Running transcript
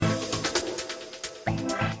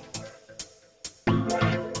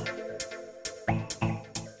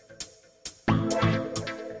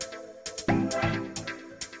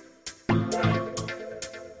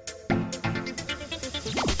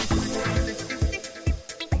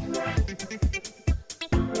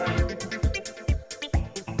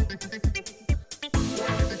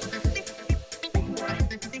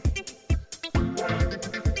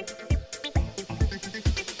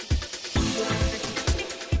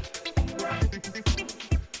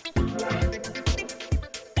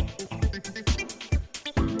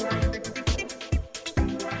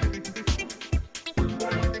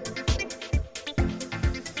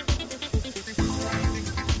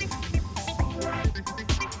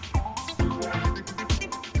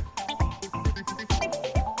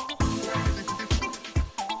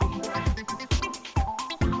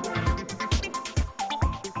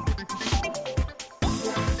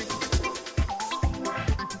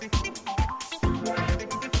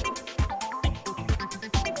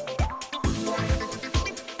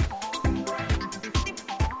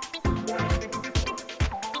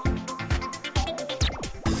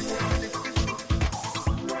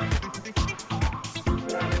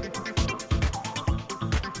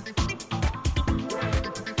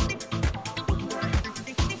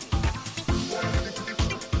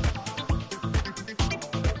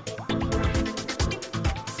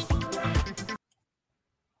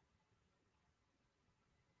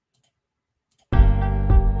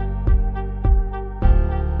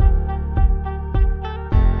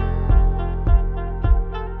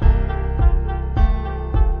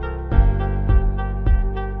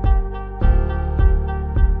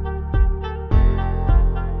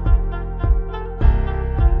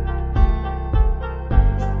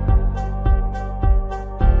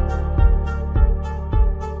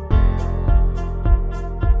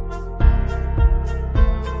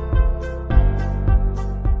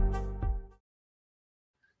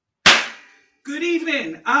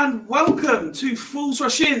evening and welcome to Fools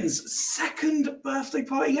Rush In's second birthday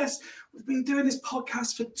party. Yes, we've been doing this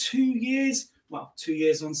podcast for 2 years. Well, 2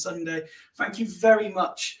 years on Sunday. Thank you very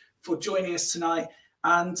much for joining us tonight.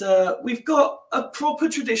 And we've got a proper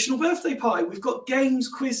traditional birthday party. We've got games,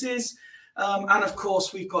 quizzes, and of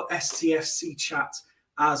course we've got STFC chat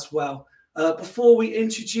as well. Before we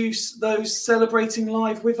introduce those celebrating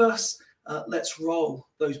live with us, let's roll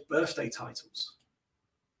those birthday titles.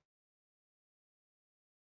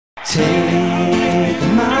 Take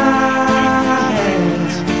my hand,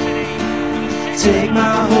 take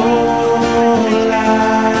my whole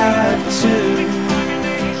life too,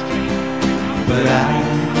 but I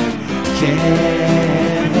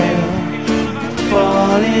can't help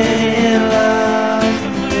falling in love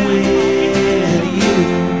with you.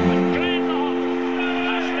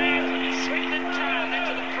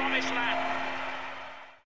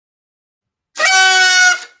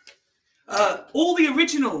 All the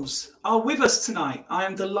originals are with us tonight. I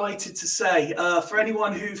am delighted to say. For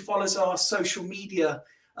anyone who follows our social media,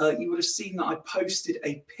 you would have seen that I posted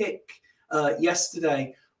a pic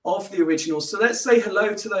yesterday of the originals. So let's say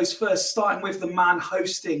hello to those first, starting with the man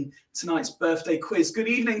hosting tonight's birthday quiz. Good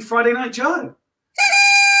evening, Friday Night Joe.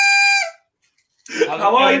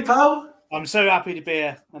 How are you, pal? I'm so happy to be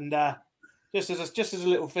here. And just as a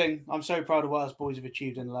little thing, I'm so proud of what us boys have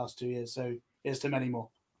achieved in the last 2 years. So here's to many more.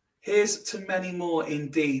 Here's to many more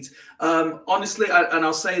indeed. Honestly, and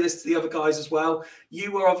I'll say this to the other guys as well,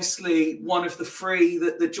 you were obviously one of the three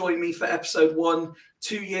that joined me for episode 1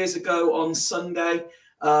 2 years ago on Sunday.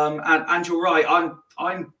 And you're right,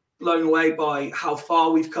 I'm blown away by how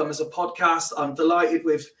far we've come as a podcast. I'm delighted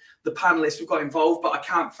with the panelists we've got involved, but I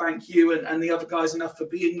can't thank you and the other guys enough for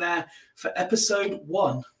being there for episode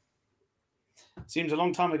 1. Seems a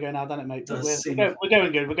long time ago now, doesn't it, mate? But we're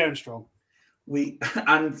going good. We're going strong.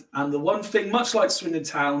 And the one thing, much like Swindon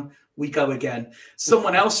Town, we go again.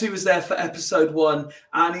 Someone else who was there for episode 1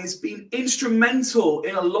 and has been instrumental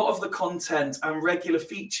in a lot of the content and regular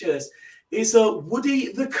features is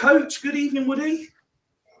Woody the coach. Good evening, Woody.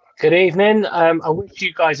 Good evening. I wish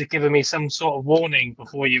you guys had given me some sort of warning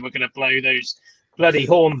before you were going to blow those bloody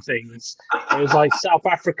horn things. It was like South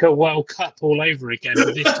Africa World Cup all over again,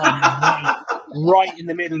 but this time right in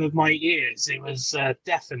the middle of my ears. It was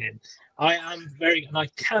deafening. And I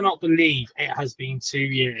cannot believe it has been 2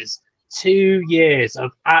 years. 2 years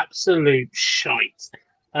of absolute shite.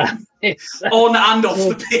 On and off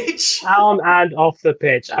the pitch. On and off the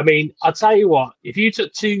pitch. I mean, I'll tell you what, if you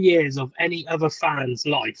took 2 years of any other fan's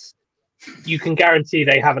life, you can guarantee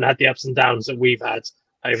they haven't had the ups and downs that we've had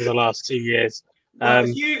over the last 2 years. Well,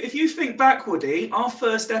 if you think back, Woody, our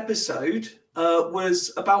first episode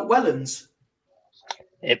was about Wellens.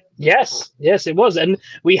 Yes, it was. And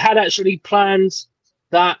we had actually planned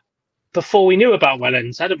that before we knew about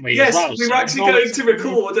Wellens, hadn't we? Yes, well? We were actually going to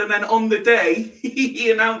record, and then on the day,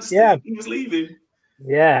 he announced he was leaving.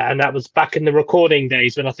 Yeah, and that was back in the recording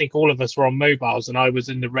days when I think all of us were on mobiles and I was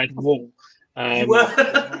in the red wall. You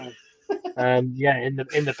were? In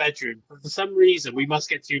the bedroom. For some reason, we must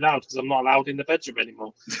get too loud because I'm not allowed in the bedroom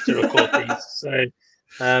anymore to record these. So,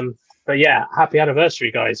 but yeah, happy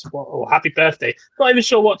anniversary, guys. Or happy birthday. Not even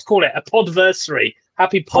sure what to call it. A podversary.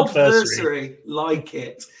 Happy podversary. Like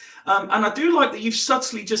it. And I do like that you've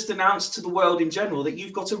subtly just announced to the world in general that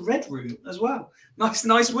you've got a red room as well.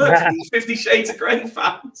 Nice work for these 50 Shades of Grey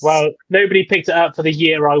fans. Well, nobody picked it up for the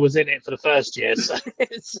year I was in it for the first year. So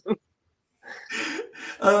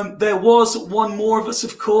there was one more of us,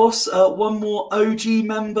 of course, one more OG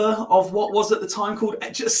member of what was at the time called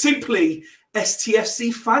just simply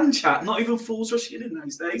STFC Fan Chat, not even Fools Rush In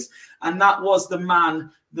those days. And that was the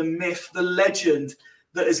man, the myth, the legend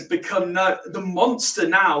that has become the monster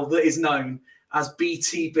now that is known as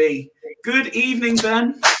BTB. Good evening,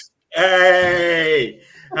 Ben. Hey,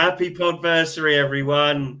 happy podversary,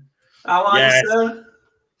 everyone. How are you, sir?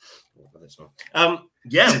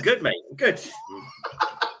 Yeah, I'm good, mate. I'm good.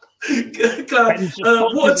 Good.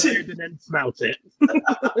 What a and then smelt it.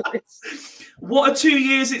 What a 2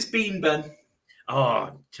 years it's been, Ben. Oh,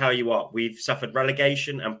 tell you what, we've suffered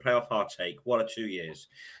relegation and playoff heartache. What a 2 years.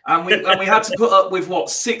 And we had to put up with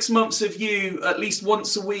 6 months of you at least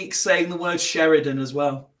once a week saying the word Sheridan as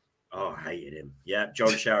well. Oh, I hated him. Yeah,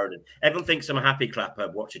 John Sheridan. Everyone thinks I'm a happy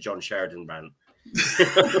clapper. Watch a John Sheridan rant. You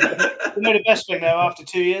know the best thing though, after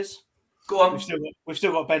 2 years? Go on. We've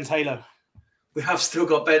still got Ben's halo. We have still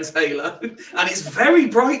got Ben's halo. And it's very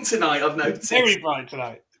bright tonight, I've noticed. Very bright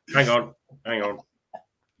tonight. Hang on.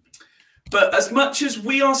 But as much as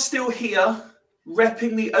we are still here,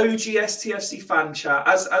 repping the OG STFC fan chat,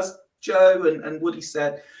 as Joe and Woody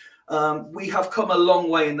said, We have come a long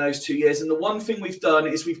way in those 2 years. And the one thing we've done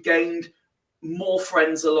is we've gained more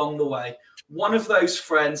friends along the way. One of those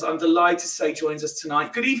friends, I'm delighted to say, joins us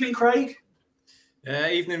tonight. Good evening, Craig.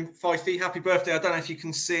 Evening, Fifey. Happy birthday. I don't know if you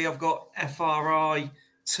can see, I've got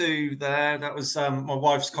FRI2 there. That was my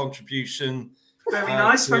wife's contribution. Very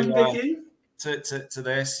nice. Thank you. To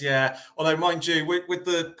this, yeah. Although, mind you, with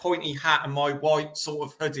the pointy hat and my white sort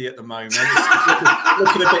of hoodie at the moment, it's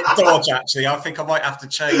looking a bit dodge, actually. I think I might have to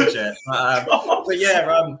change it. But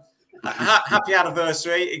yeah, happy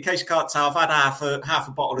anniversary. In case you can't tell, I've had half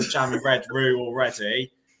a bottle of Jammy Red Roux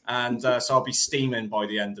already. And so I'll be steaming by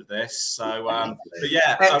the end of this. So, but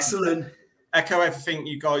yeah. Excellent. Echo everything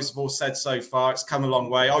you guys have all said so far. It's come a long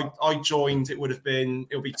way. I joined, it'll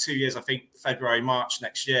be 2 years, I think, February, March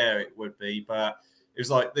next year it would be. But it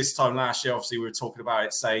was like this time last year, obviously we were talking about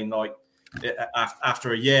it, saying like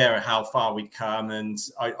after a year how far we'd come. And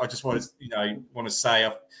I just want to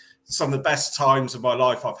say some of the best times of my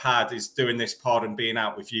life I've had is doing this pod and being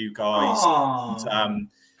out with you guys.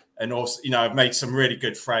 And also, I've made some really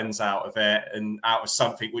good friends out of it and out of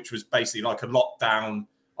something which was basically like a lockdown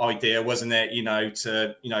idea, wasn't it?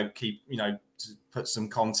 To keep to put some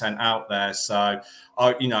content out there. So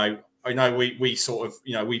I know we sort of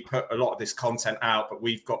we put a lot of this content out, but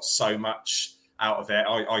we've got so much out of it.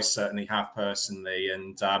 I certainly have personally,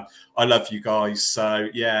 and I love you guys. So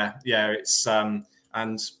yeah, it's and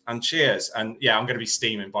cheers. And yeah, I'm going to be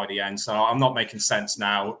steaming by the end, so I'm not making sense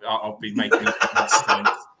now. I'll be making sense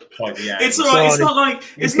by the end. It's all right.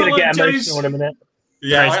 It's not like Joe's. In a minute.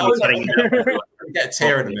 Yeah, I'm going to get a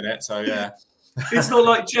tear in a minute. So yeah. It's not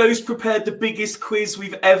like Joe's prepared the biggest quiz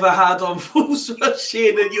we've ever had on Fools Rush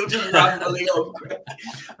In and you're just rambling on, Greg.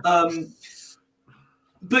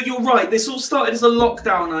 But you're right. This all started as a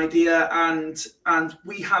lockdown idea, and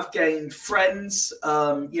we have gained friends. We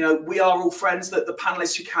are all friends. That the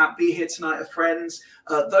panelists who can't be here tonight are friends.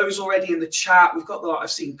 Those already in the chat, we've got I've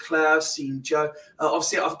seen Claire, I've seen Joe.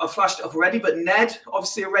 Obviously, I've flashed it up already. But Ned,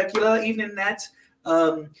 obviously a regular. Evening, Ned.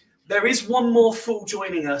 There is one more fool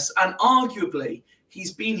joining us, and arguably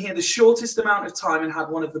he's been here the shortest amount of time and had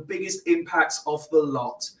one of the biggest impacts of the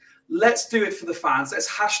lot. Let's do it for the fans. Let's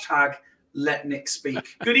hashtag let Nick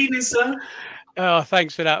speak. Good evening, sir. Oh,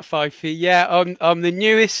 thanks for that, Fifey. Yeah, I'm the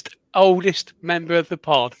newest, oldest member of the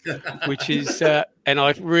pod, which is, and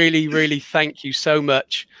I really, really thank you so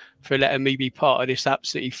much for letting me be part of this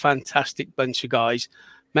absolutely fantastic bunch of guys.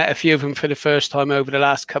 Met a few of them for the first time over the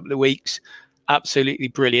last couple of weeks. Absolutely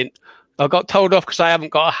brilliant. I got told off because I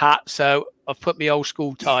haven't got a hat, so I've put my old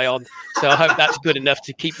school tie on. So I hope that's good enough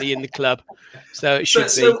to keep me in the club. So it should be.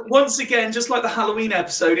 So once again, just like the Halloween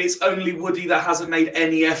episode, it's only Woody that hasn't made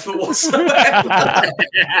any effort whatsoever. and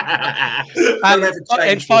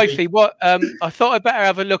Fifey, what I thought I'd better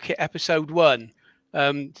have a look at episode 1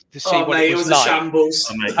 to see what it was like. A shambles.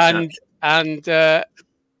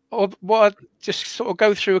 What I just sort of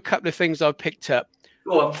go through a couple of things I picked up.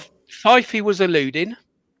 Go on. Fifey was alluding.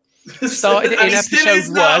 Started it in episode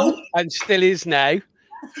 1 and still is now.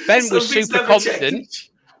 Ben was super confident.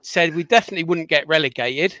 Said we definitely wouldn't get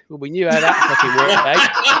relegated. Well, we knew how that fucking worked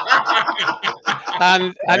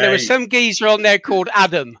out. And there was some geezer on there called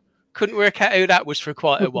Adam. Couldn't work out who that was for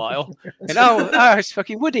quite a while. And it's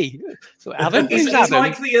fucking Woody. So Adam, who's Adam?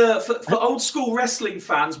 Like for old school wrestling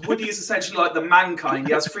fans, Woody is essentially like the mankind.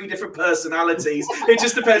 He has 3 different personalities. It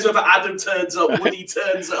just depends whether Adam turns up, Woody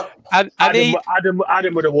turns up.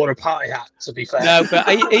 Adam would have worn a party hat, to be fair. No, but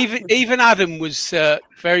even Adam was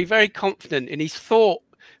very, very confident, and he thought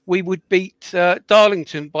we would beat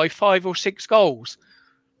Darlington by 5 or 6 goals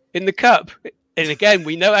in the cup. And again,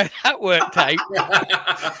 we know how that worked out.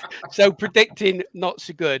 So predicting not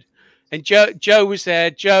so good. And Joe was there.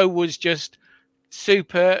 Joe was just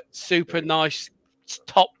super, super nice,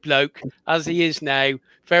 top bloke, as he is now.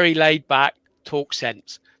 Very laid back, talk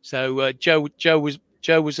sense. So Joe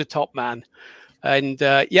was a top man. And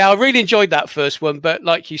I really enjoyed that first one. But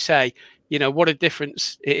like you say, what a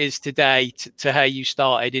difference it is today to how you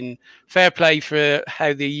started. And fair play for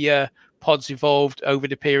how the pods evolved over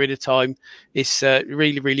the period of time. It's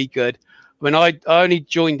really, really good. I mean, I only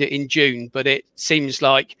joined it in June, but it seems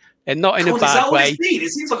like, and not in a bad way.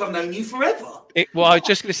 It seems like I've known you forever. I was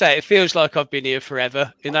just going to say, it feels like I've been here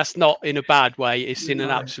forever, and that's not in a bad way. It's in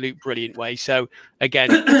an absolute brilliant way. So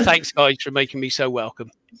again, thanks guys for making me so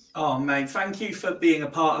welcome. Oh, mate, thank you for being a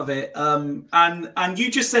part of it. And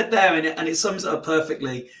you just said there, and it sums it up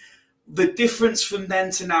perfectly, the difference from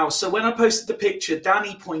then to now. So when I posted the picture,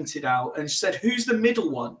 Danny pointed out and said, who's the middle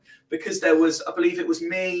one? Because there was, I believe it was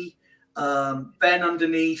me, Ben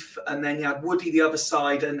underneath, and then you had Woody the other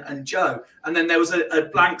side and Joe. And then there was a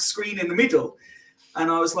blank screen in the middle. And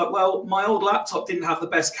I was like, well, my old laptop didn't have the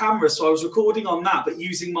best camera, so I was recording on that, but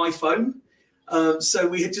using my phone. So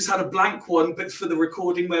we had just had a blank one, but for the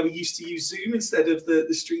recording where we used to use Zoom instead of the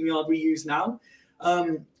StreamYard we use now.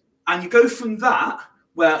 And you go from that,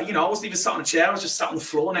 where, I wasn't even sat on a chair, I was just sat on the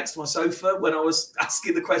floor next to my sofa when I was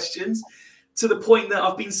asking the questions, to the point that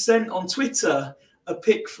I've been sent on Twitter a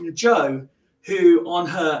pic from Jo, who on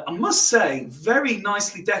her, I must say, very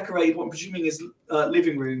nicely decorated, what I'm presuming is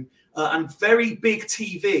living room, and very big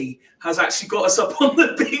TV, has actually got us up on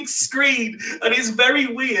the big screen. And it's very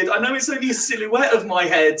weird. I know it's only a silhouette of my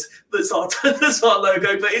head that's our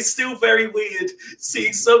logo, but it's still very weird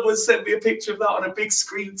seeing someone send me a picture of that on a big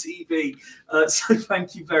screen TV. So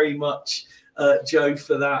thank you very much, Jo,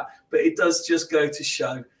 for that. But it does just go to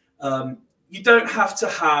show, you don't have to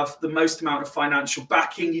have the most amount of financial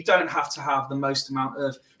backing. You don't have to have the most amount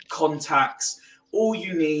of contacts. All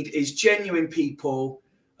you need is genuine people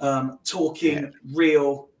talking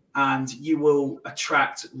real, and you will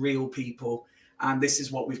attract real people. And this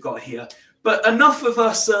is what we've got here. But enough of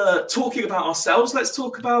us talking about ourselves. Let's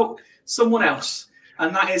talk about someone else,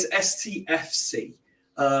 and that is STFC.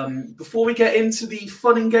 Before we get into the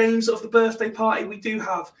fun and games of the birthday party, we do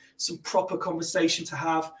have some proper conversation to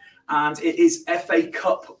have, and it is FA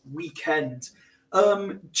Cup weekend.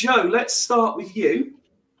 Jo, let's start with you.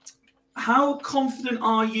 How confident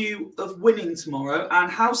are you of winning tomorrow,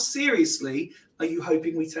 and how seriously are you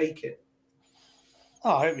hoping we take it?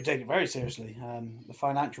 Oh, I hope we take it very seriously. The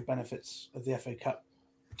financial benefits of the FA Cup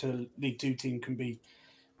to League Two team can be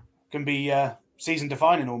season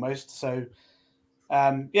defining almost. So,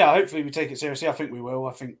 hopefully we take it seriously. I think we will.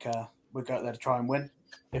 I think we'll go out there to try and win.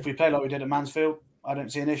 If we play like we did at Mansfield, I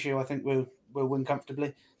don't see an issue. I think we'll win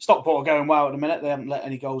comfortably. Stockport are going well at the minute. They haven't let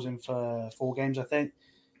any goals in for 4 games, I think.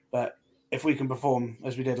 But if we can perform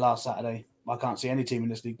as we did last Saturday, I can't see any team in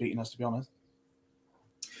this league beating us, to be honest.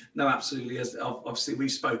 No, absolutely. As obviously,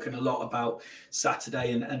 we've spoken a lot about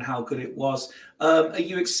Saturday and how good it was. Are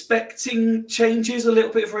you expecting changes, a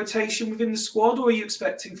little bit of rotation within the squad, or are you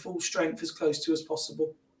expecting full strength as close to as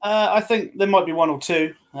possible? I think there might be 1 or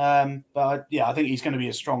 2. But I think he's going to be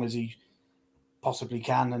as strong as he possibly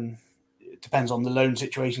can. And it depends on the loan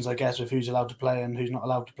situations, I guess, with who's allowed to play and who's not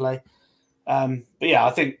allowed to play.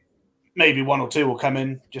 I think maybe 1 or 2 will come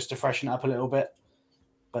in just to freshen it up a little bit.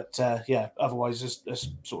 But otherwise, as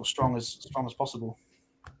sort of strong as possible.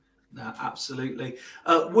 No, absolutely.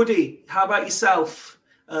 Woody, how about yourself?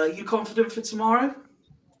 You confident for tomorrow?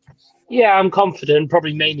 Yeah, I'm confident.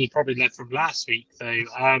 Probably led from last week, though.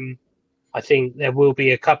 I think there will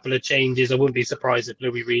be a couple of changes. I wouldn't be surprised if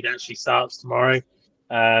Louis Reed actually starts tomorrow.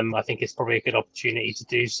 I think it's probably a good opportunity to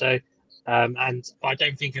do so. And I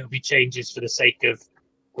don't think it'll be changes for the sake of,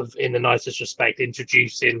 in the nicest respect,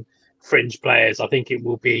 introducing fringe players. I think it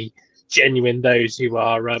will be genuine those who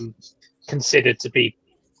are considered to be,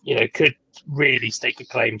 could really stake a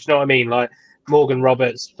claim. Do you know what I mean? Like Morgan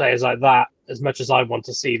Roberts, players like that, as much as I want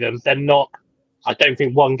to see them, they're not, I don't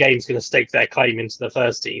think one game's going to stake their claim into the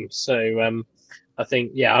first team. So I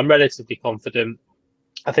think, I'm relatively confident.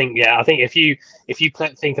 I think if you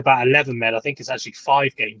think about 11 men, I think it's actually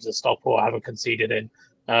 5 games that Stockport haven't conceded in.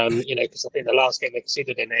 Because I think the last game they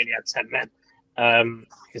conceded in, they only had 10 men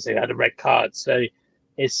because they had a red card. So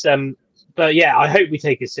it's, I hope we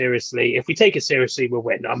take it seriously. If we take it seriously, we'll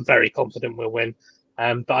win. I'm very confident we'll win.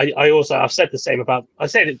 But I've said the same I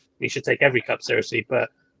said we should take every cup seriously, but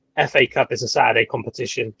FA Cup is a Saturday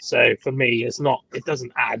competition. So for me, it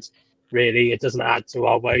doesn't add to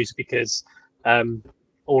our woes, because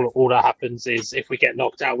all that happens is if we get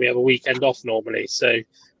knocked out, we have a weekend off normally. So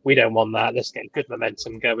we don't want that. Let's get good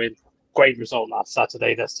momentum going. Great result last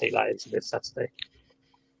Saturday. Let's take that into this Saturday.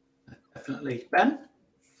 Definitely. Ben?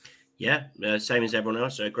 Yeah, same as everyone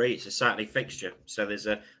else. I agree. It's a Saturday fixture, so there's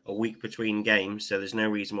a week between games, so there's no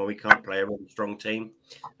reason why we can't play a really strong team.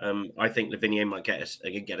 I think Lavinia might get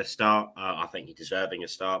a start. I think he's deserving a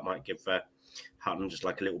start. Might give Hutton just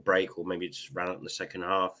like a little break, or maybe just run up in the second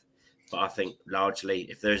half. But I think largely,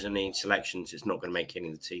 if there's any selections, it's not going to make any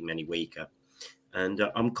of the team any weaker. And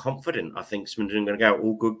I'm confident. I think Swindon are going to go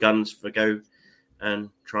all good guns for go and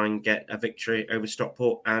try and get a victory over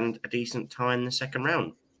Stockport and a decent tie in the second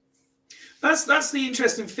round. That's the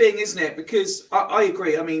interesting thing, isn't it? Because I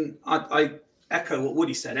agree. I mean, I echo what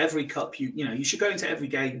Woody said. Every cup, you should go into every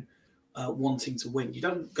game wanting to win. You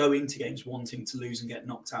don't go into games wanting to lose and get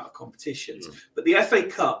knocked out of competitions. But the FA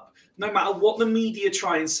Cup, no matter what the media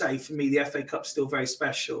try and say, for me, the FA Cup's still very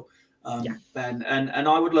special. Ben, and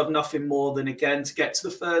I would love nothing more than, again, to get to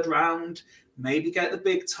the third round, maybe get the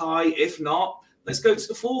big tie. If not, let's go to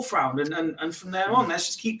the fourth round, and from there on, let's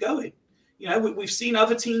just keep going. we've seen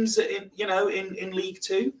other teams in League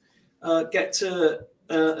Two get to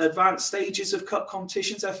advanced stages of cup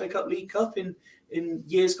competitions, FA Cup, League Cup in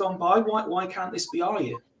years gone by. Why can't this be our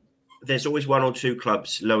year? There's always one or two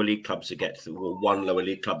clubs, lower league clubs, that get to one lower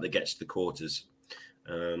league club that gets to the quarters.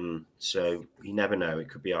 So you never know. It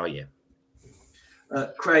could be our year.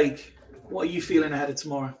 Craig, what are you feeling ahead of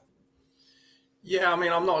tomorrow? Yeah, I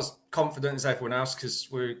mean, I'm not as confident as everyone else because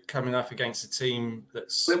we're coming up against a team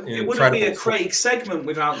that's. It wouldn't be a Craig segment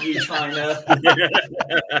without you trying to.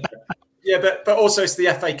 Yeah, but also it's the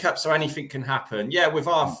FA Cup, so anything can happen. Yeah, with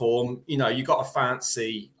our form, you got to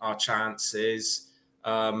fancy our chances.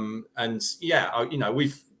 And yeah,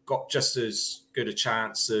 we've got just as good a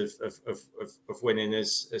chance of winning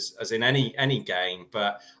as in any game.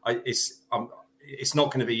 But it's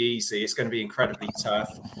not going to be easy. It's going to be incredibly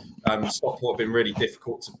tough. Stockport have been really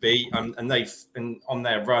difficult to beat, and on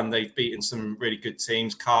their run they've beaten some really good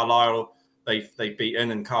teams. Carlisle they've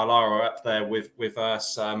beaten, and Carlisle are up there with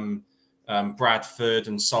us. Bradford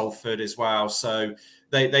and Salford as well. So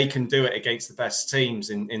they can do it against the best teams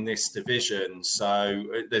in this division. So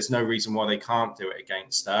there's no reason why they can't do it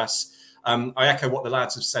against us. I echo what the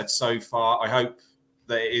lads have said so far. I hope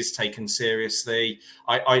that it is taken seriously.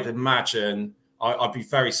 I'd imagine I'd be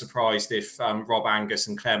very surprised if Rob Angus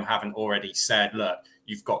and Clem haven't already said, look,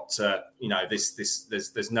 you've got to,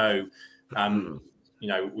 there's no,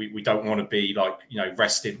 we don't want to be like,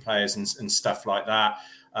 resting players and stuff like that.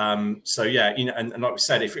 So yeah, and like we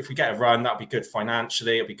said, if we get a run, that'll be good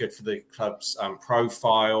financially. It'll be good for the club's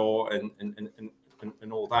profile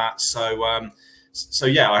and all that. So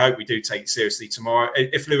yeah, I hope we do take it seriously tomorrow.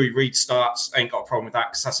 If Louis Reed starts, I ain't got a problem with that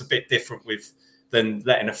because that's a bit different than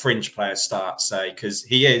letting a fringe player start, say, because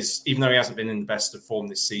he is, even though he hasn't been in the best of form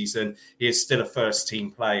this season, he is still a first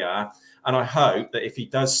team player. And I hope that if he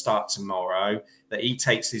does start tomorrow, that he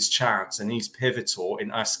takes his chance and he's pivotal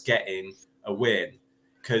in us getting a win.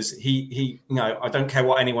 Because he, I don't care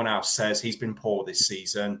what anyone else says, he's been poor this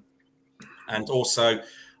season. And also,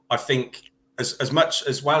 I think as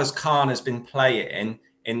well as Khan has been playing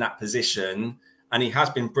in that position, and he has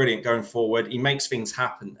been brilliant going forward, he makes things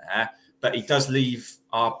happen there, but he does leave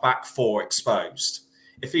our back four exposed.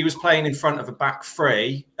 If he was playing in front of a back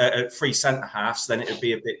three centre-halves, then it would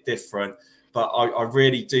be a bit different. But I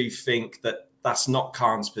really do think that that's not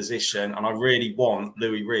Khan's position, and I really want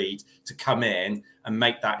Louis Reed to come in and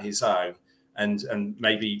make that his own, and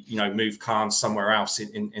maybe move Khan somewhere else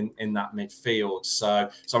in that midfield. So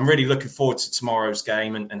I'm really looking forward to tomorrow's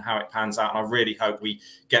game and how it pans out, and I really hope we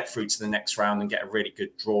get through to the next round and get a really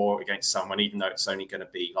good draw against someone, even though it's only going to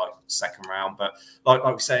be like second round. But like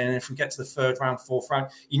we say, and if we get to the third round, fourth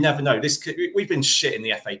round, you never know. We've been shit in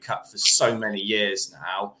the FA Cup for so many years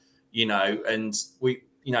now, and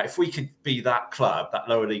if we could be that club, that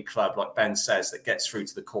lower league club, like Ben says, that gets through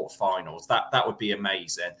to the quarterfinals, that would be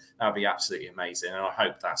amazing. That would be absolutely amazing. And I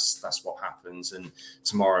hope that's what happens. And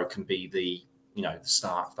tomorrow can be the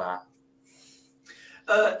start of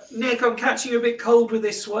that. Nick, I'm catching you a bit cold with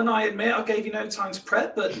this one. I admit I gave you no time to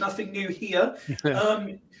prep, but nothing new here.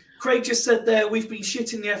 Craig just said there, we've been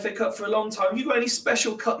shit in the FA Cup for a long time. You got any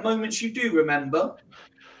special cup moments you do remember?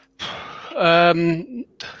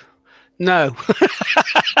 No.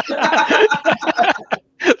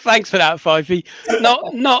 Thanks for that, Fifey.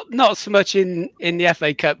 Not so much in the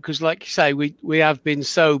FA Cup because, like you say, we have been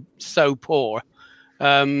so poor.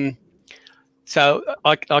 So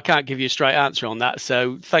I can't give you a straight answer on that.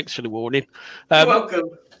 So thanks for the warning. You're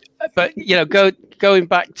welcome. But going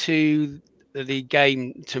back to the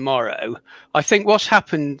game tomorrow, I think what's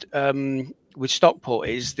happened with Stockport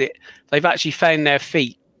is that they've actually found their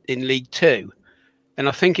feet in League Two. And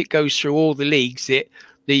I think it goes through all the leagues that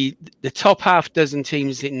the top half dozen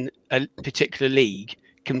teams in a particular league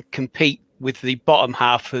can compete with the bottom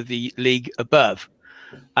half of the league above.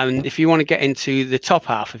 And if you want to get into the top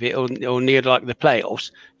half of it or near like the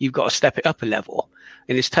playoffs, you've got to step it up a level.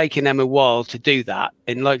 And it's taken them a while to do that.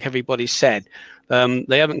 And like everybody said,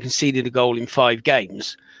 they haven't conceded a goal in 5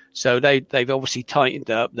 games. So they've obviously tightened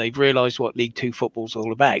up. They've realised what League Two football's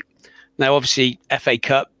all about. Now, obviously, FA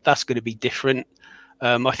Cup, that's going to be different.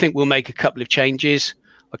 I think we'll make a couple of changes.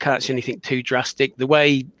 I can't see anything too drastic. The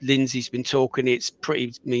way Lindsay's been talking,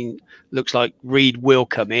 looks like Reed will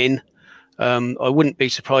come in. I wouldn't be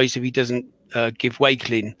surprised if he doesn't give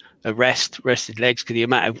Wakeling a rested legs, because the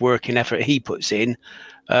amount of work and effort he puts in.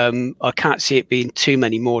 I can't see it being too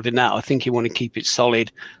many more than that. I think you want to keep it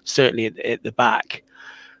solid, certainly at the back.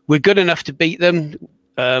 We're good enough to beat them.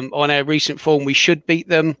 On our recent form, we should beat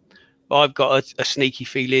them. But I've got a sneaky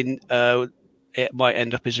feeling it might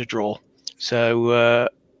end up as a draw. So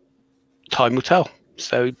time will tell.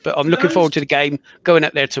 So, but I'm looking forward to the game. Going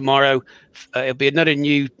up there tomorrow. It'll be another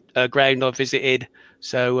new ground I've visited.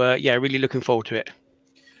 So, yeah, really looking forward to it.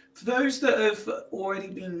 For those that have already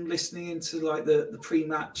been listening into like the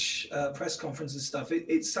pre-match press conference and stuff,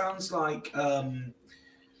 it sounds like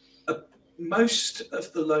most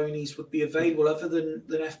of the loanies would be available, other than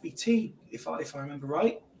FBT, if I remember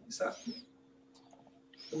right. Is that?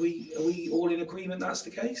 Are we all in agreement that's the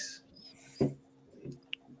case?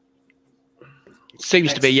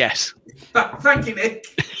 Seems to be, yes. Thank you, Nick.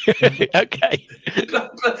 Okay.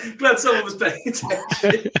 Glad someone was paying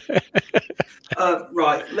attention.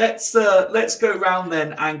 Right, let's go round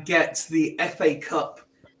then and get the FA Cup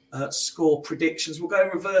score predictions. We'll go in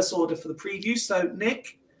reverse order for the preview. So,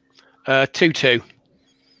 Nick? 2-2.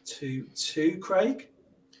 2-2, Craig?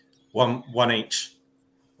 1 each.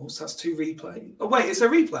 Oh, so that's 2 replays. Oh, wait, is there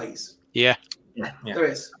replays? Yeah. There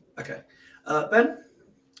is. Okay. Ben?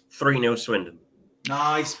 3-0 Swindon.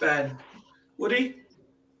 Nice, Ben. Woody?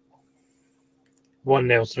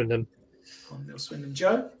 1-0 Swindon. 1-0 Swindon.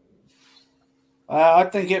 Joe? I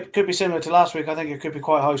think it could be similar to last week. I think it could be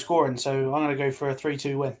quite high scoring, so I'm going to go for a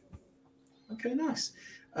 3-2 win. Okay, nice.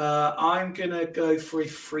 I'm going to go for a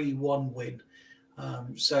 3-1 win.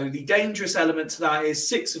 So the dangerous element to that is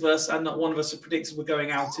 6 of us, and not one of us have predicted we're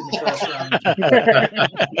going out in the first round.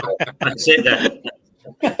 That's it then.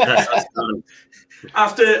 That's done.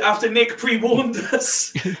 After Nick pre-warned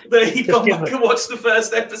us that he'd gone back and watched the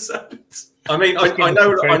first episode. I mean, I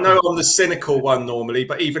know I'm the cynical one normally,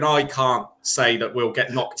 but even I can't say that we'll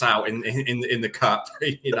get knocked out in the cup.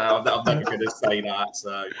 You know, I'm never going to say that.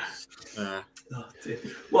 So, Oh, dear.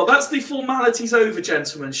 Well, that's the formalities over,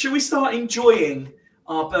 gentlemen. Shall we start enjoying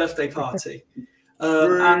our birthday party?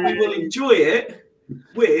 And we will enjoy it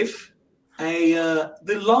with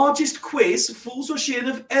the largest quiz Fools or Shin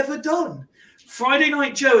have ever done. Friday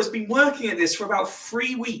Night Joe has been working at this for about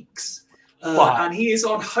 3 weeks. And he is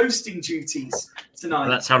on hosting duties tonight.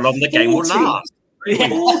 That's how long the game will last.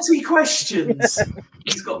 40 questions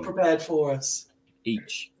he's got prepared for us.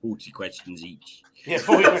 40 questions each. Yeah,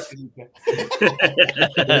 40 questions.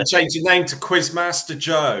 change your name to Quizmaster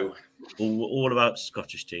Joe. All about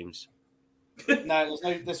Scottish teams. No,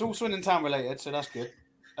 there's all Swindon Town related, so that's good.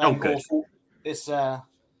 Good. It's And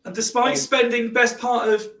despite spending best part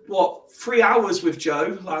of 3 hours with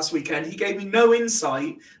Joe last weekend, he gave me no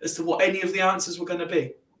insight as to what any of the answers were going to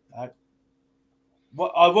be.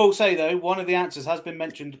 What I will say though, one of the answers has been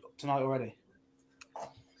mentioned tonight already.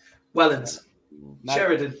 Wellens, No.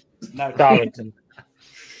 Sheridan, No, Darlington.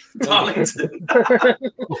 Darlington.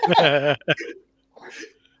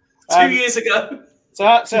 2 years ago. So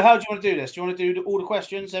how do you want to do this? Do you want to do all the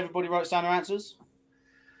questions? Everybody writes down their answers.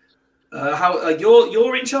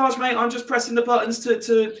 You're in charge, mate. I'm just pressing the buttons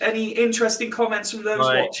to any interesting comments from those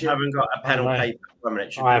watching. I haven't got a pen or paper.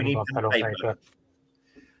 I haven't got pen or paper.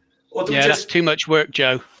 Or do we Yeah, just that's too much work,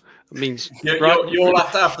 Joe. It means You'll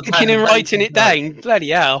have to have the picking and writing it down.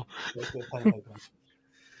 Bloody hell.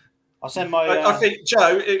 I'll send my. I think,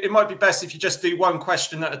 Joe, it might be best if you just do one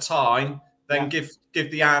question at a time, then give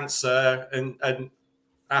the answer, and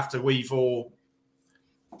after we've all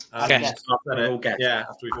Guessed. after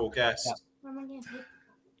we've all guessed.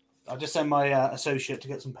 I'll just send my associate to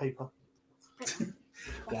get some paper.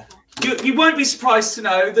 Yeah. You won't be surprised to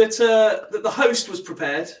know that that the host was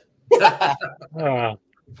prepared. Oh.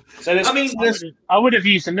 So I would have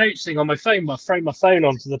used the notes thing on my phone, but I throw my phone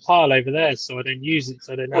onto the pile over there so I don't use it.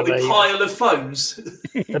 So I don't have The a pile of phones.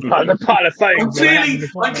 the pile of phones.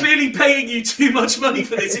 I'm clearly paying you too much money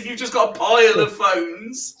for this. If you've just got a pile of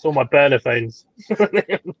phones, It's all my burner phones.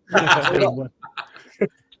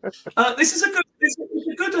 this is a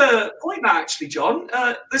good point, actually, John.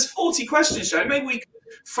 There's 40 questions, Joe. Maybe we could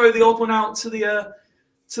throw the odd one out to the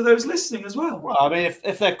to those listening as well. Well, I mean,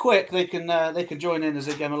 if they're quick, they can join in as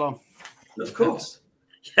they go along. Of course.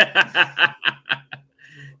 Yeah,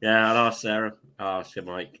 I'll ask Sarah. I'll ask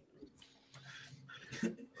Mike.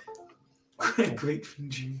 Great from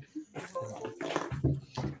June.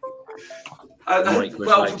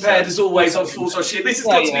 Well prepared as always on Fools or Shit. This has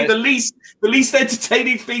got to be the least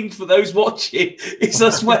entertaining thing for those watching. It's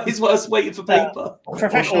us waiting for paper.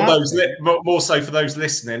 Professional. All those more so for those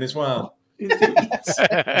listening as well.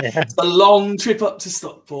 It's a long trip up to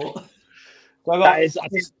Stockport. That is,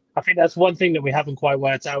 I think that's one thing that we haven't quite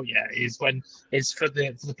worked out yet is when it's for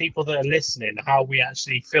the people that are listening, how we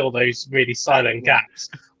actually fill those really silent gaps,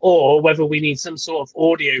 or whether we need some sort of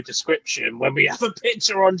audio description when we have a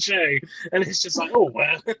picture on show, and it's just like,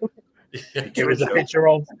 give us a picture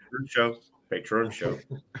of. Picture and show.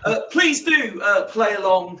 Please do play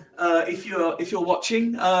along if you're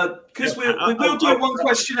watching, because we will do one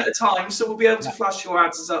question at a time, so we'll be able to flash your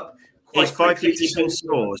answers up. Is quite 5 quickly to keeping show-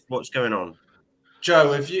 scores? What's going on?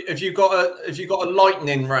 Joe, have you got a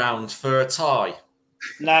lightning round for a tie?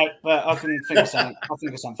 No, but I can think of something. I'll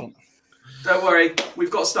think of something. Don't worry,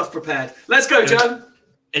 we've got stuff prepared. Let's go, Joe.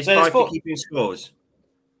 Is So there's 5 four- keeping scores?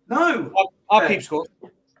 No. I'll Okay. keep score.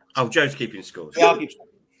 Oh, Joe's keeping scores. Yeah, I'll keep score.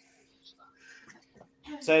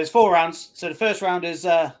 So there's 4 rounds. So the first round is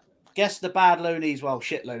guess the bad loanies. Well,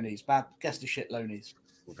 shit loanies. Guess the shit loanies.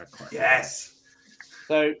 Yes.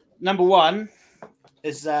 So number 1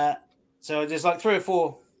 is so there's like 3 or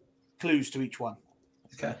 4 clues to each one.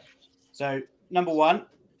 Okay. So number 1,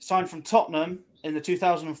 signed from Tottenham in the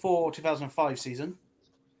 2004-2005 season.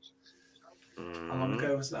 How long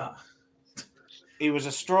ago was that? He was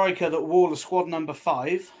a striker that wore the squad number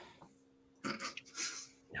 5,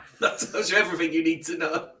 That tells you everything you need to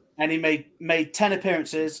know. and he made 10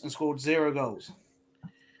 appearances and scored 0 goals.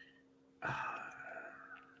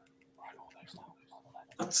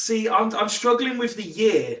 See, I'm struggling with the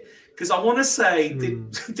year because I want to say,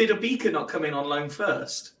 did Abika not come in on loan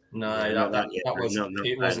first? No, not that yet. wasn't. No,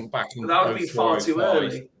 It wasn't back in. That would be far too 04, 05.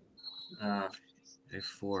 early.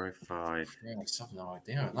 4 or 5. Yeah, I just have no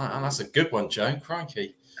idea. And that's a good one, Joe.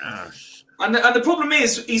 Crikey. And the problem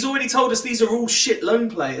is, he's already told us these are all shit loan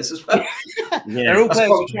players as well. They're all That's players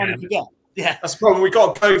probably- we're trying to forget. Yeah. That's the problem. We've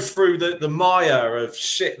got to go through the mire of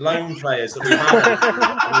shit loan players that we've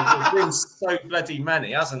had. There's been so bloody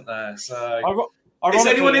many, hasn't there? So Is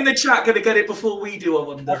anyone in the chat going to get it before we do, I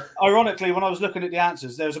wonder? Ironically, when I was looking at the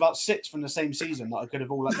answers, there was about 6 from the same season that I could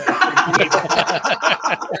have all.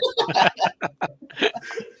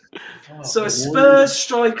 So a Spurs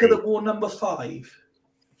striker that wore number 5.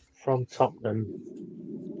 From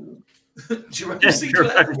Tottenham. Jerome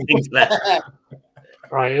Sinclair.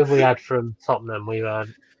 Right, who have we had from Tottenham? We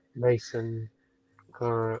had Mason.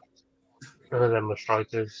 None of them were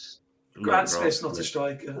strikers. Grant Smith's not a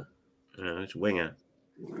striker. No, it's winger.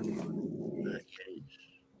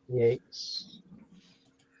 Yates.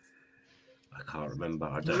 I can't remember.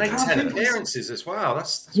 I he don't made know. 10 appearances as well.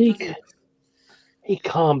 That's He brilliant.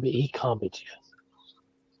 can't be. He can't be.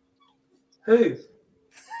 Who?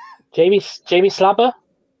 Jamie Slabber?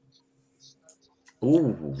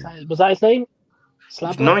 Ooh. Was that his name? He's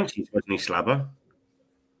Slabber? 90s, wasn't he, Slabber?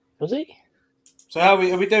 Was he? So how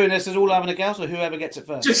are we doing this? Is all having a guess, or whoever gets it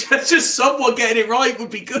first? Just someone getting it right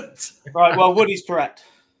would be good. Right. Well, Woody's correct.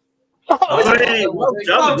 Oh, hey, well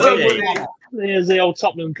done, Well done, Woody. Woody. There's the old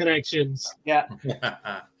Tottenham connections. Yeah.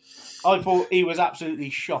 I thought he was absolutely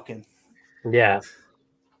shocking. Yeah.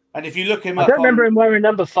 And if you look him I up, don't remember him wearing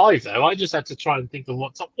number 5 though. I just had to try and think of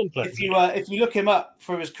what Tottenham players. if you look him up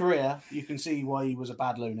through his career, you can see why he was a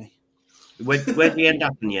bad loanee. Where did he end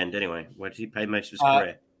up in the end, anyway? Where did he play most of his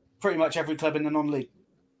career? Pretty much every club in the non-league.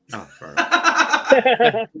 Oh, fair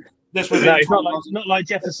enough. This was No, it's not like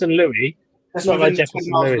Jefferson Louis. This not was like in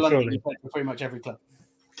Jefferson 20 miles of Lewis, London. surely. He played for pretty much every club.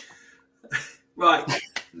 Right.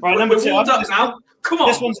 Right, number We're 2. warmed up now. Come on.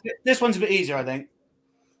 This one's a bit easier, I think.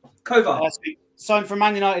 Kovar. Signed for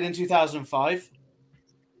Man United in 2005.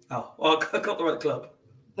 Oh, well, I got the right club.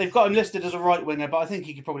 They've got him listed as a right winger, but I think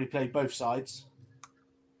he could probably play both sides.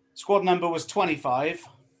 Squad number was 25.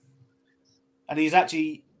 And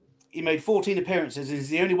he made 14 appearances and he's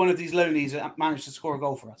the only one of these loanies that managed to score a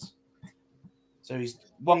goal for us. So he's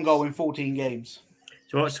 1 goal in 14 games.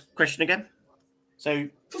 So what's the question again? So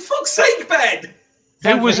For fuck's sake, Ben!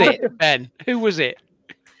 Who was it, Ben? Who was it?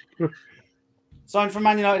 signed for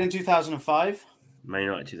Man United in 2005. Man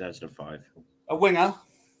United 2005. A winger.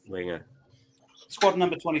 Winger. Squad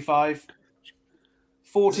number 25.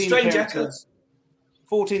 14 Strange appearances.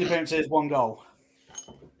 14 appearances, 1 goal.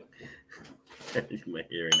 My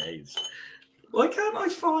hearing aids. Why can't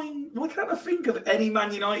I think of any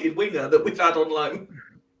Man United winger that we've had on loan?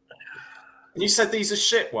 And you said these are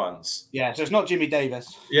shit ones. Yeah, so it's not Jimmy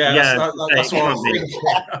Davis. Yeah, Yeah, that's what I was it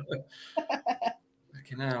thinking.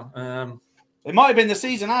 Fucking hell. It might have been the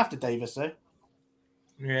season after Davis, though.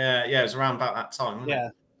 Yeah, it was around about that time. Wasn't Yeah.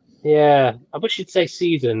 Yeah. I wish you'd say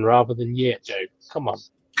season rather than year, Joe. Come on.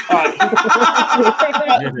 All right.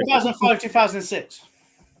 2005, 2006.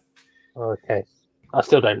 Okay. I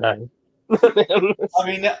still don't know. I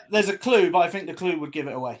mean, there's a clue, but I think the clue would give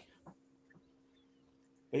it away.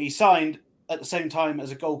 But he signed at the same time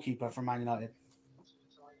as a goalkeeper from Man United.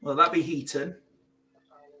 Well, that'd be Heaton.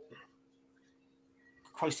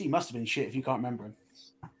 Christ, he must have been shit if you can't remember him.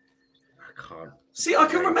 I can't. See, I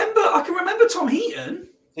can remember Tom Heaton.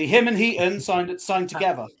 See, him and Heaton signed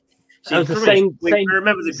together. See, That was the the problem is, same- we same-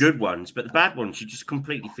 remember the good ones, but the bad ones you just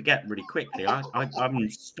completely forget really quickly. I'm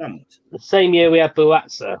stumped. The same year we had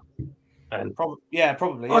Buatsa. And Probably. Oh, Yeah. do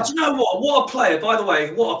you know what? What a player, by the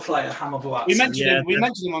way. What a player, Hammer Buatsa. We mentioned Yeah, him. We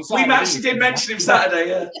mentioned him on We Saturday. actually did mention him Saturday,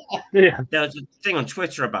 yeah. yeah, There was a thing on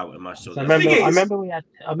Twitter about him. I saw. I that. remember. thing I is-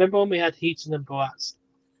 remember when we had Heaton and Buatsa.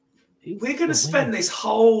 We're going to spend this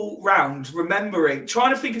whole round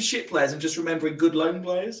trying to think of shit players and just remembering good loan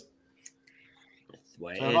players. That's the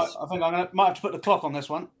way So it I is. think I might have to put the clock on this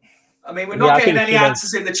one. I mean, we're Yeah, not I getting think any so.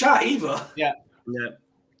 answers in the chat either. Yeah.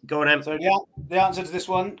 Go on, Em. So the answer to this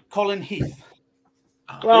one, Colin Heath.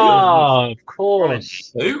 Oh, of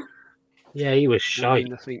course. Who? Yeah, he was shite.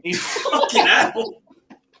 Nothing. He's, Fucking hell.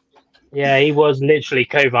 Yeah, he was literally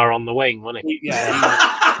Kovar on the wing, wasn't he?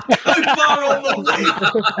 yeah. So far on the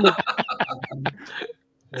wing.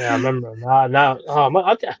 Yeah, I remember. Now, oh,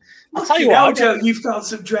 I'll tell you Fucking what. hell, Joe, you've got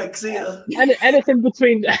some dregs here. Anything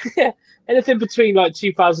between like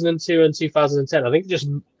 2002 and 2010, I think just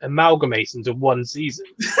amalgamates into one season.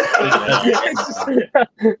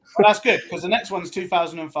 That's good because the next one's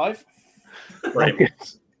 2005.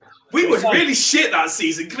 Brilliant. We were really shit that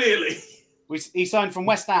season, clearly. He signed from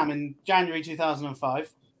West Ham in January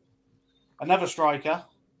 2005. Another striker.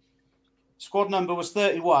 Squad number was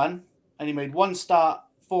 31, and he made 1 start,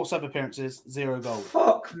 4 sub appearances, 0 goals.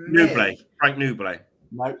 Fuck me. Nuble. Frank Nuble.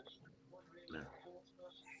 No.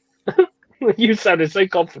 You sounded so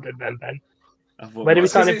confident then, Ben. I thought Where did we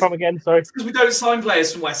was- sign him from again? Sorry. Because we don't sign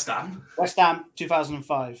players from West Ham. West Ham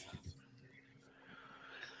 2005.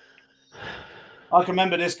 I can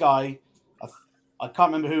remember this guy. I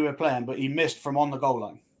can't remember who we were playing, but he missed from on the goal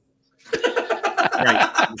line.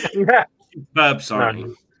 Great. Superb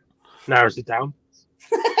signing. Narrows it down.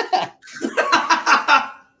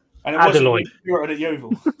 And it wasn't Adeloy. Stuart at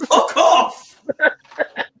Yeovil. Fuck off!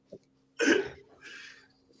 I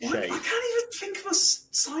Shame. can't even think of us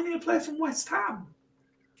signing a player from West Ham.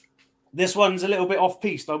 This one's a little bit off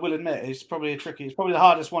piste, I will admit. It's probably it's probably the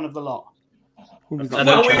hardest one of the lot. We've I got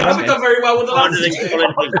know Well, we Chelsea. haven't done very well with the Harder last than two.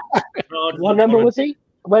 Colin Heath. Harder What than number Colin- was he?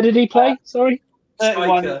 Where did he play? Sorry.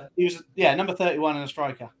 31. Striker. He was number 31 and a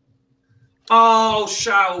striker. Oh,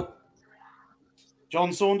 shout.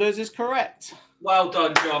 John Saunders is correct. Well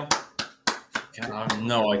done, John. I have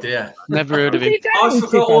no idea. never heard of him. I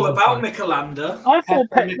forgot all about Michelanda. I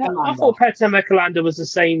thought Petter Michelanda was the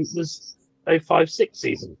same. Was 05-06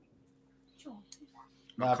 season.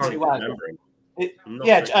 I can't pretty even well. remember him. It- I'm not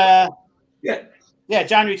Yeah, very- Yeah,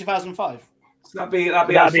 January 2005. so that'd be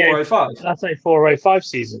That'd our be 405. That's a 405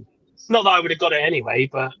 season. Not that I would have got it anyway,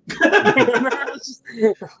 but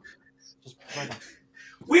Just right on.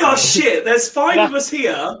 We are shit. There's 5 of us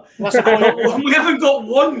here. That's the goal. We haven't got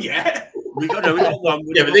one yet. We got one.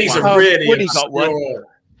 Yeah, but these one. are really Woody got one.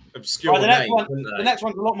 obscure Right, names. the next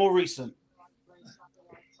one's a lot more recent.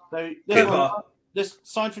 So this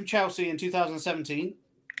signed from Chelsea in 2017,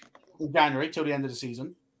 in January till the end of the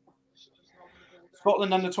season.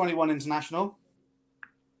 Scotland under 21 international.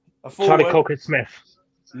 A Charlie forward, Cocker Smith.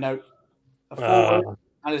 no, a forward, Uh,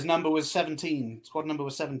 and his number was 17. Squad number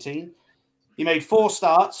was 17. He made 4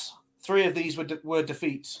 starts. 3 of these were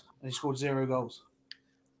defeats, and he scored 0 goals.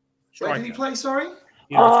 Where did he play, sorry?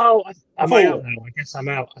 He was- I'm out now. I guess I'm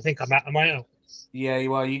out. I think I'm out. Am I out? yeah,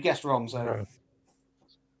 well, you guessed wrong. So No.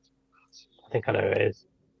 I think I know who it is.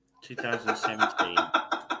 2017.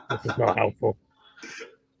 This is not helpful.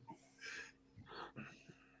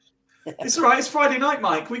 It's all right. It's Friday night,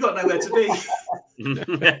 Mike. We got nowhere to be.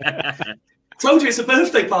 Told you it's a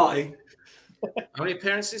birthday party. How many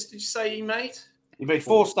appearances did you say he made? he made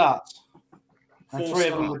 4 starts, and 4 3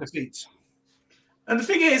 of them were starts. defeats. And the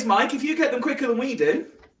thing is, Mike, if you get them quicker than we do,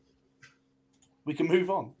 We can move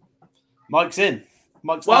on. Mike's in.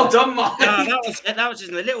 Mike's well there. done, Mike. No, that was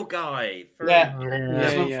just the little guy. Yeah.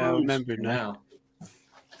 Yeah, I remember now.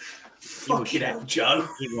 Fucking hell, Joe.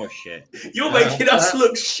 He was shit. You're making us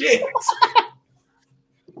look shit.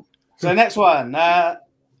 So next one,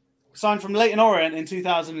 signed from Leyton Orient in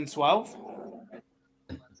 2012.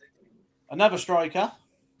 Another striker.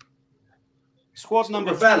 Squad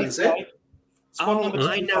number Ravel, is it? 25. Squad Oh, number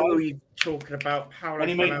I 25. know who you're talking about. Paolo And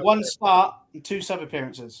he fell made out 1 with it. start and 2 sub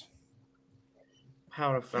appearances.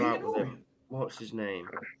 Paolo fell out with him. What's his name?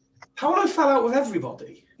 Paolo fell out with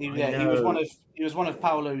everybody. He I was know. one of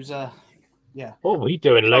Paolo's. What were you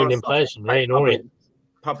doing loaning players from Leyton Orient?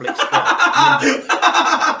 Public spot.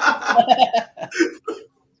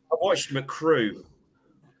 I watched McCrew.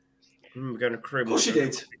 I remember going to Crew. Of course you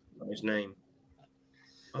did. His name.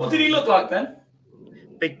 What did he look like, Ben?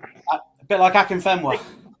 Big, A bit like Akinfenwa.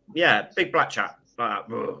 yeah, big black chap. Like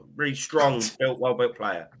that. Really strong, well built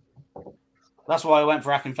player. That's why I went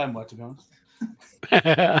for Akinfenwa, to be honest.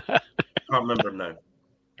 Can't remember him now.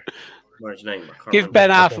 What's his name? I can't Give remember. Ben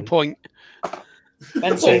half a point.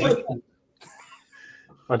 Ben Stevens.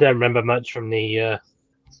 I don't remember much from the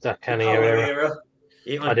Stakani era.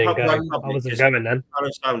 It was I didn't public, go. I public, wasn't just going then.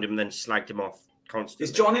 Carlos found him and then slagged him off constantly.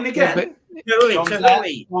 Is John in Yeah, again? but Tahui, John's there.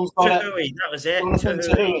 Tahui, John's got it. Tahui, that was it. Jonathan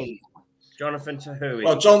Tahui. Tahui. Jonathan Tahui.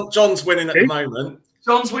 Well, John's winning at the Who? moment.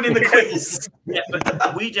 John's winning the quiz. Yeah,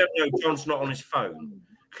 but we don't know John's not on his phone.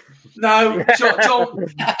 No, John,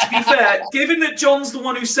 to be fair, given that John's the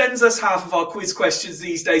one who sends us half of our quiz questions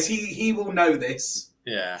these days, he will know this.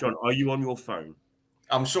 Yeah, John, are you on your phone?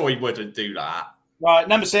 I'm sure he wouldn't do that. Right,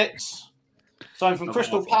 number 6. Signed from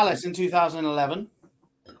Crystal Palace in 2011.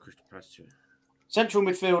 Crystal Palace too. Central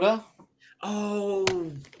midfielder. Oh,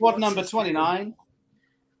 Squad what's number his 29.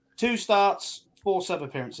 2 starts, 4 sub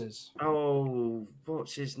appearances. name? Oh,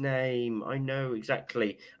 what's his name? I know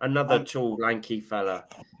exactly. Another tall, lanky fella.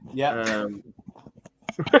 Yeah.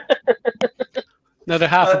 another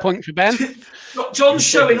half a point for Ben. John's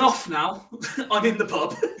showing off now. I'm in the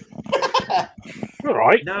pub. All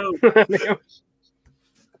right. No,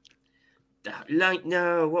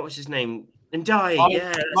 no. What was his name? Ndai. Mike-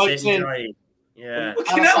 Yeah, Mike's that's it. in. Ndai. Yeah.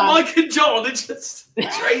 Looking at Mike and John and just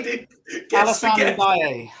trading. Guess Alassane again.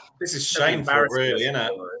 Ndiaye. This is shameful, really, isn't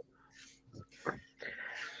it?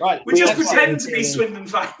 Right. We just next pretend one. to be Swindon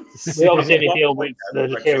fans. We obviously only deal with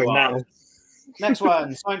the hearing now. Next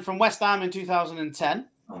one. Signed from West Ham in 2010.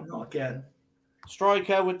 Oh, not again.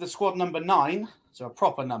 Striker with the squad number 9. So a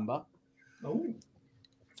proper number. Oh.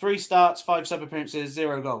 3 starts, 5 sub appearances,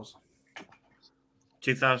 0 goals.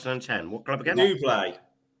 2010. What club again? Newblay.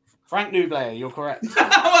 Frank Nubler, you're correct.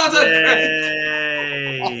 Well done.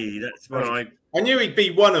 Yay! That's what I knew he'd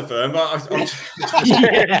be one of them, but I knew it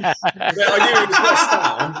was West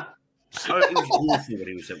Ham. It was awful when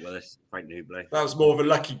he was at Willis, Frank Newblay. That was more of a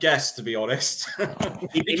lucky guess, to be honest.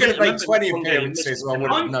 He He could have made missed 20 one game. appearances, and I would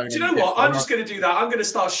have known. Do you know any what? I'm different. just going to do that. I'm going to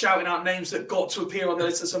start shouting out names that got to appear on the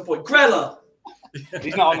list at some point. Grella.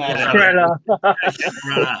 He's not on there. Grella. That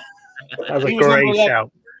was a He was great number 11.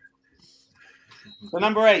 shout. So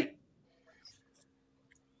number 8.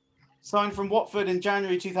 Signed from Watford in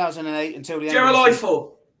January 2008 until the end Gerald of the season.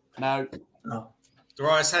 Eiffel. No,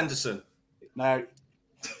 Darius Henderson. no.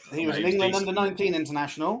 He was an Mate, England decent. under-19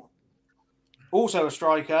 international. Also a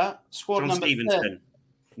striker. Squad John number 30. Stevenson.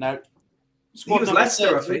 No. He Squad was number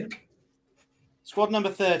Leicester, I 30. think. Squad number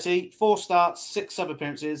 30. 4 starts, 6 sub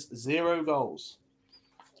appearances, 0 goals.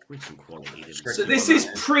 Written quality. didn't So this is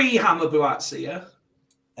pre-Hammer Buatsi,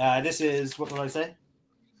 yeah? This is, what did I say?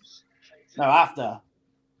 No, after.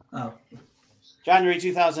 Oh. January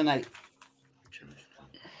 2008.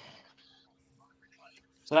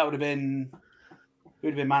 So that would have been, who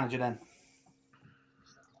would have been manager then?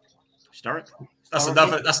 Stark. That's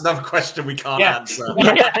another question we can't Yeah. answer.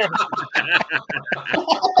 But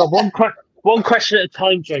one question at a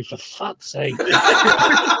time, Joe, for fuck's sake. We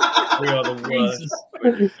are the worst.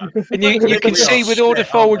 And you can We see are with all the shit, aren't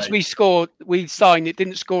forwards we? we signed, it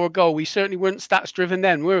didn't score a goal. We certainly weren't stats driven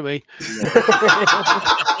then, were we?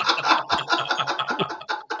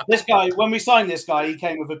 This guy, when we signed this guy, he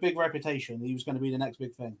came with a big reputation. He was going to be the next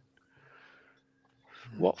big thing.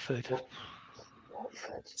 Watford.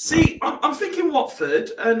 See, I'm thinking Watford,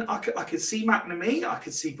 and I could see McNamee, I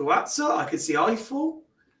could see Buatsa, I could see Eiffel.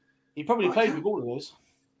 He probably played with all of those.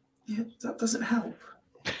 Yeah, that doesn't help.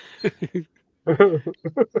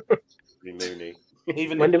 Mooney.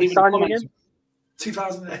 Even When did we even sign him comments- again?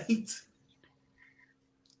 2008.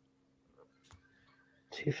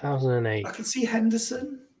 2008. I could see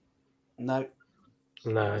Henderson. No.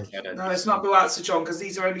 No. No, it's not Buatsa, John, because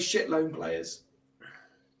these are only shit loan players.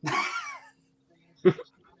 I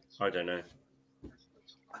don't know.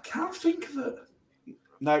 I can't think of it.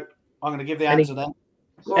 No. I'm going to give the Any- answer then.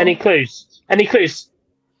 Go on. Any clues? Any clues?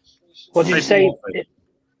 What did you say? Watford.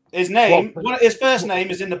 His name, What? his first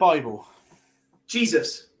name is in the Bible.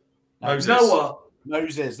 Jesus. Moses. Noah.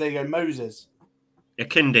 Moses. There you go, Moses.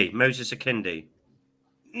 Akindi. Moses Akindi.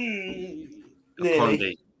 Nearly.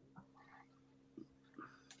 Akondi.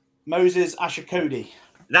 Moses Ashikodi.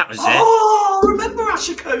 That was it. Oh, remember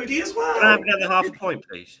Asher Cody as Can I have well. another half a point,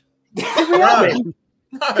 please? Did we have him?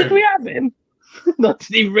 Did No. we have him? Not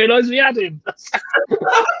didn't even realise we had him.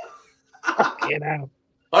 Fucking hell.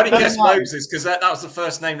 I only guessed Never mind. Moses because that was the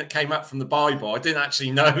first name that came up from the Bible. I didn't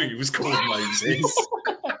actually know he was called Moses.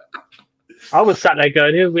 I was sat there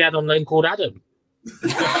going, who have we had on loan called Adam?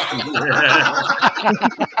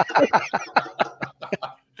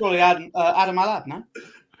 Surely Adam Alab, no?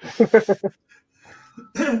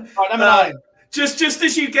 Right, number 9. Just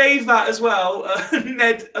as you gave that as well,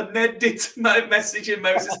 Ned did message in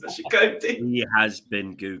Moses Mashikoti. He has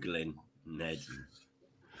been Googling Ned.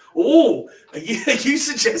 Oh, are you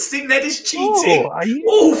suggesting Ned is cheating? Are you?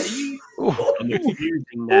 Oof. I'm accusing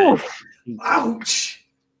Ned. Ouch.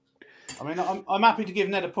 I mean, I'm happy to give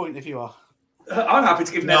Ned a point if you are. I'm happy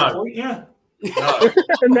to give Ned a No. point, yeah.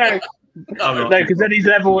 No. No, because then he's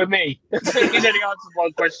level with me. He's only answered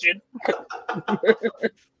one question.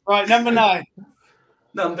 Right, number 9.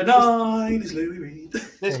 Number 9 is Louis Reed.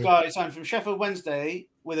 This guy signed from Sheffield Wednesday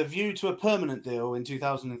with a view to a permanent deal in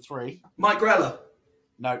 2003. Mike Grella.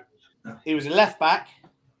 No. He was a left back.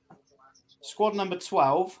 Squad number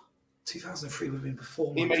 12. 2003 would have been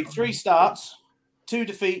before. He my made time. 3 starts, 2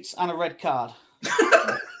 defeats, and a red card.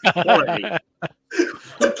 Yeah.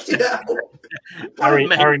 Harry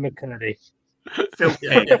McCurdy. Phil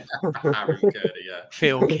Yeah. Harry Curdy, yeah.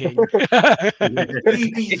 Phil King.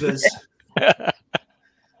 Lee Beavers.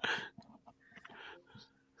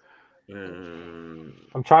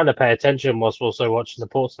 I'm trying to pay attention whilst also watching the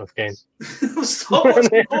Portsmouth game. Stop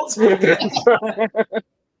watching Portsmouth.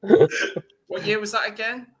 What year was that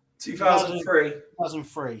again? 2003.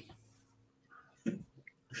 2003.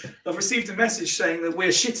 I've received a message saying that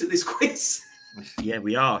we're shit at this quiz. Yeah,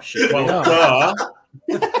 we are. Shit. Well,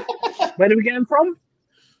 Where do we get him from?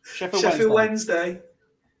 Sheffield Wednesday.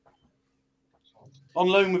 On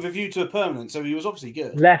loan with a view to a permanent, so he was obviously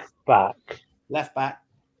good. Left back. Left back.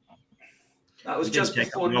 That was We didn't just take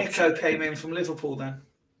before up an Nico option. came in from Liverpool then.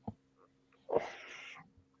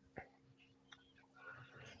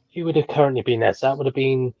 He would have currently been there. So that would have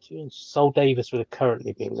been Sol Davis would have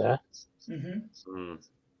currently been there. Mm-hmm. Mm.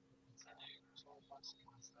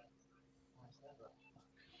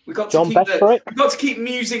 We got John to keep Bestwick? we got to keep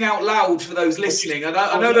musing out loud for those listening. I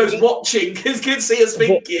know those watching can see us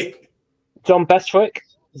thinking. John Bestwick.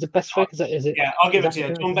 Is it Bestwick? Is it? Yeah, I'll give it to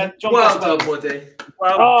you. John Well Bestwick. done, Woody.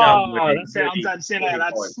 Well Oh, done, that's it. I'm Woody. done. See you Really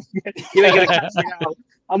later, point. lads. You ain't gonna catch me out.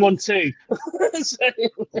 I'm on 2.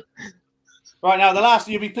 Right now, the last.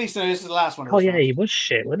 You'll be pleased to know this is the last one. Oh yeah, he was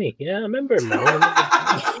shit, wasn't he? Yeah, I remember him now.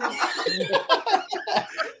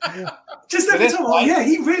 Just For every this time. guy- Oh, yeah,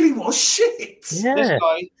 he really was shit. Yeah.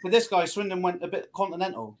 For this guy, Swindon went a bit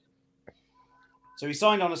continental. So he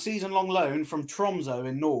signed on a season-long loan from Tromsø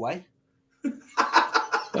in Norway.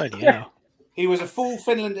 Bloody hell. He was a full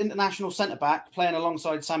Finland international centre-back, playing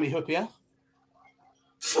alongside Sami Hupia.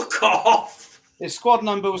 Fuck off. His squad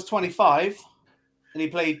number was 25, and he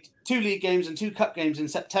played 2 league games and 2 cup games in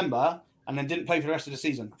September, and then didn't play for the rest of the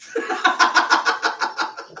season.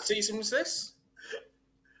 what season was this?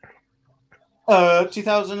 2000.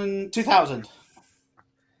 2000 and 2000.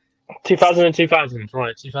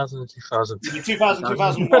 Right, 2000 and 2000.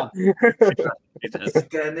 2001.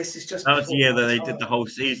 Again, this is just. That was the before year my that they time. did the whole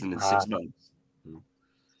season in 6 months.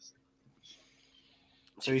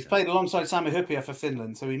 So he's played alongside Sami Hupia for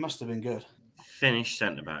Finland, so he must have been good. Finnish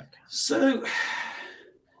centre back. So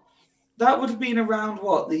that would have been around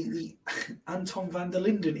what the Anton van der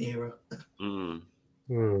Linden era. Mm.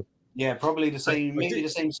 Yeah, probably the same, I maybe did- the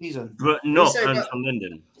same season. But not say that- Anton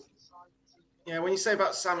Linden. Yeah, when you say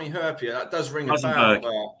about Sammy Herpia, that does ring a Heisenberg.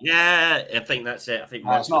 bell. Yeah, I think that's it. I think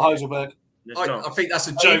It's not Heiselberg. It's I not. think that's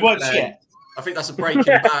a He joke. was then. shit. I think that's a Breaking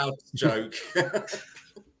Bad joke.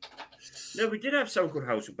 No, we did have someone called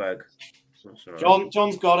Heiselberg. That's all right.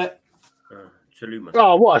 John's got it. Taluma.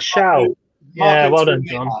 Oh, what a shout! Yeah, Marco well done, Tulima.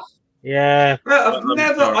 John. Yeah, I've I'm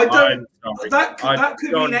never. sorry, I don't. I'm sorry. That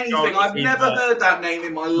could John- mean anything. John I've is, never heard that name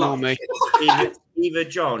in my Nor life. me. Either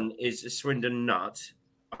John is a Swindon nut,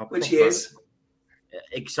 a Which he proper is.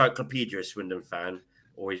 Encyclopedia Swindon fan,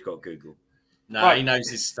 or he's got Google. No, Right. he knows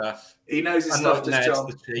his stuff. He knows his And stuff, not does Ned's John.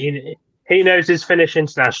 the cheat. he knows his Finnish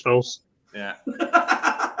internationals. Yeah.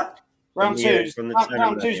 Round From two. the- from the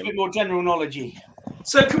Round Tony two's a bit more general knowledge-y.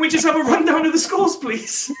 So can we just have a rundown of the scores,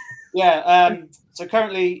 please? Yeah. So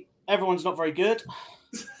currently, everyone's not very good,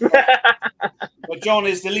 but John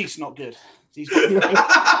is the least not good. He's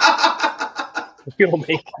got, You're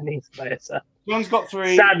making these players up. John's got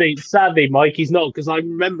 3. Sadly, Mike, he's not because I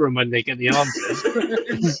remember him when they get the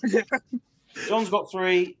answers. John's got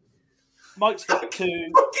 3. Mike's got 2.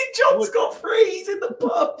 Fucking John's got 3. He's in the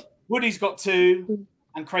pub. Woody's got 2,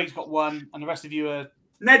 and Craig's got 1, and the rest of you are.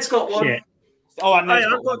 Ned's got 1. Shit. Oh, and Hey, Ned's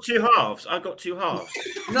I've got 1. got 2 halves. I've got 2 halves.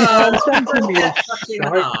 No, Send me a fucking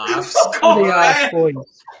shite. halves. Fuck off, Bloody man. half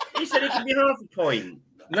points. He said it can be half a point.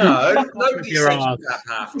 No, nobody Your said you arse. could have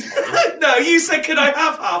half a point. No, you said, can I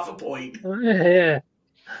have half a point? Yeah.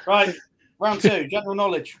 Right. Round 2. General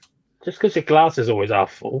knowledge. Just because your glass is always half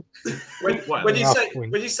full. When you Half say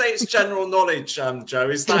point. when you say it's general knowledge, Joe,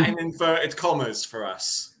 is that in inverted commas for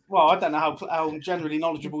us? Well, I don't know how generally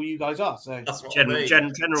knowledgeable you guys are. So, That's what I General, mean.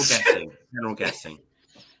 general guessing. General guessing.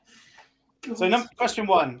 question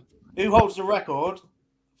 1: Who holds the record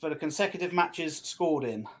for the consecutive matches scored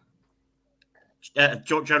in?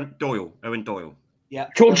 John Doyle. Owen Doyle. Yeah,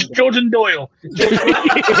 Jordan Doyle. Jordan Doyle.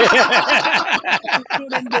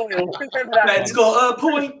 Ben's got a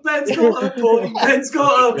point. Ben's got a point. Ben's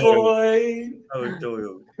got a point. Owen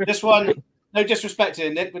Doyle. This one, no disrespect to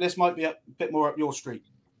Nick, but this might be a bit more up your street.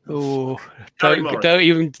 Oh, Gary don't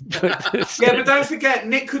even. Yeah, but don't forget,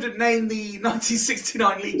 Nick couldn't name the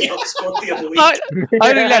 1969 League Cup squad the other week. I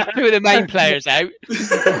only left 2 of the main players out.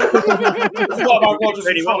 What about Rogers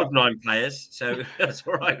Only and one Fowler? of 9 players, so that's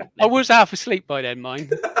all right. I was half asleep by then,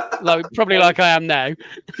 mind. Probably like I am now.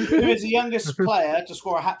 Who is the youngest player to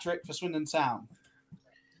score a hat trick for Swindon Town?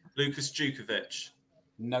 Lucas Djukovic.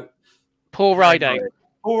 No. Paul Rideout.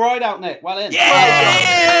 All right, out, Nick. Well in.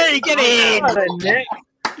 Yay! Get in! Well then, Nick.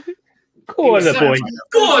 Go on, the boy.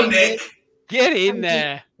 Go on, Nick. Get in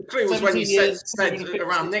there. The clue was when you 17 said years,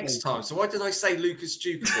 around next time. So why did I say Lucas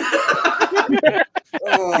Djukovic?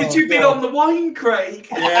 Did you bid on the wine, Craig?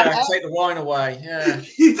 Yeah, take the wine away. Yeah.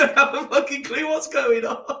 You don't have a fucking clue what's going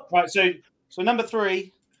on. Right, so number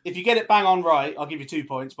 3, if you get it bang on right, I'll give you 2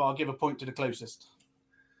 points, but I'll give a point to the closest.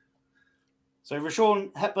 So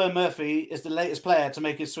Rashawn Hepburn Murphy is the latest player to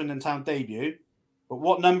make his Swindon Town debut, but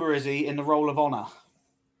what number is he in the Roll of Honour?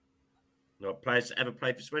 Not players that ever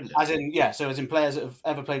played for Swindon. As in players that have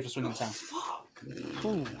ever played for Swindon Town.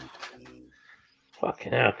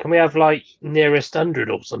 Fucking hell. Can we have like nearest 100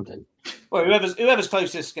 or something? Well, whoever's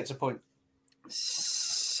closest gets a point.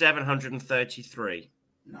 733.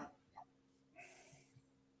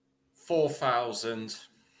 4,000.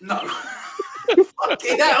 No.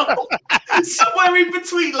 Fucking hell. Somewhere in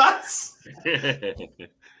between, lads.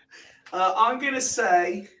 I'm going to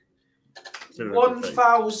say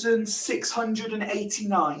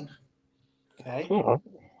 1,689. Okay. Oh,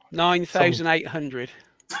 9,800.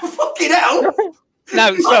 Fucking hell.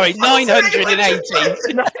 No, sorry,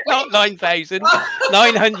 980. Not 9,000.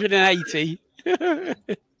 980. Does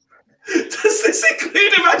this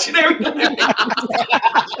include imaginary numbers?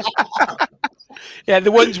 Yeah,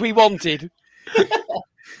 the ones we wanted.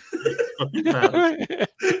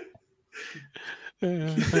 Most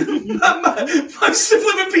of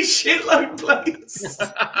them would be shitload players.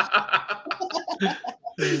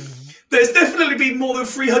 There's definitely been more than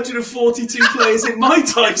 342 players in my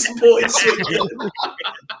time supporting Swindon.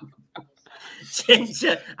 Since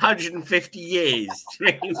 150 years.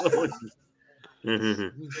 I'm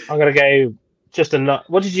going to go just a nut.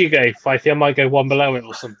 What did you go, Fifey? I might go one below it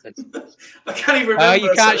or something. I can't even remember.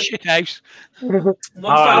 You can't shit house.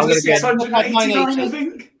 1,689, I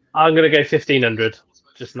think. I'm going to go 1,500.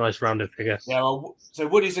 Just a nice rounded figure. Yeah, well, so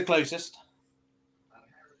Woody's the closest.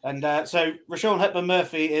 And so Rashawn Hepburn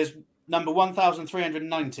Murphy is number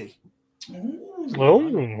 1,390.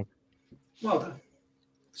 Oh. Well done.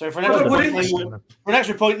 So for an Well extra, done, point, for an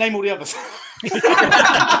extra point, name all the others.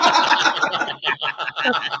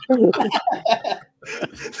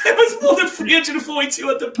 There was more than 342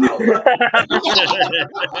 at the power.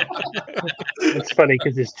 It's funny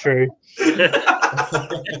because it's true.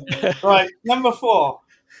 Right, number 4.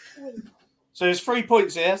 So there's 3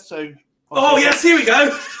 points here. So Oh, yes, here we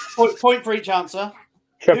go. point for each answer.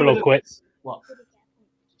 Triple or quits. What?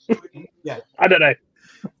 Yeah. I don't know.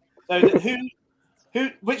 So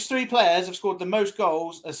which 3 players have scored the most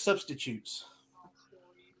goals as substitutes?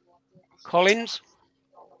 Collins.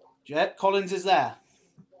 Jet Collins is there.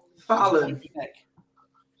 Fallon. Nick.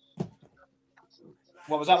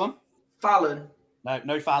 What was that one? Fallon.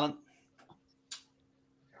 No Fallon.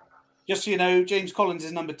 Just so you know, James Collins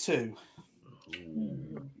is number 2.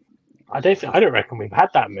 I don't reckon we've had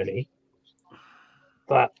that many.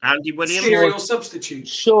 But Andy Williams. Serial substitute.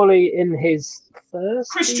 surely in his first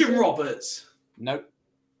Christian season? Roberts. No.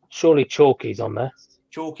 Surely Chalky's on there.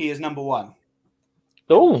 Chalky is number 1.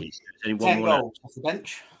 Oh, There's only 10 one more left. goals off the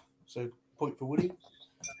bench. So point for Woody.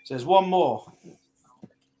 So there's one more.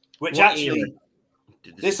 Which What actually, era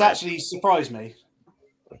did this play? actually surprised me.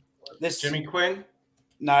 This Jimmy Quinn.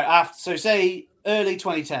 No, after so say early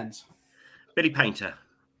 2010s. Billy Painter.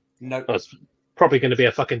 No. that's probably going to be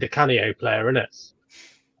a fucking DeCanio player, isn't it?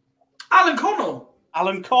 Alan Connell.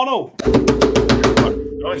 Alan Connell.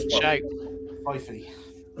 Nice one. Shout. Fifey.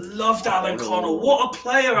 Loved Alan Connell. What a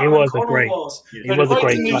player He Alan was a Connell great- was. He So was the a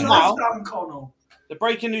great breaking news player. now- Loved Alan Connell. The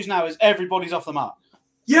breaking news now is everybody's off the mark.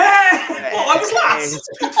 Yeah! Well, I was last.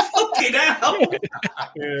 Fucking hell.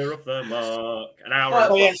 Year of the mark. An hour.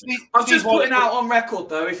 Well, Oh, yeah, I'm just White- putting out on record,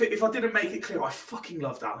 though, if I didn't make it clear, I fucking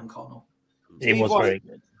loved Alan Connell. He was White- very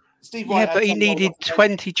good. Steve White. Yeah, had but he 10 goals needed off the bench.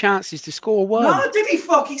 20 chances to score one. No, did he?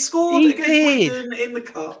 Fuck, he scored He against did. Wigan in the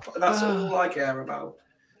cup. That's all I care about.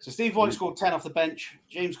 So Steve White scored 10 off the bench.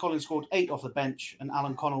 James Collins scored 8 off the bench, and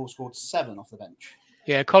Alan Connell scored 7 off the bench.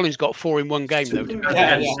 Yeah, Collins got 4 in one game, though. didn't he?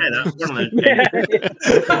 Yeah, Say that, wasn't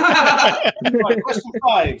it? Right, question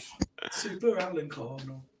 5. Super Alan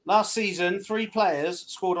Connell. Last season, 3 players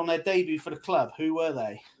scored on their debut for the club. Who were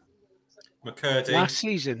they? McCurdy. Last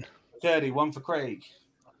season. Dirty, one for Craig.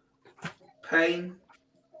 Payne.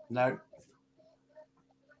 No.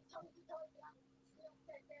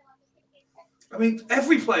 I mean,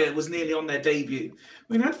 every player was nearly on their debut.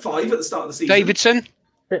 We had 5 at the start of the season. Davidson.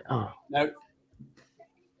 Oh. No.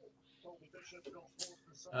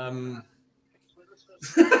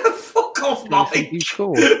 Fuck off, I think Mike. you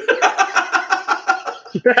scored.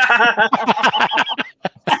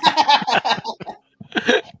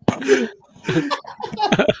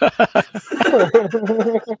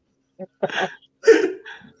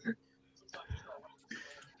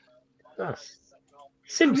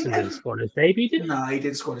 Simpson didn't score his debut, did he? No, he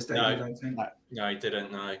did score his debut, No. I don't think. No, he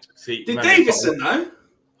didn't. No. See, Did remember- Davison, though?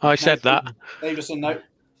 I said that. Davison, no.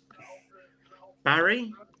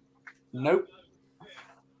 Barry? Nope.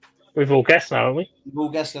 We've all guessed now, haven't we? You've all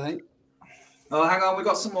guessed, I think. Oh, hang on. We've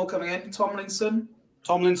got some more coming in. Tomlinson.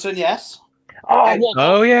 Tomlinson, yes. Oh, what?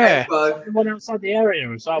 Oh, yeah. Egbo. The one outside the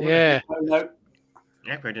area as well. Yeah. No, no.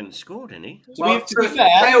 Echo didn't score, didn't he? Well, to be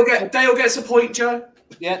fair, Dale gets a point, Joe.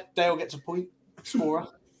 yeah, Dale gets a point. Scorer.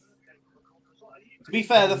 To be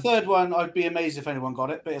fair, the third one, I'd be amazed if anyone got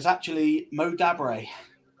it, but it's actually Mo Dabre.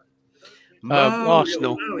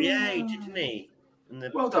 Arsenal. Oh, yeah, he did, didn't he? And the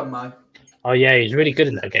Well done, Mo. Oh, yeah, he's really good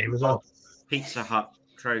in that game as well. Pizza Hut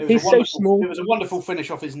It trophy. was He's a so wonderful- small. It was a wonderful finish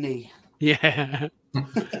off his knee. Yeah.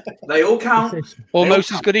 They all count.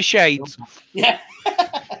 Almost as good as Shades. Yeah.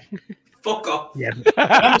 Fuck off. Yeah.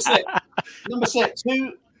 Number six.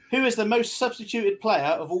 Who is the most substituted player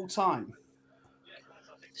of all time?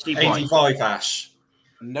 Steve White. 85, Ash.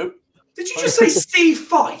 Nope. Did you just say Steve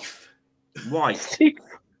Fife? White. Cheeky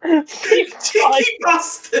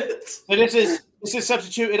bastard. So this is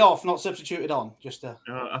substituted off, not substituted on. Just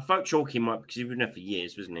I thought Chalky might, because he was in there for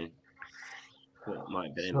years, wasn't he? Well, it might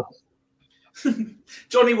have been him.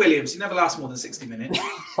 Johnny Williams. He never lasts more than 60 minutes.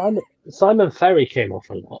 Simon Ferry came off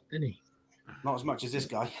a lot, didn't he? not as much as this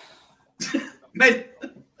guy. Men.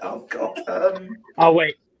 Oh, God. Oh,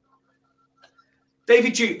 wait.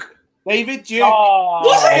 David Duke. David Duke. Oh,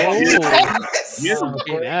 Was it? Yes! Yeah. Oh,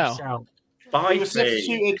 great hell. shout.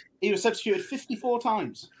 He was substituted 54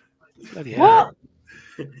 times. Bloody hell.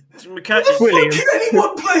 What? McCurdy. Brilliant. Did any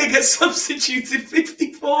one player get substituted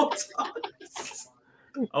 54 times?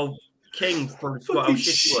 Oh, King from Fucking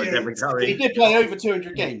shit was shit. every He time. did play over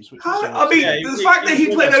 200 games. Which was, I mean, Yeah, the he- fact that he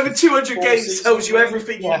he played was over 200 4 games seasons, tells you right?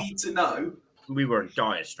 everything Yeah. you need to know. We were in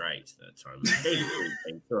dire straits at the time. David Duke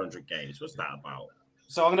playing 200 games. What's that about?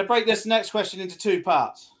 so I'm going to break this next question into 2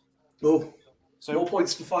 parts. Oh, more So,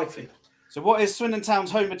 points for Fifey. so what is Swindon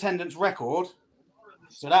Town's home attendance record?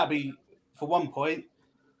 So that'll be for 1 point.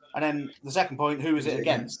 And then the second point, who is it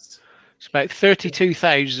against? It's about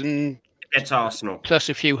 32,000 It's Arsenal. plus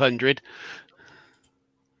a few hundred.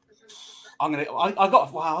 I got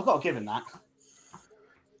to give him that.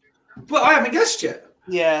 But I haven't guessed yet.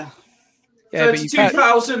 Yeah. Yeah, but you can't,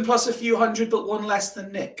 32,000 plus a few hundred, but one less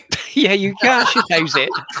than Nick. yeah, you can't shithouse it.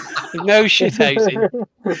 No shithousing.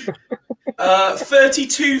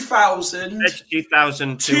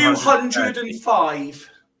 32,205. 32,200.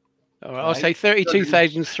 All right, I'll say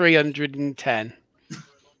 32,310.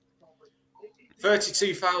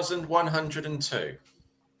 32,102.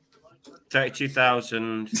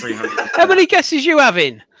 32,300. How many guesses you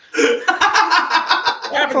having? I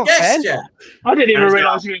haven't on, guessed Ben. yet. I didn't even There's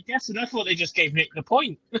realise you were guessing. I thought they just gave Nick the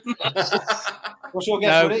point. What's your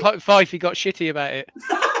guess, No, Woody? Fifey got shitty about it.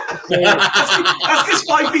 That's because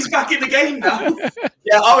Fifey's back in the game now.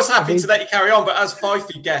 Yeah, I was happy to let you carry on, but as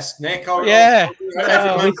Fifey guessed, Nick, Yeah.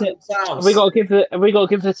 everyone we themselves. Have we got to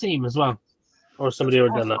give the team as well, or has somebody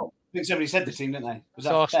already done that? I think somebody said the team, didn't they? Was It's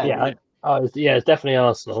that Arsenal. Ben? Yeah, it's definitely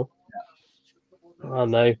Arsenal. I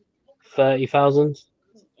don't know, 30,000.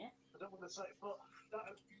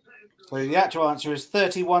 So the actual answer is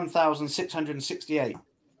 31,668.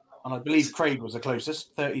 And I believe Craig was the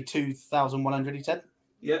closest. 32,100, he said.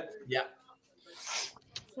 Yeah.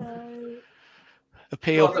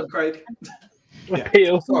 Appeal. Well done, Craig.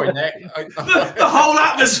 Appeal. Sorry, Nick. The whole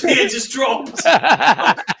atmosphere just dropped.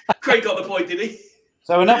 Craig got the point, did he?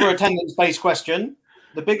 So another attendance-based question.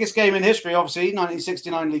 The biggest game in history, obviously,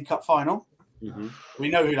 1969 League Cup final. Mhm. We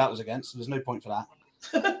know who that was against, so there's no point for that.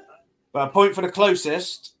 But a point for the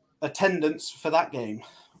closest attendance for that game.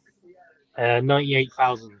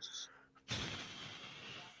 98,000.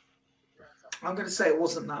 I'm going to say it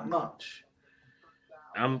wasn't that much.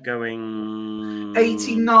 I'm going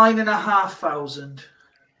 89,500.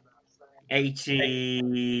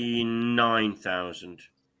 89,000.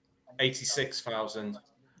 86,000.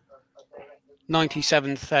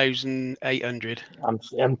 97,800. I'm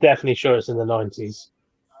definitely sure it's in the 90s.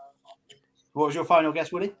 What was your final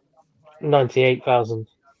guess, Woody? 98,000.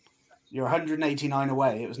 You're 189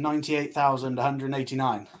 away. It was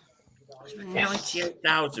 98,189.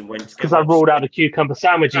 98,000 went to Because I ruled out the cucumber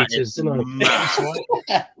sandwich That eaters, is didn't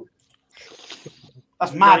I?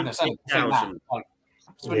 That's madness. I think that. 98,000. Like,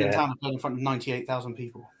 Swindon Yeah. Town have played in front of 98,000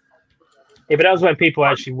 people. Yeah, but that was when people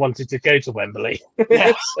actually wanted to go to Wembley.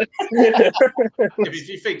 Yeah. Yeah, but if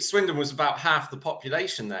you think Swindon was about half the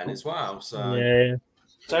population then as well, so Yeah.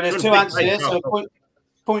 So there's Good two big answers here. So breakdown.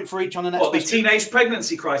 point for each on the next What, the question. teenage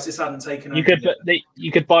pregnancy crisis hadn't taken You over? could,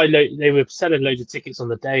 you could buy. They were selling loads of tickets on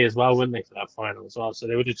the day as well, wouldn't they, for that final as well? So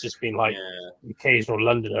they would have just been like yeah. occasional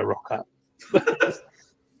Londoner rock up.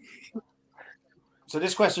 So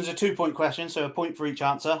this question's a 2-point question, so a point for each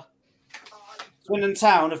answer. Swindon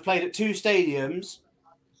Town have played at 2 stadiums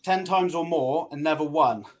 10 times or more and never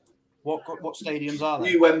won. What stadiums are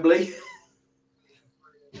they? New Wembley.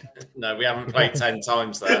 No, we haven't played 10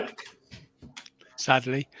 times there.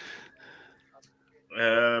 Sadly.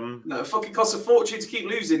 Um, No, it fucking costs a fortune to keep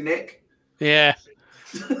losing, Nick. Yeah.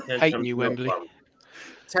 ten Hate times New not Wembley. one.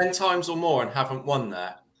 10 times or more and haven't won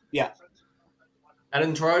there. Yeah.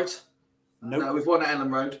 Elland Road? Nope. No, we've won at Ellen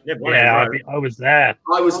Road. Yeah, one Yeah, in a row. I was there.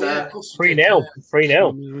 I was Oh, yeah, there. of course we 3-0. did, 3-0.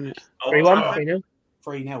 Old 3-1. Trafford. 3-0.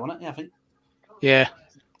 3-0, wasn't it? Yeah, I think. Yeah.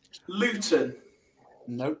 Luton.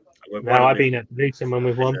 Nope. We've No, won I've it. been at Luton when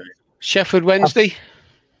we've won. Sheffield Wednesday.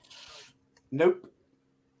 Nope.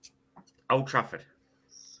 Old Trafford.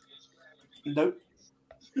 Nope.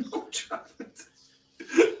 Old Trafford.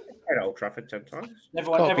 Played at Old Trafford 10 times.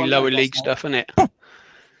 Everyone, Got to be everyone lower knows league that. stuff, isn't it?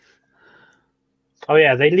 Oh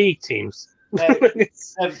yeah, they league teams.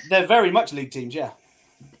 They're very much league teams, yeah.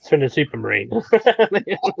 Swindon Supermarine.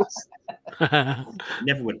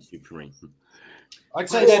 Never went to Supermarine. I'd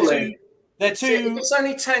say they're See, if two. it's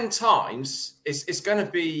only 10 times, it's going to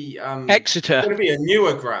be Exeter. going to be a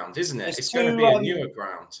newer ground, isn't it? It's It's going to two, be a um, newer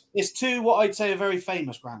ground. It's two what I'd say are very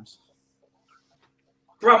famous grounds.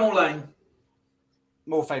 Bramall Lane.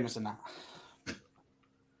 More famous than that.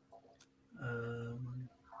 Um,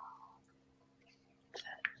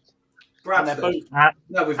 And they're Bradford. both.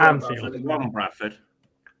 No, we've won Anfield. Bradford. One Bradford.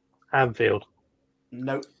 Anfield.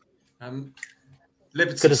 Nope.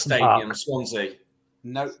 Liberty Goodison Stadium, Park. Swansea.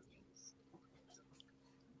 Nope.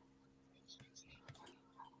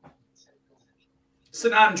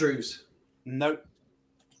 St Andrews. Nope.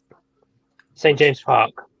 St James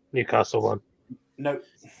Park. Newcastle one. Nope.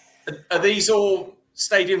 Are these all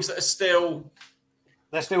stadiums that are still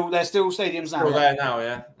They're still stadiums now. there now?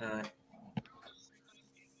 Yeah. All right.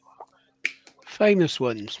 Famous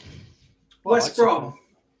ones. Well, West I'd say- Brom.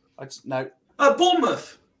 No.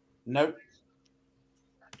 Bournemouth. Nope.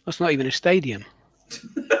 That's not even a stadium.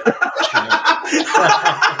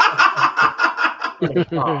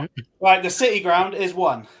 Right, the City Ground is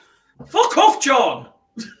one. Fuck off, John.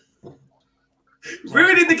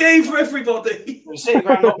 Ruining the game for everybody. The City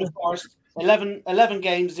Ground, Nottingham Forest, 11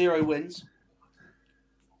 games, 0 wins.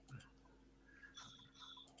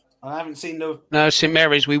 I haven't seen the. No, St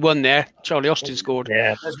Mary's, we won there. Charlie Austin scored.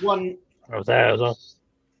 Yeah, There's one. I was there as well.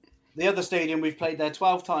 The other stadium we've played there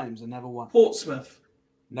 12 times and never won. Portsmouth.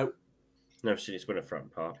 Nope. Never seen it's been a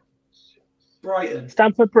front part. Brighton.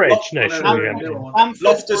 Stamford Bridge. No, No, surely no, I'm no, doing- no. Bamford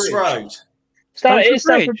Loftus Bridge. Road. Stamford It is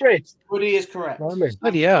Stamford Bridge. Woody is correct. Blimey.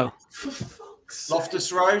 Bloody hell. For fuck's sake.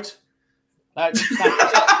 Loftus Road. No,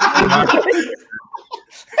 Stamford-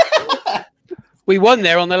 We won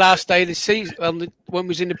there on the last day of the season when we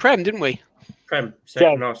was in the Prem, didn't we? Prem,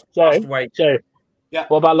 second Joe, last. Joe, Last away. Joe. Yeah.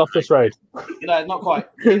 What about Loftus Road? no, not quite.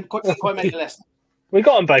 Didn't quite make the list. We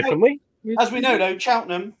got them both, didn't we? As we know, though,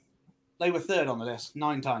 Cheltenham, they were third on the list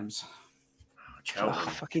 9 times. Oh,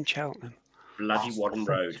 Cheltenham. fucking Cheltenham. Bloody Wadden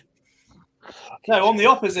Road. No, on the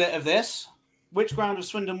opposite of this, which ground has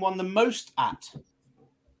Swindon won the most at?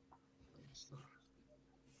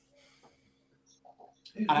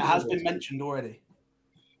 And it has been mentioned already.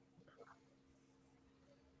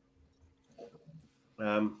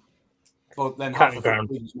 Well, then half County of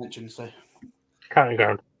Ground. it was mentioned, so County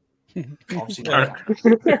Ground. obviously.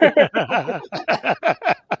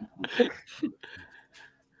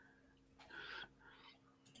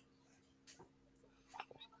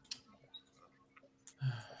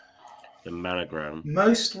 The Manor Ground.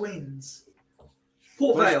 Most wins.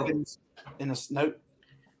 Port Vale. In a nope.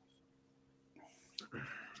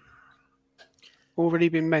 already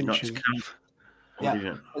been Notts mentioned. Camp. Yeah. What is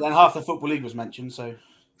it? And then half the Football League was mentioned, so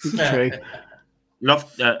True.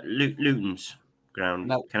 Luton's ground.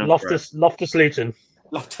 No. Loftus Luton.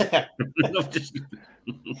 love to. Loftus.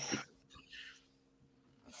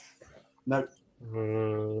 No.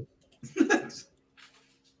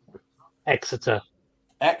 Exeter.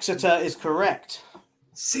 Exeter is correct.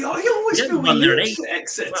 See, I always Yeah, feel we under lose eight. to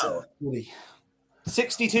Exeter. Well, Woody.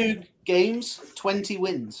 62 games, 20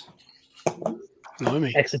 wins.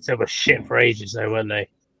 Blimey. Exeter were shit for ages, though, weren't they?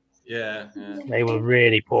 Yeah. They were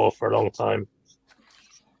really poor for a long time.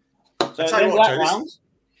 So I tell you in what, that Joe, round,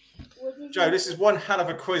 Joe, this is one hell of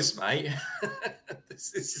a quiz, mate.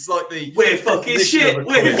 this is like the We're fucking definition shit. of a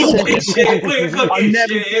We're quiz. fucking shit. We're I fucking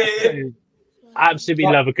never shit. absolutely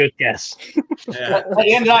love a good guess. Yeah. at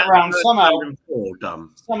the end of that round, Four done.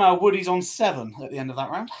 somehow Woody's on 7 at the end of that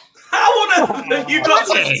round. How on earth have you got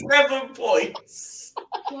to 7 points?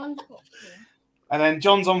 And then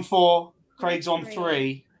John's on 4, Craig's on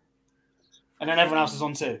 3, and then everyone else is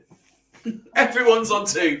on 2. Everyone's on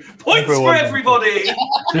 2. Points Everyone's for on everybody.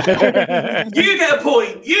 You get a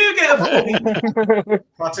point. You get a point.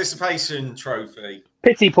 Participation trophy.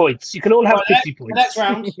 Pity points. You can all have Right, pity The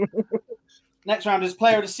points. next round is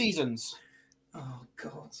Player of the Seasons. Oh,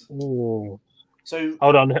 God. Ooh. So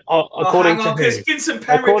Hold on. According hang on, to because who? Vincent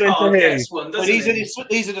According to Perricard who? gets one, doesn't these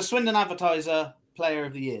he? are the Swindon Advertiser Player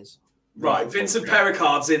of the Years. Right, Vincent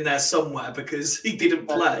Perricard's in there somewhere because he didn't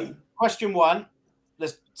play. Question 1.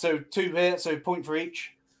 So 2 here, so point for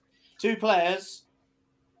each. 2 players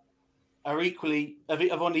are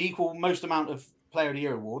have won the equal most amount of Player of the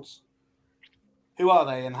Year awards. Who are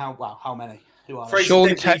they and how many? Who are they? Fraser Sean,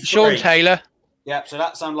 Digby, Sean 3. Taylor. Yeah, so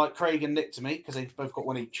that sounds like Craig and Nick to me because they've both got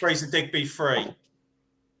 1 each. Fraser Digby 3.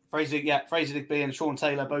 Fraser Digby and Sean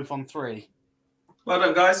Taylor both on 3. Well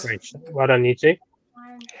done, guys. Great. Well done, you two.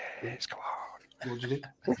 Yes, come on. What did you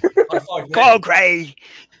High five, Go on, Gray.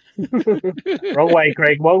 Wrong way,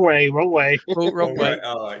 Craig. Wrong way. Wrong way. Oh, wrong way.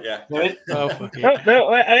 Oh, yeah. do? Oh, fuck it. No,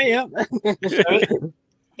 no, yeah.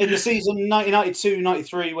 In the season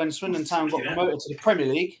 1992-93, when Swindon Town got promoted to the Premier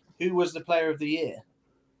League, who was the Player of the Year?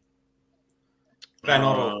 Ben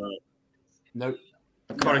Oddle. Nope.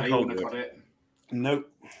 Colin No, you wouldn't have Colwood. got it.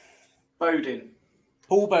 Nope. Bowden.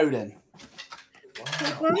 Paul Bowden.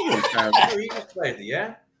 Oh, he was played the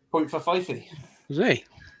year. Point for Fifey. Was he?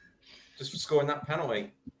 Just for scoring that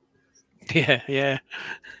penalty. Yeah.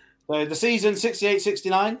 So the season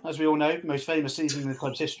 68-69, as we all know, most famous season in the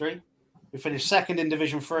club's history. We finished second in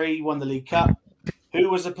Division 3, won the League Cup. Who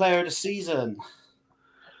was the Player of the Season?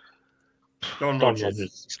 Don Don Rogers.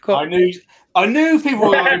 Rogers. It's got, I knew people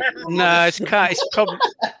were going no, it's probably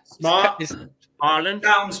Smart. it's Ireland.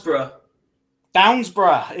 Downsborough.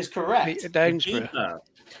 Downsborough is correct. Peter Downsborough. Keeper.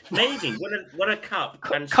 Amazing. What a cup.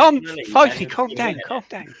 And Calm, finally, Fifey, and calm a down, minute. calm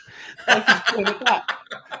down.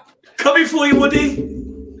 Coming for you, Woody.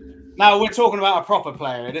 Now we're talking about a proper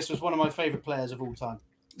player. This was one of my favourite players of all time.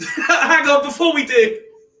 Hang on, before we do.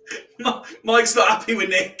 Mike's not happy with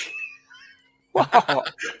Nick. Wow.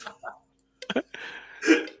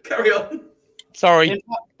 Carry on. Sorry.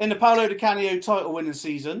 In the Paolo Di Canio title-winning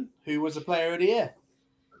season, who was the Player of the Year?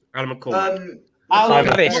 Alan McCormick. Alan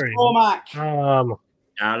Simon Davis. Perry. McCormack.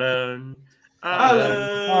 Alan.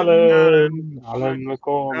 Alan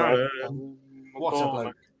McCormack. What a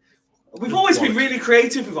bloke. We've always been really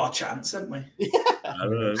creative with our chants, haven't we?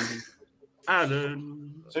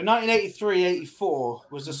 Alan. So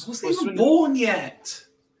 1983-84 was Wasn't even born yet.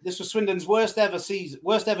 This was Swindon's worst ever season,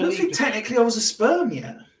 worst I ever don't league. think technically I was a sperm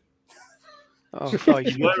yet. Oh,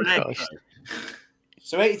 Fifey. You were an Christ.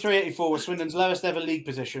 So 83-84 was Swindon's lowest ever league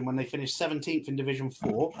position when they finished 17th in Division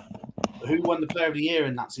 4. Who won the Player of the Year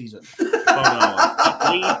in that season?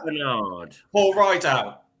 Bernard. Lee Bernard. Paul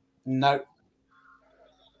Rideout. No.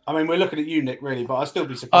 I mean, we're looking at you, Nick, really, but I'd still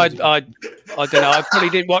be surprised. I don't know. I probably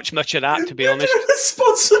didn't watch much of that, to be honest. A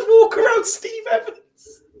sponsored walk around Steve Evans.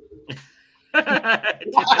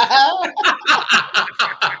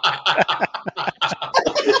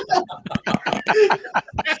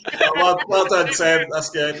 Well done, Tim. That's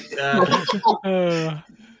good. Yeah.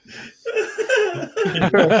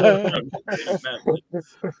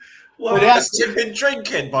 Wow. Has Tim been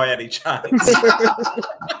drinking by any chance?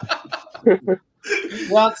 The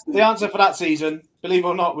answer for that season, believe it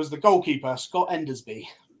or not, was the goalkeeper, Scott Endersby.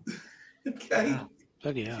 Okay.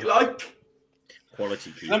 Bloody hell. You like?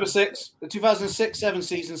 Quality keeper. Number 6, the 2006-7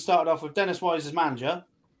 season started off with Dennis Wise as manager.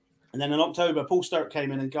 And then in October, Paul Sturrock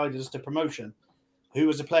came in and guided us to promotion. Who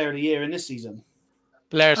was the Player of the Year in this season?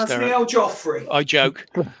 Blair That's Sturrock. Neil Joffrey. I joke.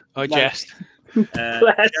 I No. jest.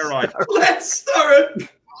 Gerard. Let's Sturrock.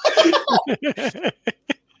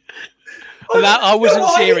 And that I wasn't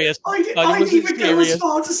No, serious. I didn't wasn't even go as serious.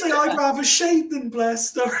 far to say I'd rather Shade than Blair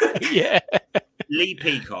Sturrock. Yeah. Lee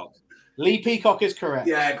Peacock. Lee Peacock is correct.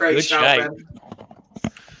 Yeah, great Good shout, shade.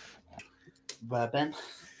 Ben. Ben.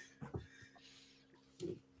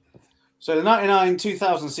 So the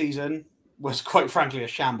 99-2000 season was quite frankly a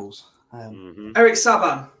shambles. Eric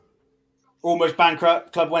Saban. Almost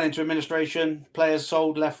bankrupt. Club went into administration. Players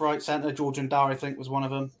sold left, right, centre. Georgian Dar, I think, was one of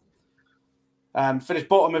them. Finished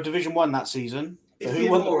bottom of Division 1 that season. So who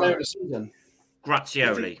won the player of the season?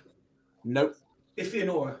 Grazioli. Nope.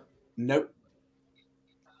 Ifianora. Nope.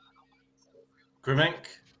 Grimink.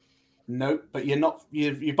 Nope. But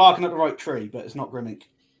you're barking up the right tree, but it's not Grimink.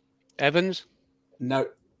 Evans.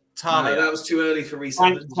 Nope. Talia. No, that was too early for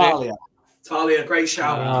Frank reset. Talia. Talia, great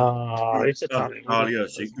shout. Oh, it's a Talia. Talia.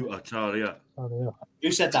 Talia.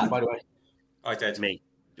 Who said that, by the way? I did. Me.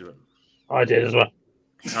 I did as well.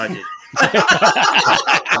 I did.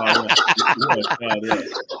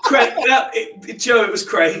 Craig, Joe, it was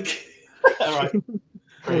Craig. All right.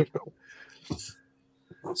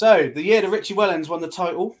 So, the year that Richie Wellens won the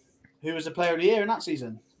title, who was the player of the year in that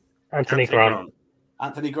season? Anthony Grant.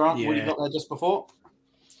 Anthony Grant. Yeah. Woody got there just before.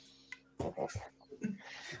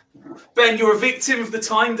 Ben, you're a victim of the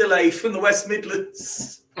time delay from the West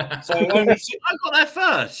Midlands. So only two, I got there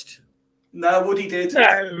first. No, Woody did.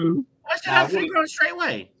 No. I said Anthony Grant straight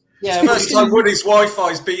away. yeah, First time Woody's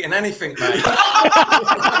Wi-Fi's beating anything, mate.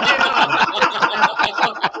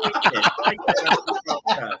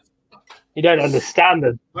 You don't understand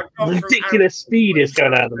the ridiculous speed is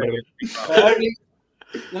going out at the moment.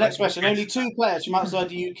 the next question. Only two players from outside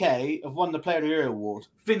the UK have won the Player of the Year award.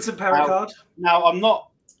 Vincent Perricard. Now, I'm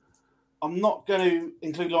not going to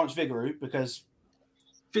include Lawrence Vigouroux because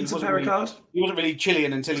Vincent wasn't really- Perricard. he wasn't really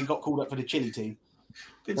Chilean until he got called up for the Chile team.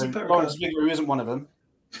 Vincent So Lawrence Perricard. Vigouroux isn't one of them.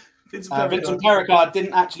 Vincent Perricard. Vincent Perricard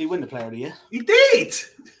didn't actually win the Player of the Year. He did.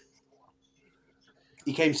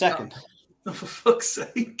 He came second. Oh, for fuck's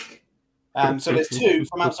sake. So there's two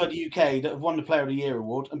from outside the UK that have won the Player of the Year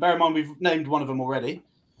award. And bear in mind, we've named one of them already.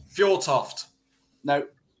 Fjortoft. No.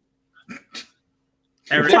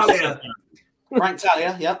 Eric. Talia. Frank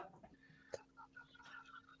Talia, yep.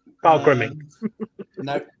 Carl Grimming.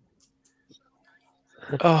 No.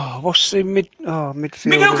 Oh, what's the midfield?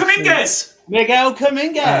 Miguel Dominguez. Miguel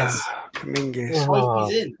Dominguez. Dominguez. Oh.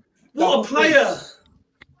 He's in. What a Double player.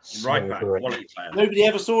 Right back. Quality player. Nobody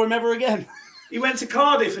ever saw him ever again. He went to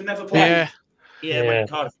Cardiff and never played. Yeah. Yeah, when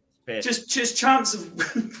Cardiff appeared. Just chance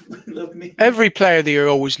of love me. Every player of the year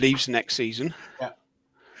always leaves next season.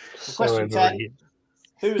 Question 10.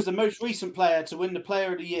 Who was the most recent player to win the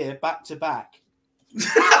Player of the Year back to back?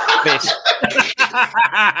 This.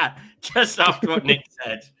 Just after what Nick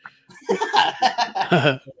said.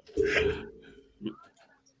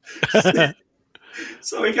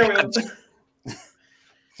 Sorry, carry on.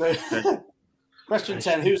 So, question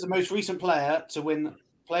 10. Who's the most recent player to win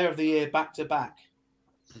Player of the Year back to back?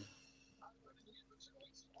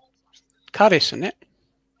 Caddis, isn't it?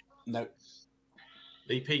 No.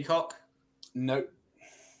 Lee Peacock. No.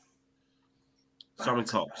 Simon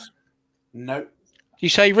Cox. No. You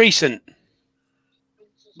say recent?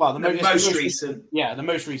 Well, the No, it's most the recent. Yeah, the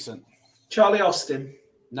most recent. Charlie Austin.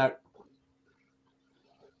 No.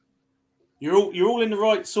 You're all in the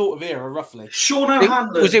right sort of era, roughly. Sean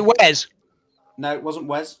O'Hanlon. Was it Wes? No, it wasn't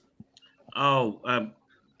Wes. Oh,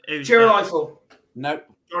 who's Gerald that? Eiffel. No.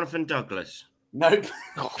 Jonathan Douglas. Nope.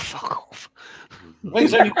 Oh, fuck off. Well,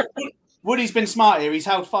 it's only, Woody's been smart here. He's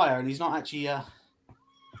held fire and he's not actually...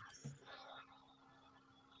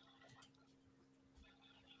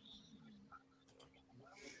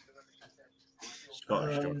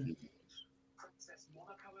 Scottish Jonathan.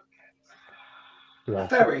 No.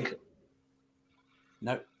 Berry.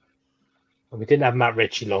 No. We didn't have Matt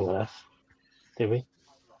Ritchie long enough, did we?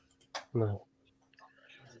 No.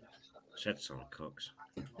 Said Simon Cox.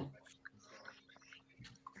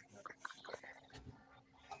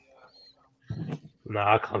 No,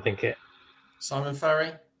 I can't think it. Simon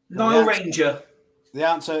Ferry. Niall Ranger. The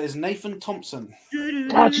answer is Nathan Thompson.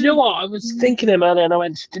 Oh, do you know what? I was thinking him earlier and I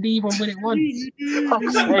went, did he even win it once?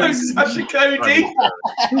 Sasha Cody.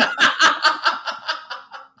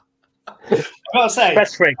 I've got to say,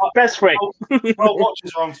 Best friend. Best friend. our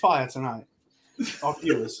watchers are on fire tonight. Our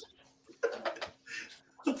viewers.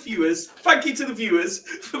 The viewers. Thank you to the viewers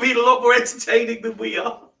for being a lot more entertaining than we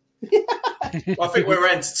are. Well, I think we're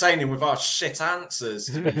entertaining with our shit answers.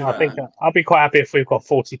 to be I think fair. I'll be quite happy if we've got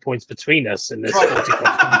 40 points between us in this. 40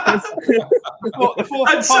 questions. The fourth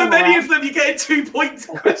And so final many round, of them, you're getting 2 point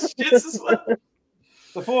questions as well.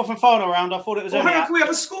 the fourth and final round, I thought it was Well, only... hang on, can we have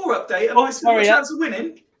a score update? Am I still sorry, a yeah. chance of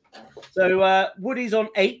winning? So Woody's on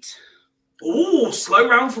 8. Oh, slow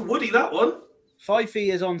round for Woody, that one.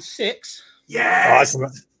 Fifey is on 6. Yes.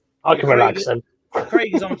 I can relax then.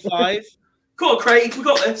 Craig is on 5. Go on, Craig. We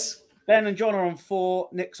got this. Ben and John are on 4.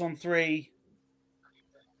 Nick's on 3.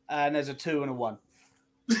 And there's a 2 and a 1.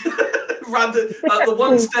 Random. The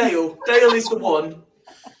one's Dale. Dale is the one.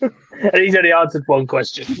 And he's only answered one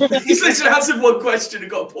question. He's literally answered one question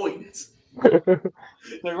and got a point.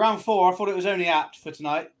 So round 4, I thought it was only apt for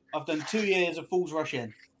tonight. I've done 2 years of Fools Rush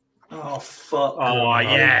In. Oh, fuck. Oh,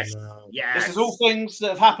 yes. Yes. This is all things that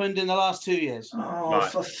have happened in the last 2 years. Oh,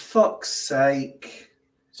 Right. for fuck's sake.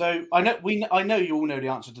 So I know you all know the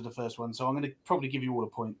answer to the first one, so I'm going to probably give you all a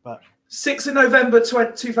point, but 6th of November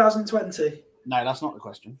 2020. no, that's not the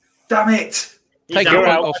question. Damn it. Take He's your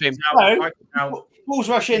out. point off him. No. Out. Fools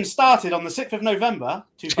Rush In started on the 6th of November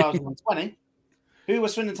 2020. Who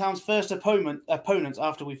was Swindon Town's first opponents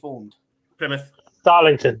after we formed? Plymouth.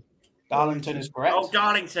 Darlington. Darlington is correct. Oh,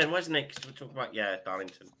 Darlington, wasn't it? 'Cause we're talking about,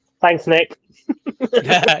 Darlington. Thanks, Nick.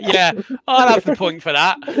 Yeah, I'll have the point for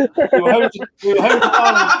that. We were home to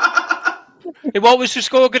Darlington. What was the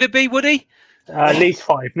score going to be, Woody? At least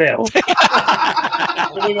 5-0.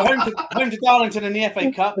 So we were home to Darlington in the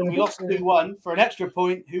FA Cup, and we lost 2-1 for an extra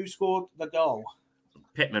point. Who scored the goal?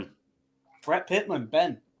 Pittman. Brett Pittman.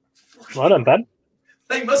 Ben. Well done, Ben.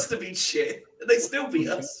 They must have been shit. They still beat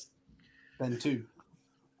us. Ben 2.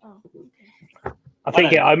 I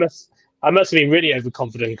think I must have been really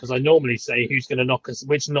overconfident because I normally say who's going to knock us,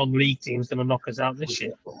 which non-league team's going to knock us out this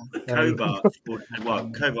year. Kovar scored. Well,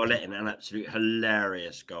 Kovar let in an absolute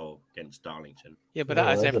hilarious goal against Darlington. Yeah, but that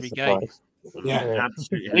has every game. Yeah.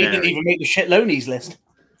 Absolutely He didn't hilarious. even make the shit loanies list.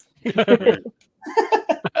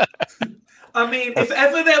 I mean, if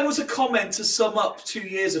ever there was a comment to sum up 2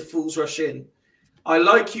 years of Fools Rush In, I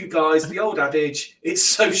like you guys, the old adage, it's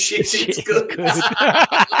so shit it's good.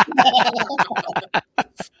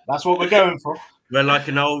 That's what we're going for. We're like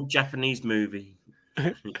an old Japanese movie.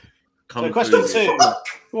 So Kung question Fu. 2.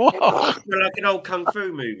 What? We're like an old kung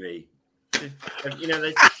fu movie. You know,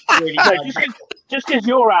 they really No, just because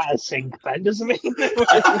you're out of sync, Ben, doesn't mean that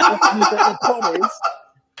the pod is.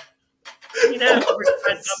 you know,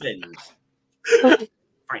 Red Dubbins.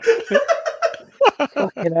 Right.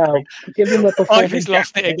 Fucking hell. Give him a I've performance. just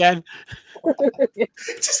lost it again. It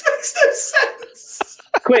just makes no sense.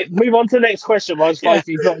 Quick, move on to the next question whilst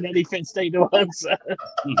Fifey's not in any fit state to answer.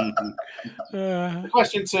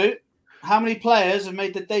 Question 2. How many players have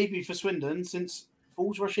made their debut for Swindon since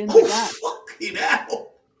Fools Rush In Oh, began? fucking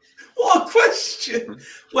hell. What a question.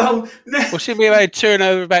 Well, Well, should we have a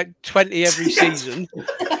turnover about 20 every season?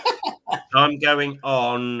 I'm going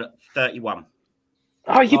on 31.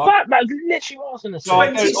 Oh, you back, man. Literally was in the So I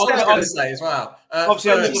same. know- I was going obviously- to say as well.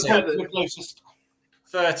 Obviously, I'm 30. looking for the closest.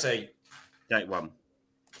 30. 31.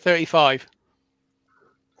 35.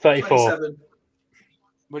 34. 27.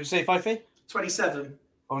 What did you say, Fifey? 27.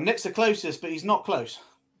 Well, Nick's the closest, but he's not close.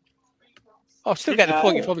 I'll still get the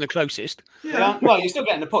point if I'm the closest. Yeah. Well, you're still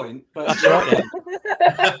getting the point, but That's right.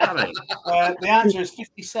 the answer is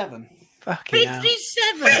 57. Fucking hell.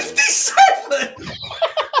 57. 57.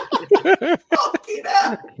 Fucking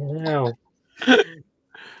hell. Wow.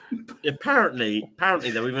 Apparently, though,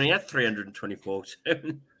 we've only had 324. So.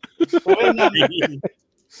 Well,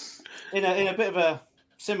 in a bit of a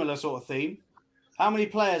similar sort of theme, how many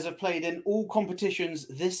players have played in all competitions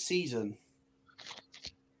this season?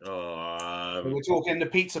 We're talking the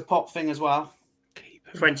pizza pop thing as well.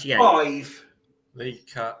 28. 5. League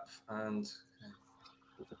Cup and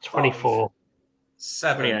 24.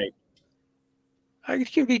 7. 28. How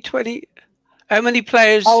could you be 20? How many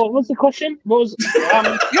players? Oh, what was the question? What was?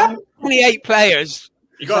 28 players.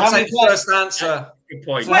 You got How to many take the first answer. Good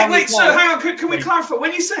point. So how many Wait, so players? hang on, can we clarify?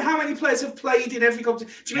 When you say how many players have played in every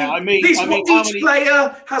competition, do you Yeah, mean, I mean how each many-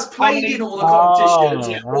 player has played many- in all the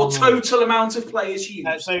competitions, Oh, or total amount of players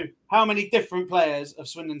used? So, how many different players have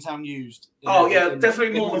Swindon Town used? Oh, yeah,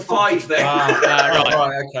 definitely more than 5 then.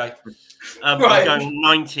 Right, okay. Right. I'm going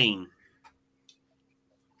 19.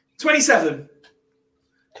 27.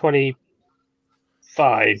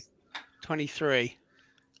 25. 23.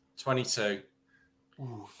 22.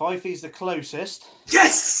 Fifey's the closest,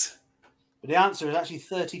 Yes! but the answer is actually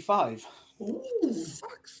 35. Ooh.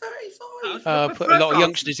 Fuck, 35. Put a lot of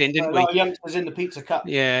youngsters in, A didn't lot we? of youngsters in the pizza cup.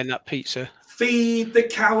 Yeah, and that pizza. Feed the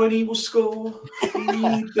cow and he will score. Feed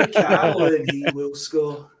the cow and he will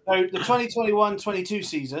score. So the 2021-22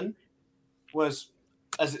 season was,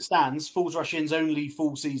 as it stands, Fools Rush In's only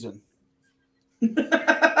full season.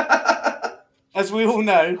 As we all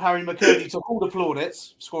know, Harry McCurdy took all the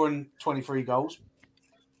plaudits, scoring 23 goals.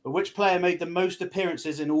 But which player made the most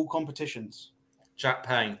appearances in all competitions? Jack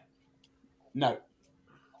Payne. No.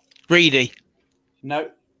 Breedy. No.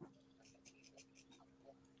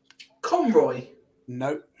 Conroy.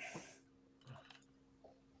 No.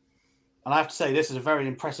 And I have to say, this is a very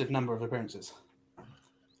impressive number of appearances.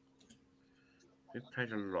 We've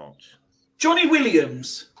played a lot. Johnny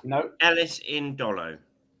Williams. No. Ellis Indolo.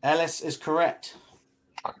 Ellis is correct.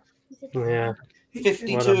 Yeah.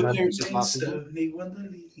 52 Well done, man. appearances last season.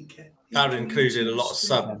 That included a lot of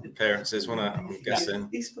sub appearances, wasn't it? I'm guessing.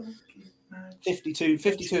 52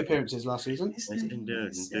 appearances last season.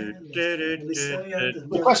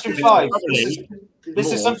 The Question 5.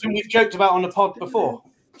 This is something we've joked about on the pod before.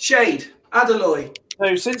 Shade. Adaloy.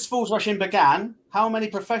 So, since Fools Rushing began, how many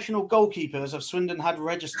professional goalkeepers have Swindon had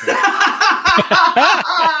registered?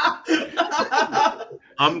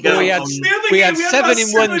 I'm Well, going we had, on we had about 7 in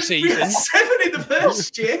one We season. had 7 in the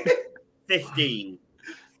first year. 15.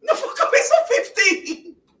 No, fuck off, it's not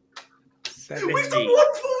 15. We've done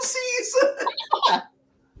 1 full season.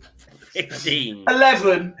 15.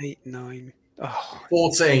 11. 8, 9. Oh,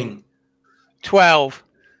 14. 12.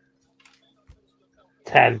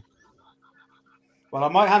 10. Well, I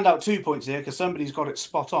might hand out 2 points here because somebody's got it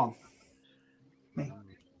spot on.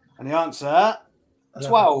 And the answer,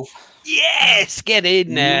 12. Yes, get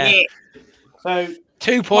in there. So,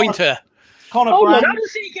 2-pointer. Conor Hold on, Brand. how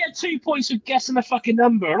does he get 2 points for guessing a fucking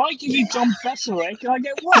number? And I give you John Besserwick and I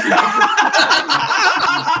get 1.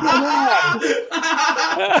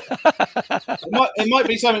 It might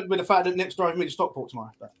be something with the fact that Nick's driving me to Stockport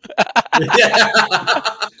tomorrow. But.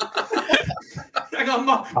 Hang on,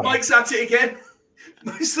 Mike's at it again.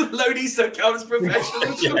 Most of the loadies don't count as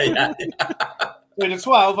professionals. Yeah. So the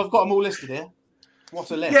 12, I've got them all listed here. What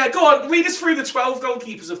a list. Yeah, go on. Read us through the 12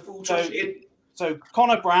 goalkeepers of full Rushing. So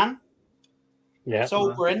Conor Brand, Yeah.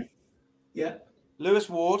 Sol Bryn, Yeah, Lewis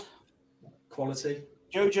Ward, quality.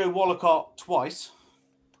 Jojo Wallacott twice.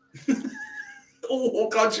 Oh,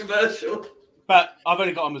 controversial. But I've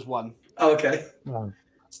only got them as one. Oh, okay.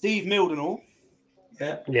 Steve Mildenhall,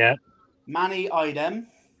 Yeah. Yeah. Manny Idem,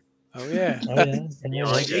 Oh, yeah. Oh, yeah.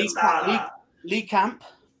 Yeah. Lee Camp,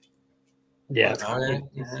 Yeah.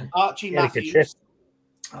 Archie Yeah, good Matthews, shift.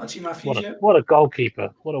 Archie Matthews, What a goalkeeper.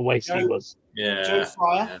 What a waste he Joe- was. Joe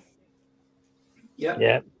Fryer, yeah.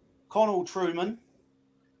 Yeah. Connell Truman,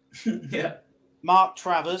 Yeah. Mark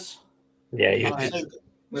Travers. Yeah. You So,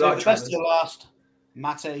 We so like the best of Travers. the last,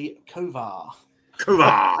 Mate Kovar. Come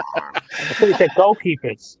on. I thought you said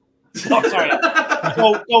goalkeepers. Oh, sorry,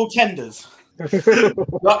 goaltenders.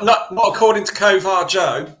 Not according to Kovar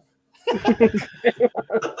Joe.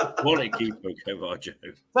 What a keeper, Kovajo.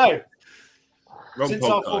 So, Wrong since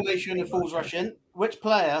our podcast. formation of Fools Rush In, which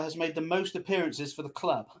player has made the most appearances for the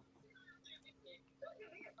club?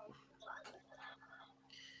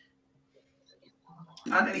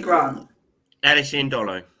 Anthony Grant. Ellis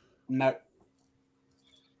Indolo. No.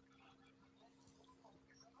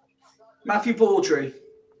 Matthew Baldry.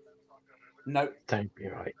 No. Don't be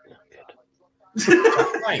right. That's That's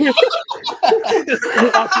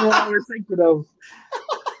what I was thinking of.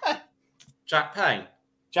 Jack Payne.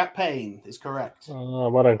 Jack Payne is correct. Oh,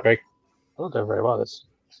 well done, Craig. I'm not doing very well. This.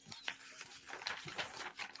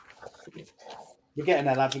 We're getting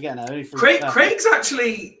there, lads. We're getting there. Only three- Craig's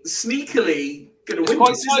actually sneakily going to It's win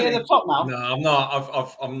quite this, tight isn't at he? the top now. No, I'm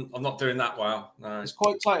not. I'm not doing that well. No. It's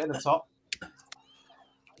quite tight at the top.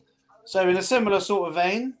 So, in a similar sort of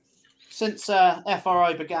vein, since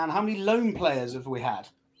FRI began, how many loan players have we had?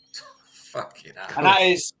 Fucking hell. And that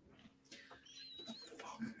is,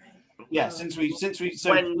 yeah, since we so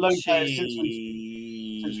loan players since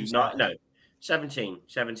we started. No,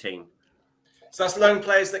 17. So that's loan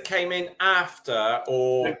players that came in after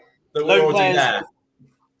or that were Loan already players, there.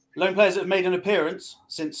 loan players that have made an appearance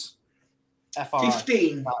since FRI.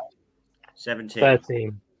 15. 17.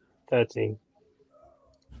 13.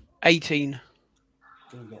 18.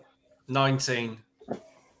 19.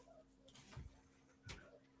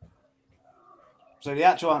 So the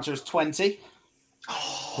actual answer is 20.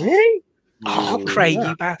 Really? Oh, Craig,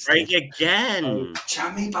 you bastard. Craig again.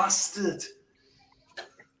 Jammy bastard.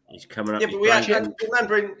 He's coming up. Yeah, his but we had, blanket.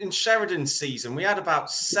 remember in Sheridan's season, we had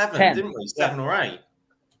about 7, 10. didn't we? 7 or 8.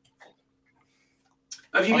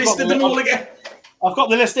 Have you I've listed got them the- all again? I've got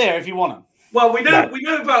the list here if you want them. Well, we know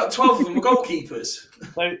No. about 12 of them are goalkeepers.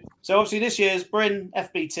 So obviously this year's Bryn,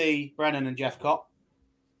 FBT, Brennan and Jeff Cott.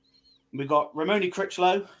 We've got Ramoni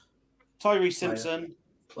Critchlow, Tyree Simpson,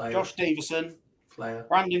 Player. Josh Davison, Player.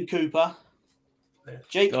 Brandon Cooper, Player.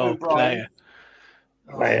 Jake Oh, O'Brien,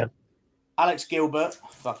 Player. Alex Gilbert,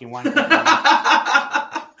 fucking wanker,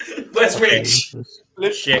 Where's Rich?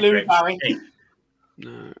 Shit, Louis Rich. Barry, Hey,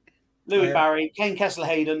 No. Louis Player. Barry, Kane Kessler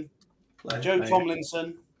Hayden, Player. Joe Player.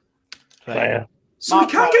 Tomlinson, Player. So Mark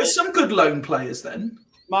we can get Travers. some good loan players then.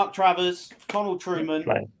 Mark Travers, Connell Truman,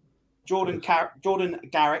 Player. Jordan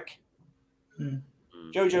Garrick, Hmm.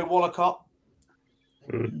 Jojo Wallacott,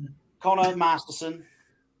 Hmm. Connor Masterson,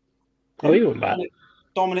 Oh, he wasn't bad.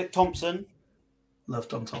 Dominic Thompson, Love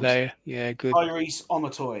Don Thompson. Player. Yeah, good. Tyrese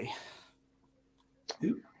Omotoy.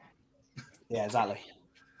 Who? Yeah, exactly.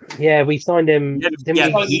 Yeah, we signed him. Yeah, didn't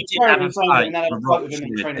yeah, we? he did have a fight. And then had a fight with him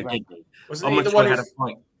in the training ground. Wasn't I'm he not the one sure who he had a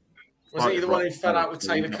fight. wasn't he the one who fell out with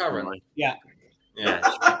Taylor Curran? Yeah. Yeah,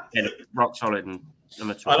 Yeah, rock solid and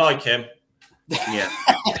I like him. Yeah.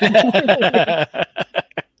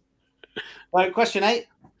 Right, question 8.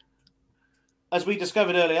 As we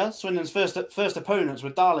discovered earlier, Swindon's first opponents were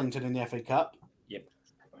Darlington in the FA Cup. Yep.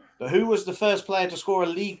 But who was the first player to score a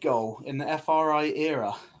league goal in the FRI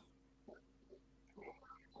era?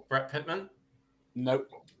 Brett Pittman. Nope.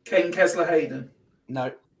 Kane Kessler Hayden.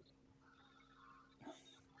 Nope.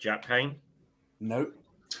 Jack Payne. Nope.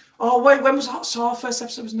 Oh, wait, when was that? So our first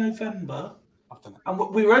episode was November. I've done it. And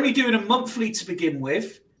we were only doing a monthly to begin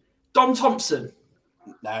with. Don Thompson.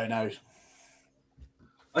 No.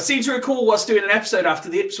 I seem to recall us doing an episode after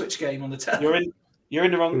the Ipswich game on the 10th. You're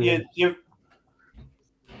in the wrong. You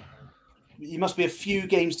must be a few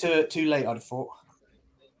games too late, I'd have thought.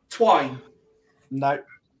 Twine. No.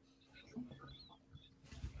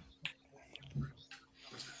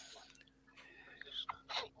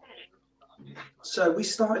 So we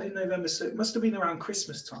started in November, so it must have been around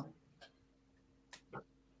Christmas time.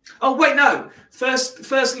 Oh, wait, no.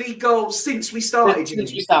 First league goal since we started. you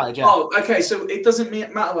Since mean? we started, yeah. Oh, okay. So it doesn't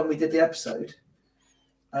matter when we did the episode.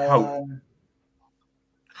 Hallam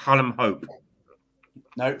Hope.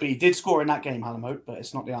 No, but he did score in that game, Hallam Hope, but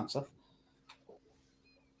it's not the answer.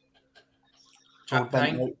 Jack Ben,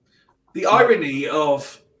 Payne. no. The irony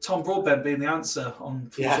of Tom Broadbent being the answer on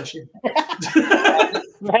Full Yeah. Session.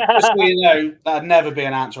 Just so you know, that'd never be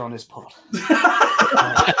an answer on this pod.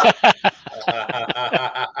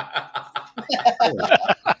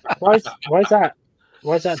 Why is that?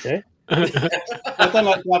 Why is that, Joe? I don't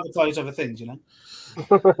like to advertise other things, you know.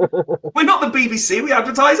 We're not the BBC. We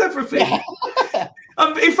advertise everything.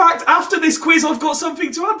 In fact, after this quiz, I've got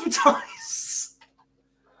something to advertise.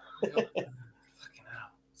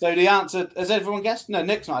 So the answer, has everyone guessed? No,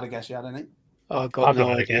 Nick's not had a guess yet, I don't think. Oh, I've got I've no not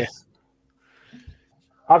had a idea. guess.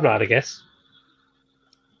 I've not had a guess.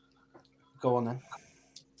 Go on then.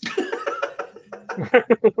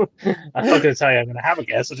 I'm not going to tell you I'm going to have a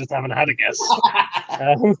guess. I just haven't had a guess.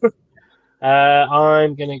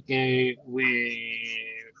 I'm going to go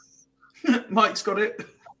with. Mike's got it.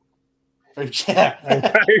 Oh, yeah.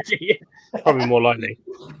 Probably more likely.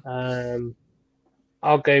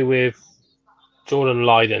 I'll go with Jordan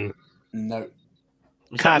Lydon. No.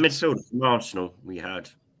 Was that midfield from Arsenal we had?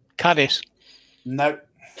 Cadiz. No.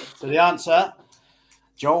 So the answer,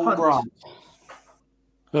 Joel Hunt. Grant.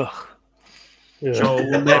 Ugh, Yeah. Joel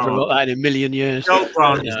we'll never got Grant. that in a million years. Joel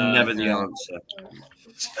Grant is No, never the no. answer.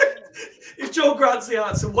 If Joel Grant's the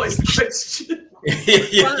answer, what is the question?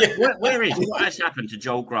 Where is what has happened to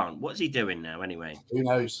Joel Grant? What's he doing now anyway? Who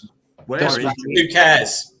knows? Where Does is that- he? Who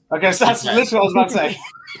cares? I guess that's literally what I was about to say.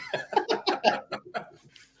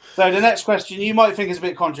 So the next question you might think is a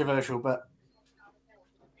bit controversial, but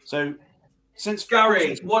so since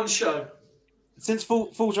Gary, one show. since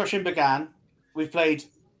Fools Rushing began, we've played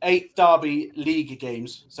 8 Derby League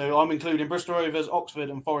games. So I'm including Bristol Rovers, Oxford,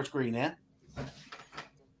 and Forest Green here.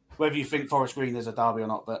 Whether you think Forest Green is a derby or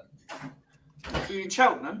not, but In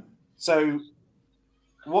Cheltenham. so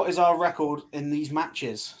what is our record in these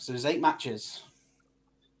matches? So there's 8 matches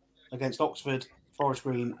against Oxford, Forest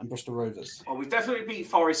Green, and Bristol Rovers. Well, we've definitely beat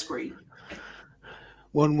Forest Green.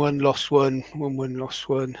 1-1, lost 1. 1-1, lost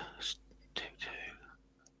 1. 2-2.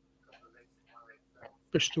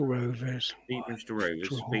 Bristol Rovers. Beat Bristol Rovers.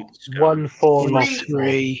 Draw. Beat Scum. 1-4 Three. loss.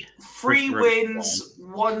 3. 3 Bristol wins,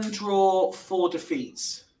 1 draw, 4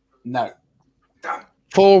 defeats. No, Damn.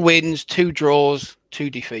 4 wins, 2 draws, 2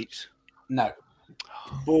 defeats. no,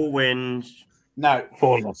 4 wins. no,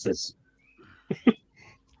 4 losses.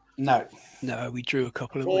 no. No, we drew a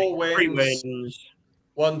couple of 4 3 wins, wins.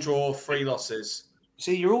 1 draw, 3 losses.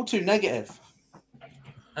 See, you're all too negative.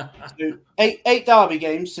 So, eight Derby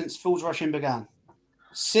games since Fools Rushing began.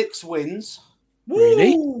 6 wins,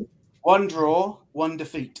 Really? Woo! 1 draw, 1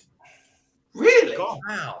 defeat. Really?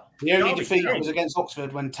 Wow. The only Derby defeat game. was against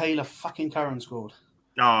Oxford when Taylor fucking Curran scored.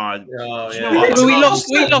 Ah, Oh, Do yeah. you know what? But we lost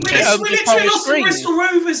We at home to literally Forest lost to Green. Bristol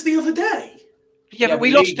Rovers the other day. Yeah, but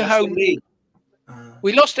we lost at home. Uh,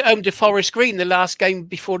 We lost at home to Forest Green the last game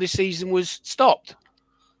before the season was stopped,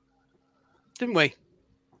 didn't we?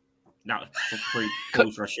 that was pre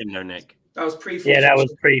Fools Rush in, no, Nick. that was pre. Yeah, that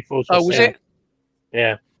was pre-full. Oh, was it?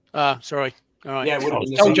 Yeah. Sorry. All right. Yeah, it would have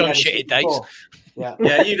been the Told same you on game as shitty days. before. Yeah.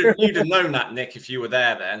 Yeah, you'd have known that, Nick, if you were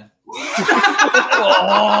there then.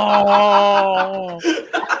 Oh.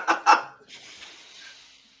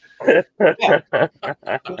 A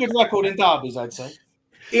good record in derbies, I'd say.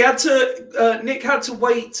 Nick had to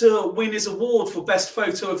wait to win his award for best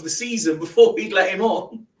photo of the season before we'd let him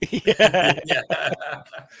on. Yeah.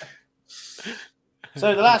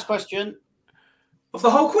 So the last question. Of the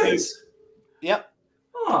whole quiz? Yep.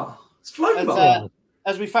 Oh, it's flown As, by.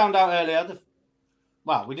 as we found out earlier,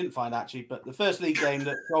 well, we didn't find actually, but the first league game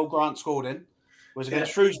that Joel Grant scored in was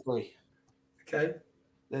against Shrewsbury. Okay.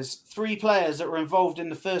 There's 3 players that were involved in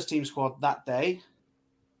the first team squad that day,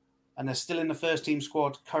 and they're still in the first team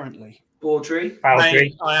squad currently. Baudry.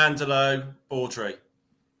 Payne, Iandolo, Baudry.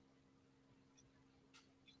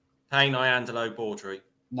 Payne, Iandolo, Baudry.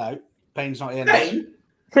 No, Payne's not in. Payne?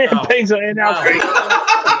 Oh. Payne's not in now.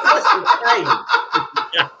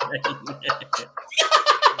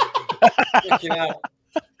 Freaking out.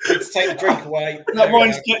 Let's take the drink away. That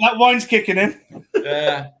wine's kicking in.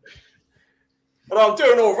 Yeah. But I'm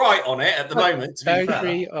doing all right on it at the moment, to be fair.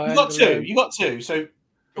 You got 2. You got 2. So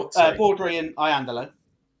Baudry and Iandolo.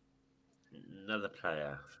 Another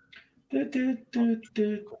player.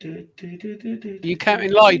 You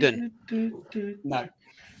counting Leiden? No.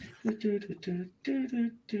 We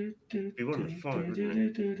won 5.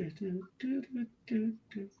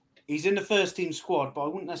 He's in the first team squad, but I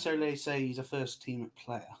wouldn't necessarily say he's a first team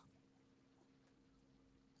player.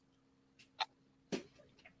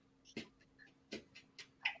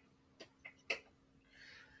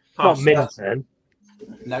 Not Minton.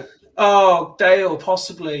 No. Oh, Dale,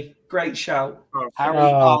 possibly. Great shout. Harry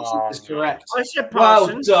Oh. Parsons is correct. I said Well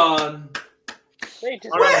Parsons. done. They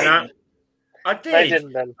just I reckon that. I did. They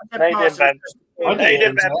didn't, Ben. I said They did, Parsons. Ben. They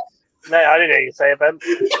did, Ben. No, I didn't hear you say it, Ben.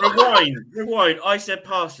 Rewind. I said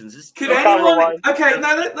Parsons. Could Can't anyone? rewind. Okay,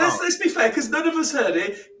 now let's be fair, because none of us heard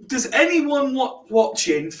it. Does anyone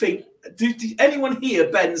watching think? Did anyone hear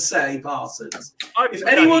Ben say Parsons? If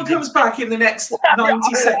anyone comes back in the next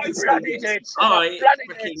 90 seconds, I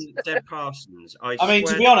freaking said Parsons. I mean,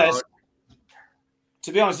 to swear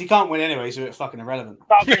be honest, he can't win anyway, so it's fucking irrelevant.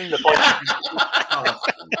 Stop giving the point.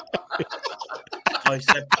 I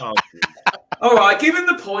said Parsons. all right, give him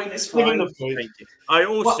the point. It's Give him fine. the point. Thank you. I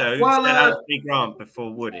also said Anthony Grant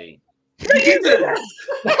before Woody. You didn't.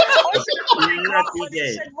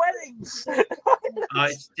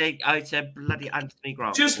 I said bloody Anthony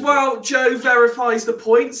Grant. Just before while Joe verifies the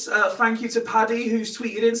points, thank you to Paddy, who's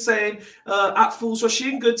tweeted in saying, at Fools Rush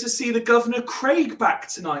In, good to see the Governor Craig back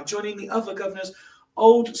tonight, joining the other governors'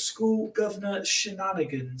 old school governor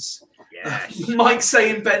shenanigans. Yes. Mike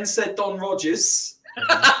saying Ben said Don Rogers. So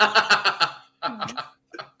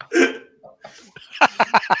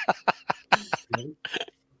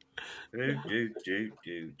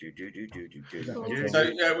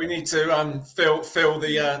yeah, we need to fill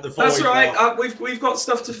the void. That's right. We've got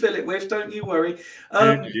stuff to fill it with. Don't you worry.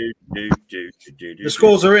 The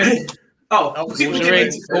scores are in.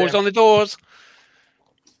 Scores on the doors.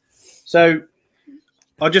 So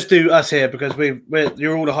I'll just do us here because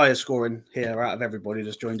you're all the highest scoring here out of everybody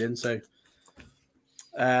that's joined in. So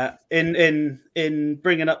in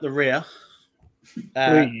bringing up the rear,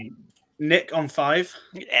 Nick on 5.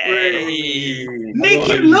 Hey. Nick,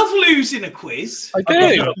 you love losing a quiz. I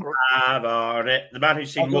do. About it. The man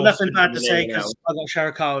who's seen I've got more nothing bad to than say anything because else. I've got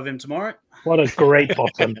Sharakar with him tomorrow. What a great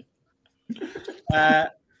bottom.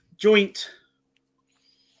 Joint.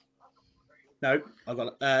 No, I've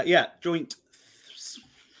got joint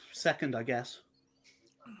second, I guess.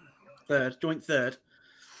 Joint third.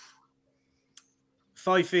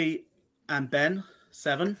 Fifey and Ben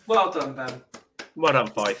 7. Well done, Ben. Well done,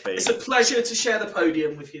 5 feet. It's a pleasure to share the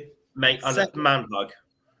podium with you. Mate, I'm a man bug.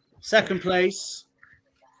 Second place,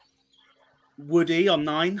 Woody on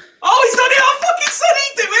 9. Oh, he's done it! I fucking said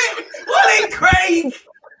he'd do it! Well in, Craig!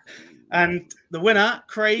 And the winner,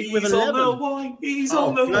 Craig, with He's 11. on the wine. He's Oh,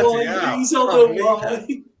 on the bloody wine. hell. He's on Oh, the yeah.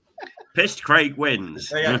 wine. Pissed Craig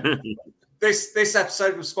wins. Yeah. This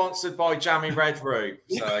episode was sponsored by Jammy Red Roux.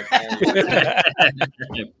 So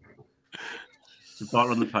It's a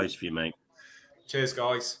bottle on the post for you, mate. cheers,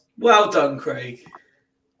 guys. Well done, Craig.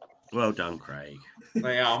 Well done, Craig.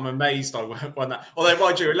 Yeah, I'm amazed I won that. Although,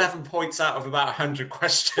 mind you, 11 points out of about 100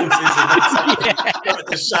 questions isn't nothing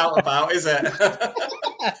to shout about, is it?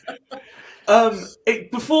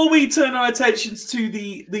 Before we turn our attentions to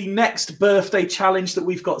the next birthday challenge that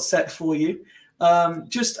we've got set for you,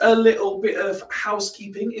 just a little bit of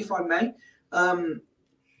housekeeping, if I may.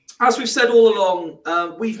 As we've said all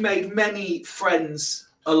along, we've made many friends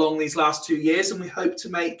along these last 2 years, and we hope to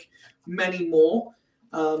make many more.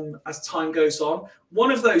 as time goes on.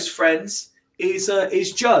 One of those friends is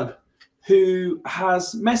Joe, who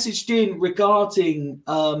has messaged in regarding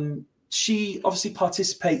she obviously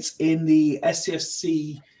participates in the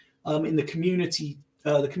SCFC in the community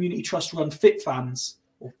trust run Fit Fans,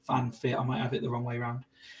 or Fan Fit. I might have it the wrong way around.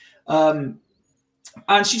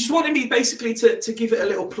 And she just wanted me basically to give it a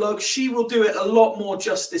little plug. She will do it a lot more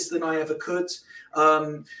justice than I ever could.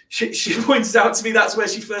 She pointed out to me that's where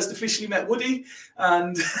she first officially met Woody,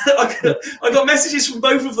 and I got messages from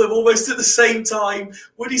both of them almost at the same time.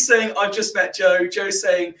 Woody saying, "I've just met Joe." Joe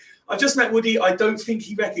saying, "I've just met Woody. I don't think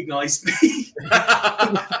he recognised me."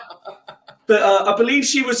 But I believe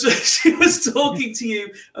she was talking to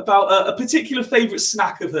you about a particular favourite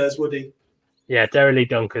snack of hers, Woody. Yeah, Dairy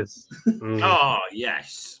Dunkers. Oh,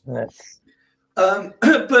 yes.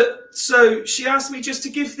 But so she asked me just to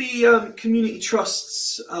give the community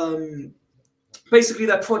trusts basically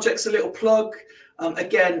their projects a little plug.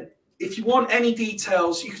 Again, if you want any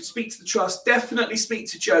details, you can speak to the trust. Definitely speak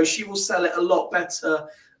to Jo. She will sell it a lot better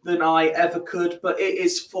than I ever could. But it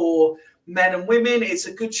is for men and women. It's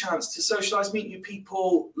a good chance to socialise, meet new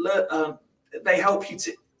people. They help you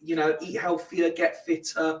to, eat healthier, get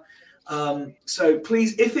fitter. So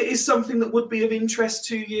please, if it is something that would be of interest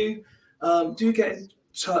to you, do get in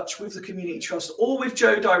touch with the community trust or with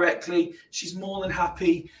Jo directly. She's more than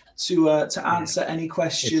happy to answer any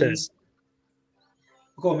questions.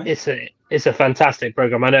 Go on, mate. It's a fantastic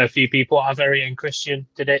program. I know a few people. Our very own Christian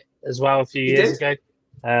did it as well a few years ago.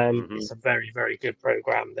 It's a very, very good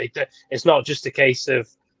program. It's not just a case of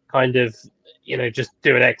kind of just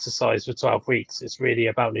do an exercise for 12 weeks. It's really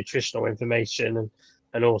about nutritional information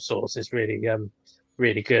and all sorts. It's really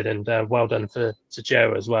really good, and well done to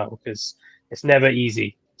Jo as well, because it's never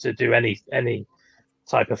easy to do any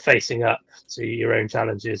type of facing up to your own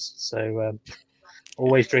challenges. So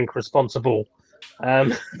always drink responsible.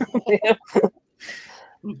 Don't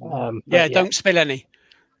spill any.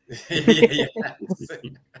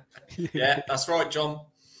 Yeah, that's right, John.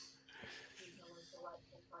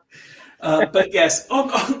 But yes,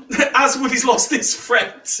 as Woody's lost his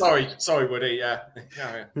friend. Sorry, Woody. Yeah.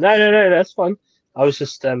 No, that's fine. I was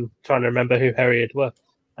just trying to remember who Herriad were.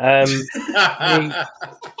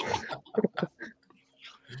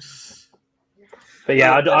 But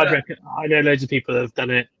yeah, I'd reckon, I know loads of people that have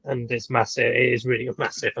done it, and it's massive. It is really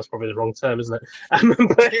massive. That's probably the wrong term, isn't it?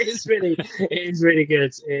 But it is really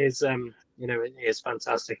good. It is, it is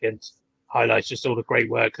fantastic, and highlights just all the great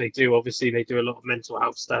work they do. Obviously, they do a lot of mental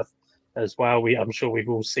health stuff as well. I'm sure we've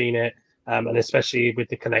all seen it, and especially with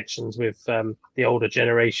the connections with the older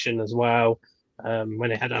generation as well.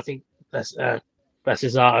 When it had, I think, bless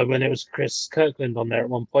his heart, when it was Chris Kirkland on there at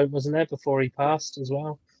one point, wasn't there, before he passed as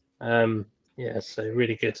well? So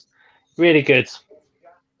really good.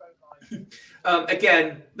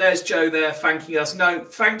 Again, there's Jo there thanking us. No,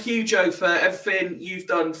 thank you, Jo, for everything you've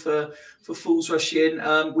done for Fools Rush In.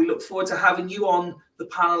 We look forward to having you on the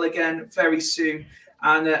panel again very soon.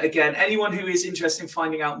 And again, anyone who is interested in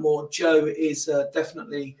finding out more, Jo is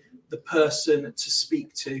definitely the person to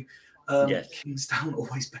speak to. Yes. Kingsdown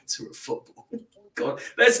always better at football. God,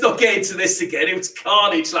 let's not get into this again. It was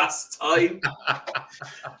carnage last time.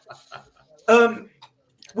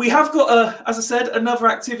 We have got, as I said, another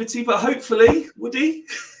activity, but hopefully, Woody.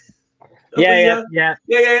 Yeah.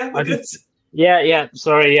 We're good. Yeah.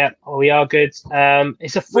 Sorry, yeah. We are good.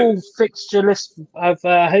 It's a full fixture list of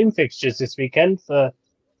home fixtures this weekend for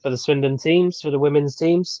the Swindon teams, for the women's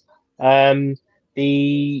teams.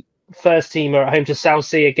 The first team are at home to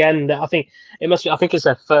Southsea again. I think it's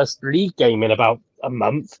their first league game in about a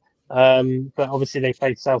month. But obviously they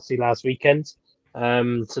played Southsea last weekend.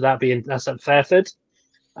 So that's at Fairford.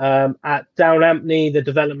 At Downhampney, the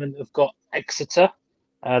development have got Exeter.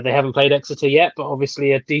 They haven't played Exeter yet, but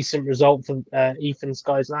obviously a decent result for Ethan's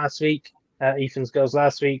girls last week,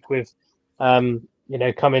 with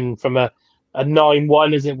coming from a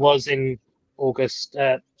 9-1 as it was in August,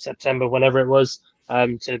 September, whenever it was,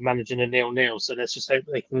 to managing a 0-0. So let's just hope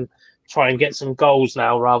they can try and get some goals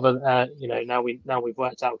now, rather now we've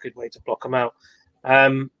worked out a good way to block them out.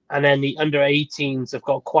 And then the under 18s have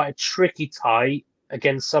got quite a tricky tie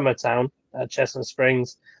against Summertown at Chestnut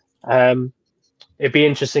Springs. It'd be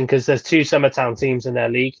interesting because there's two Summertown teams in their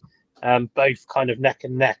league, both kind of neck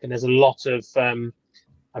and neck, and there's a lot of,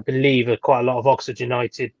 I believe, quite a lot of Oxford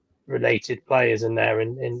United related players in there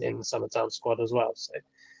in the Summertown squad as well. So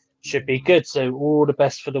should be good. So all the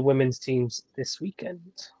best for the women's teams this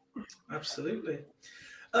weekend. Absolutely.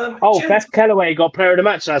 Jen, Beth Kellaway got player of the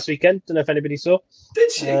match last weekend. Don't know if anybody saw.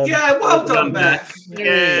 did she? Yeah, well done, Beth.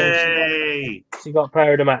 Yay! She got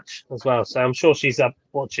player of the match as well. So I'm sure she's up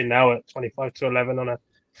watching now at 25 to 11 on a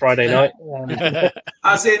Friday night.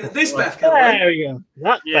 As in this Beth Kellaway. There we go.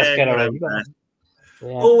 That Beth Kellaway. Yeah,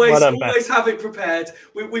 Always, well done, always have it prepared.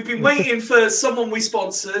 We've been waiting for someone we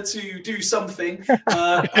sponsor to do something,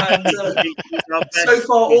 and so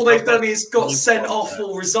far all they've done is got sent off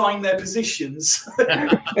or resigned their positions.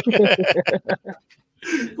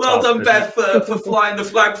 Well done, Beth, for flying the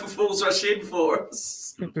flag for Fools Rush In for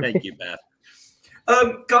us. Thank you, Beth.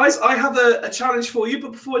 Guys, I have a challenge for you,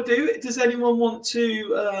 but before I do, does anyone want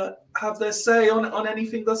to have their say on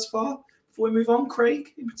anything thus far before we move on?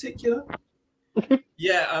 Craig, in particular.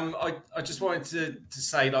 Yeah, I just wanted to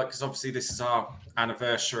say, like, because obviously this is our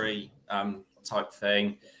anniversary type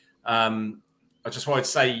thing. I just wanted to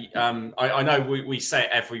say, I know we say it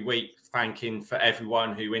every week, thanking for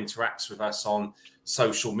everyone who interacts with us on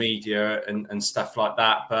social media and stuff like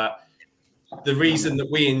that. But the reason that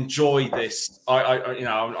we enjoy this,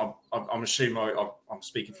 I'm assuming I'm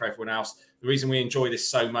speaking for everyone else. The reason we enjoy this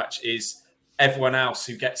so much is everyone else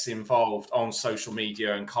who gets involved on social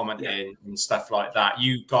media and commenting and stuff like that.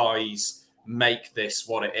 You guys make this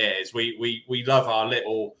what it is. We love our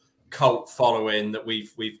little cult following that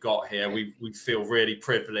we've got here. We feel really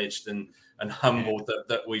privileged and humbled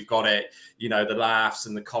that we've got it. You know, the laughs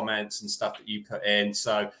and the comments and stuff that you put in.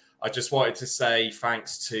 So I just wanted to say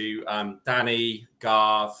thanks to Danny,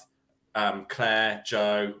 Garth, Claire,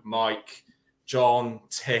 Joe, Mike, John,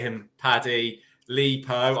 Tim, Paddy,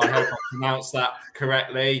 Lipo, I hope I pronounced that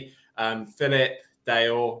correctly. Philip,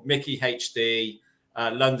 Dale, Mickey HD,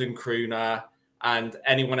 London Crooner, and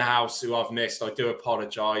anyone else who I've missed. I do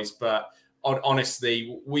apologise, but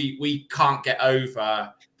honestly, we can't get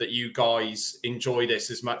over that you guys enjoy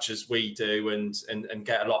this as much as we do and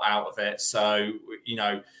get a lot out of it. So, you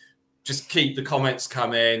know, just keep the comments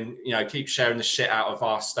coming, you know, keep sharing the shit out of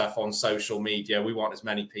our stuff on social media. We want as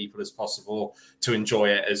many people as possible to enjoy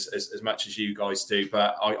it as much as you guys do.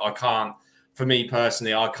 But I can't, for me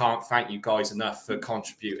personally, I can't thank you guys enough for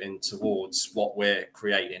contributing towards what we're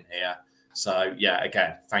creating here. So yeah,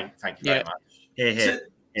 again, thank you very much.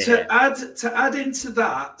 To add into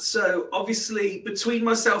that, so obviously between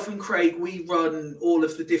myself and Craig, we run all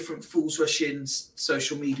of the different Fools Rush In's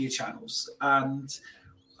social media channels, and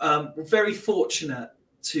we're very fortunate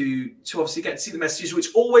to obviously get to see the messages, which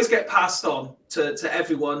always get passed on to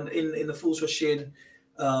everyone in the Fools Rush In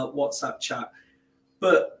WhatsApp chat.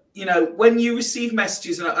 But you know, when you receive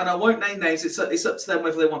messages, and I won't name names, it's up to them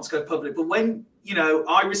whether they want to go public. But when, you know,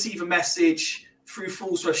 I receive a message through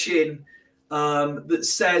Fools Rush In that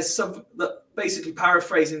says something, that basically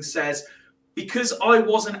paraphrasing says, because I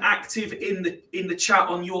wasn't active in the chat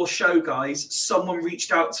on your show, guys, someone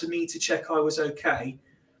reached out to me to check I was okay.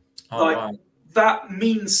 Wow. That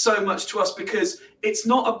means so much to us, because it's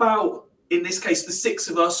not about, in this case, the 6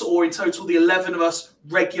 of us, or in total the 11 of us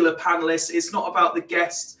regular panelists. It's not about the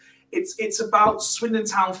guests. It's about Swindon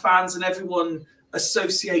Town fans and everyone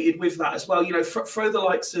associated with that as well. You know, for the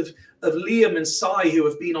likes of Liam and Sai, who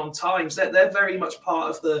have been on times, they're very much part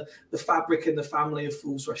of the fabric and the family of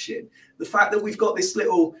Fools Rush In. The fact that we've got this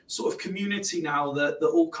little sort of community now that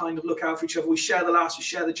all kind of look out for each other. We share the laughs, we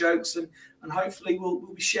share the jokes, and hopefully we'll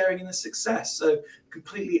be sharing in the success. So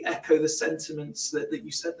completely echo the sentiments that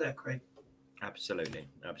you said there, Craig. Absolutely.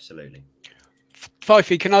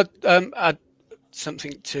 Fifey, can I add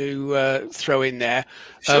something to throw in there?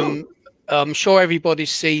 Sure. I'm sure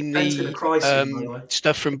everybody's seen Ben's gonna cry soon, by the way.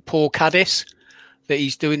 stuff from Paul Caddis, that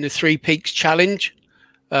he's doing the 3 Peaks Challenge.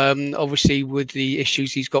 Obviously, with the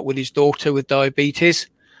issues he's got with his daughter with diabetes.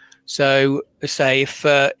 So, I say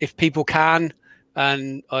if people can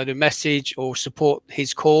and either message or support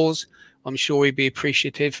his cause, I'm sure he'd be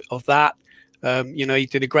appreciative of that. You know, he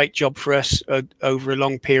did a great job for us over a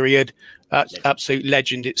long period. That's absolute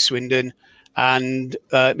legend at Swindon. And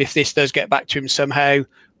if this does get back to him somehow,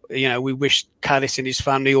 you know, we wish Caddis and his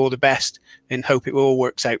family all the best and hope it all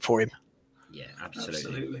works out for him. Yeah,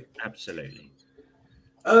 absolutely.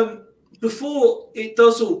 Before it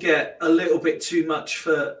does all get a little bit too much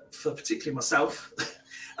for particularly myself,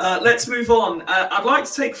 let's move on. I'd like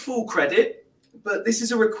to take full credit, but this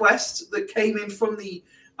is a request that came in from the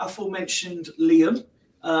aforementioned Liam.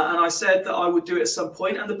 And I said that I would do it at some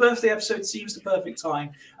point, and the birthday episode seems the perfect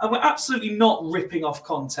time. And we're absolutely not ripping off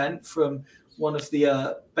content from one of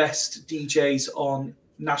the best DJs on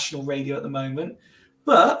national radio at the moment.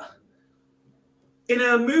 But in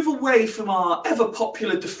a move away from our ever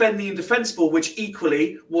popular Defend the Indefensible, which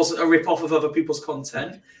equally wasn't a rip-off of other people's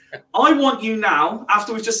content, I want you now,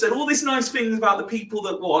 after we've just said all these nice things about the people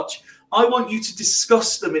that watch, I want you to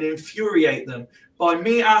discuss them and infuriate them by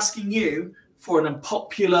me asking you for an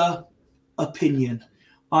unpopular opinion.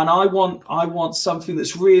 And I want something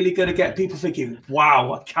that's really going to get people thinking,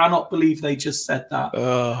 wow, I cannot believe they just said that.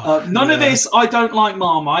 None of this, I don't like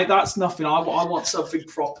Marmite. That's nothing. I want something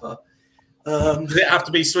proper. Does it have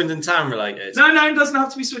to be Swindon Town related? No, it doesn't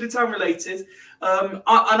have to be Swindon Town related. And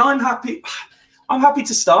I'm happy. I'm happy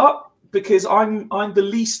to start because I'm the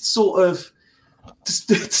least sort of,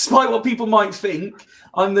 despite what people might think,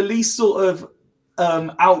 I'm the least sort of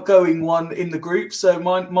outgoing one in the group. So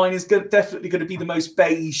mine is definitely going to be the most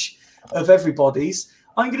beige of everybody's.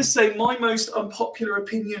 I'm going to say my most unpopular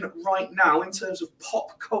opinion right now in terms of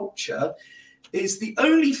pop culture is the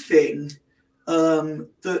only thing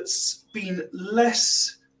that's been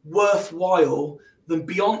less worthwhile than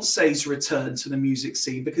Beyonce's return to the music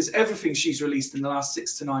scene, because everything she's released in the last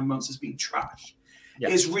 6 to 9 months has been trash,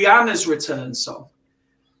 is Rihanna's return song.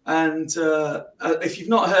 And if you've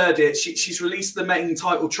not heard it, she's released the main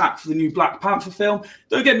title track for the new Black Panther film.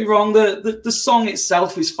 Don't get me wrong, the song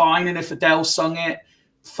itself is fine, and if Adele sung it,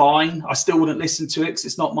 fine. I still wouldn't listen to it because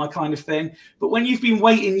it's not my kind of thing. But when you've been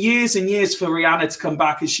waiting years and years for Rihanna to come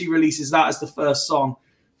back and she releases that as the first song,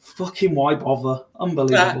 fucking why bother?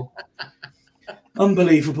 Unbelievable.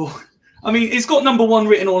 Unbelievable. I mean, it's got number one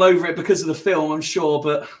written all over it because of the film, I'm sure,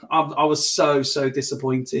 but I was so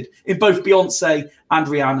disappointed in both Beyonce and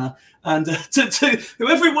Rihanna. And to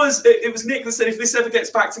whoever it was Nick that said, if this ever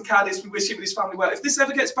gets back to Cadiz, we wish him and his family well. If this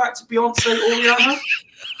ever gets back to Beyonce or Rihanna,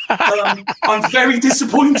 I'm very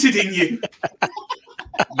disappointed in you.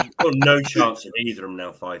 You've got no chance of either of them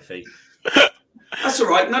now, 5 feet. That's all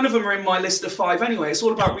right. None of them are in my list of 5 anyway. It's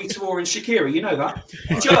all about Rita Ora and Shakira. You know that.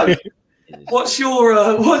 Joe, what's your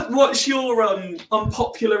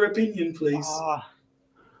unpopular opinion, please?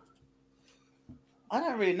 I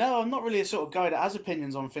don't really know. I'm not really a sort of guy that has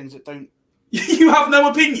opinions on things that don't. You have no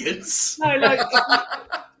opinions? No, like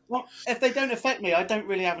if they don't affect me, I don't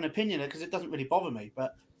really have an opinion because it doesn't really bother me.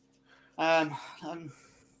 But Mike,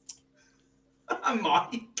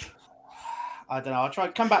 I don't know. I'll try.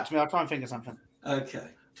 Come back to me. I'll try and think of something. Okay,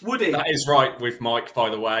 Woody. That is right with Mike, by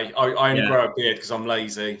the way. I only grow a beard because I'm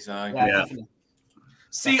lazy. So Definitely.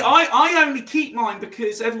 See, I only keep mine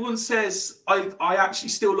because everyone says I actually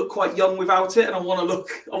still look quite young without it, and I want to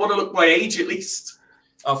look my age at least.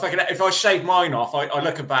 Oh, if I shave mine off, I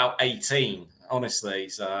look about 18, honestly.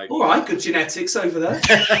 So all right, good genetics over there.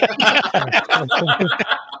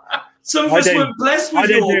 Some of us weren't blessed with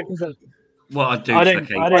your.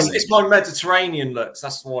 It's my Mediterranean looks.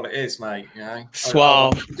 That's what it is, mate. You know,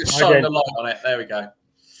 suave. Just shine the light on it. There we go.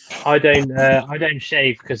 I don't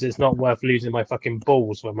shave because it's not worth losing my fucking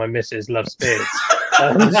balls when my missus loves beards.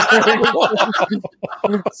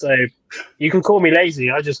 So you can call me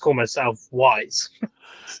lazy. I just call myself wise.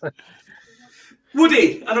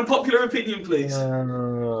 Woody, an unpopular opinion, please.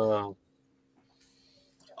 I've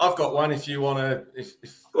got one. If you want to, if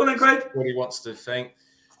go on then, Craig. Woody wants to think.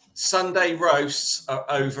 Sunday roasts are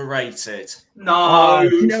overrated. No.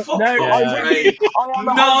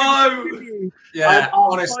 Yeah,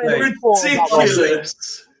 honestly. Ridiculous.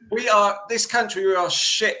 This country, we are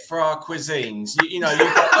shit for our cuisines. You've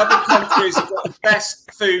got other countries who've got the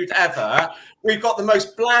best food ever. We've got the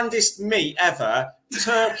most blandest meat ever,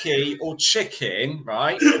 turkey or chicken,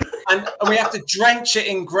 right? And we have to drench it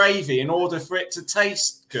in gravy in order for it to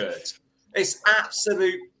taste good. It's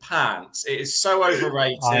absolute pants. It is so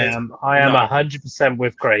overrated. I am 100%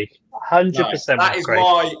 with Craig. 100% that is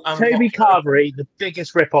why Toby Carvery, the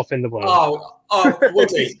biggest rip-off in the world. Oh,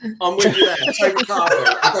 Woody, I'm with you there. Toby Carvery,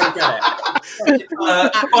 I don't get it.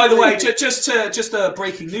 By the way, just a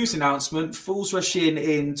breaking news announcement: Fools Rush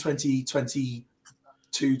In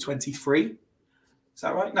 2022-23. Is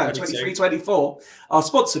that right? No, 23-24 are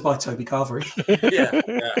sponsored by Toby Carvery. Yeah.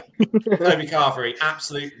 Toby Carvery,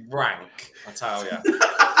 absolute rank, I tell you.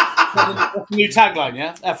 New tagline,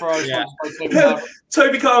 yeah? FRI sponsored by Toby Carvery.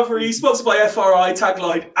 Toby Carvery, sponsored by FRI,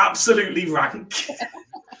 tagline, absolutely rank.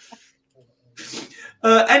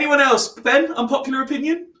 Anyone else? Ben, unpopular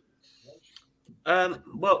opinion?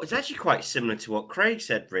 Well, it's actually quite similar to what Craig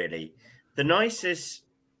said, really. The nicest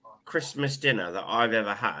Christmas dinner that I've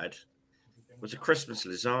ever had was a Christmas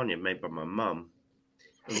lasagna made by my mum.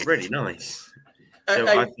 It was really nice. So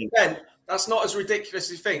I think Ben, that's not as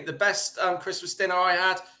ridiculous as you think. The best Christmas dinner I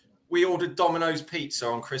had, we ordered Domino's pizza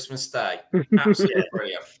on Christmas Day. Absolutely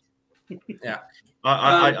brilliant. Yeah.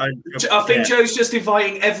 I think Joe's just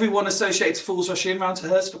inviting everyone associated to Fools Rush In round to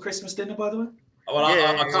hers for Christmas dinner, by the way. Well,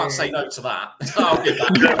 I can't say no to that. I'll give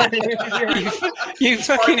that. You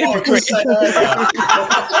fucking hypocrite.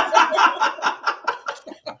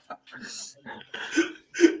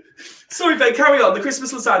 Sorry, Ben, carry on. The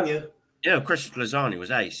Christmas lasagna. Yeah, Christmas lasagna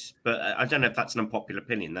was ace, but I don't know if that's an unpopular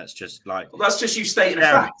opinion. That's just like Well, that's just you stating a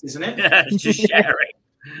fact, isn't it? yeah, it's just sharing.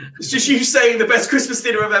 It's just you saying the best Christmas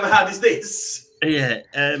dinner I've ever had is this. Yeah,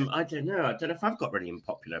 I don't know. I don't know if I've got really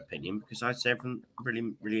unpopular opinion because I'd say everyone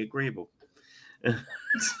really agreeable.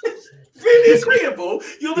 Really agreeable.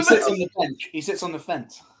 You're the He sits best. on the bench. He sits on the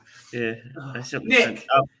fence. Yeah, I certainly Nick. think-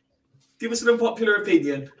 Give us an unpopular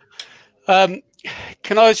opinion.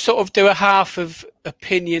 Can I sort of do a half of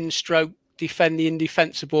opinion stroke defend the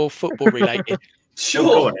indefensible football related? Sure.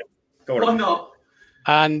 Go on, then. Go on. Why not?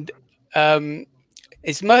 And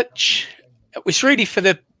as much, it's really for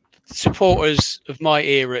the supporters of my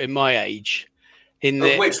era and my age. In Of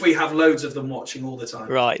the which we have loads of them watching all the time.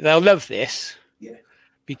 right, they'll love this. Yeah.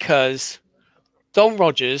 Because Don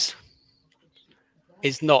Rodgers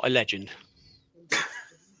is not a legend.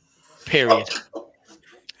 Period.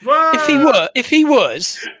 If he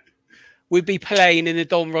was, we'd be playing in the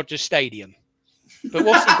Don Rodgers Stadium. But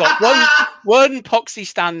what's he got? One poxy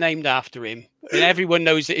stand named after him, and everyone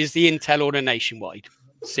knows it is the Intel or the Nationwide.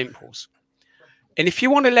 Simples. And if you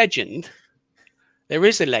want a legend, there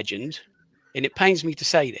is a legend, and it pains me to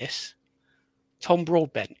say this. Tom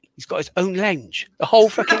Broadbent. He's got his own lounge. The whole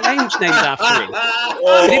fucking lounge named after him.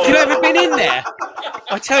 And if you've ever been in there,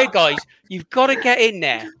 I tell you guys, you've got to get in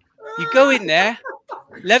there. You go in there,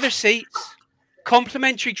 leather seats,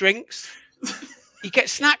 complimentary drinks. You get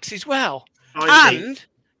snacks as well. And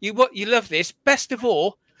you love this, best of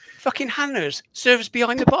all, fucking Hannah's service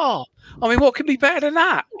behind the bar. I mean, what could be better than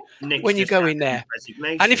that when you go in there?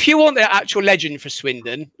 And if you want the actual legend for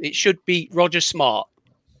Swindon, it should be Roger Smart.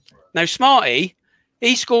 Now, Smarty,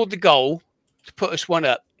 he scored the goal to put us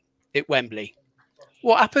 1-up at Wembley.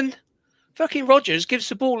 What happened? Fucking Rodgers gives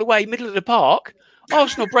the ball away middle of the park.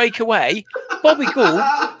 Arsenal break away. Bobby Gould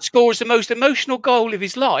scores the most emotional goal of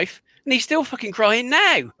his life, and he's still fucking crying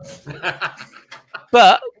now.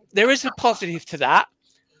 But there is a positive to that.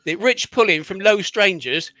 That Rich Pulling from Low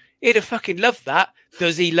Strangers, he'd have fucking loved that.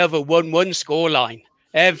 Does he love a 1-1 scoreline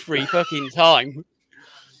every fucking time?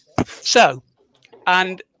 So,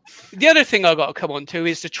 and the other thing I've got to come on to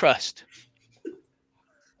is the trust.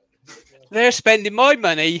 They're spending my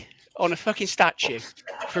money on a fucking statue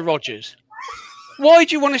for Rodgers. Why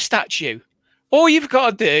do you want a statue? All you've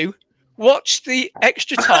got to do, watch the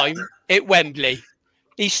extra time at Wembley.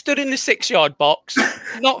 He stood in the 6-yard box,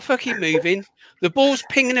 not fucking moving. The ball's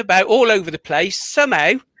pinging about all over the place.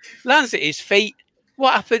 Somehow, lands at his feet.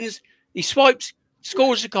 What happens? He swipes,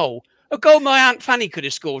 scores a goal. A goal my Aunt Fanny could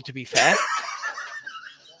have scored, to be fair.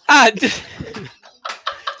 And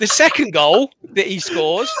the second goal that he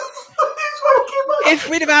scores, if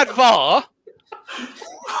we'd have had VAR,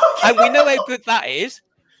 and we know how good that is,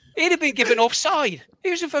 he'd have been given offside. He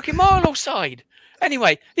was a fucking mile offside.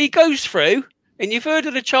 Anyway, he goes through, and you've heard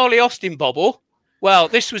of the Charlie Austin bobble. Well,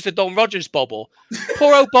 this was the Don Rodgers bobble.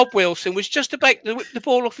 Poor old Bob Wilson was just about to whip the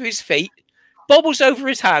ball off of his feet, bobbles over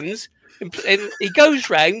his hands, and he goes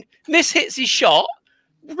round, hits his shot,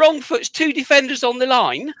 wrong foots 2 defenders on the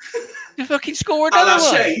line to fucking score another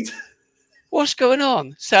one. Shade. What's going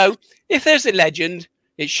on? So, if there's a legend,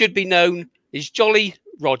 it should be known as Jolly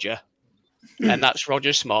Roger, and that's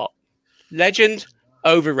Roger Smart. Legend,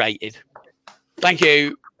 overrated. Thank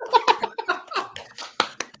you.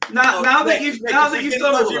 Now that you've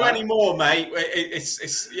done all you that, anymore, mate.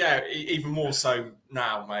 It's even more so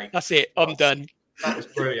now, mate. That's it. I'm done. That was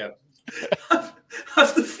brilliant.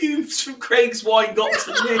 have the fumes from Craig's wine got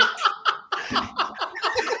to Nick?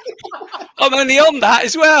 I'm only on that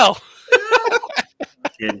as well.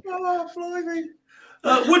 Oh, blimey.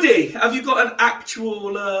 Woody, have you got an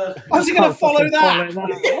actual? How's he going to follow that?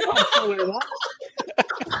 Follow that.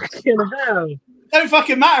 Fucking hell. Don't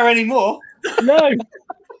fucking matter anymore. No.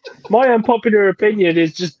 My unpopular opinion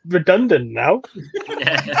is just redundant now.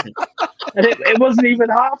 And it wasn't even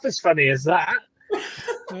half as funny as that.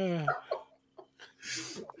 It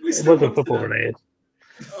wasn't football related.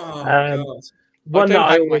 Oh, Um, God. One that, don't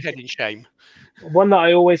I hang my always, head in shame. one that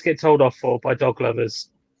I always get told off for by dog lovers.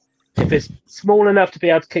 If it's small enough to be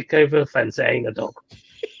able to kick over the fence, it ain't a dog.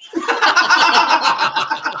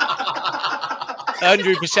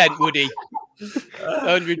 100% Woody.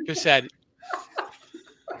 100%.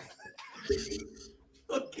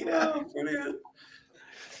 Fucking hell, brilliant.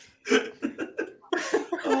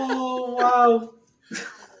 Oh wow.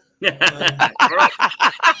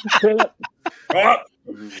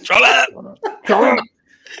 Troll it.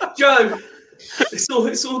 Joe,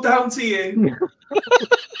 It's all down to you.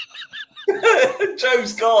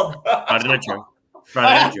 Joe's gone. I don't know, Joe.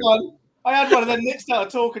 I had one, and then Nick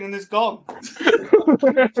started talking, and it's gone.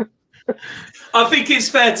 I think it's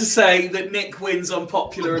fair to say that Nick wins on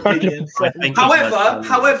popular opinion. 100%.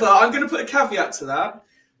 However, I'm going to put a caveat to that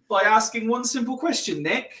by asking one simple question,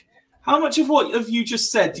 Nick. How much of what have you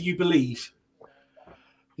just said do you believe?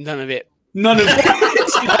 None of it. None of it.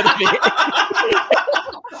 None of it.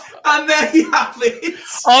 And there you have it.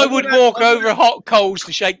 I would walk over hot coals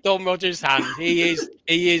to shake Don Rogers' hand. He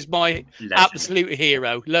is my Legend. absolute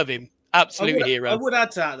hero. Love him. Absolute I hero. would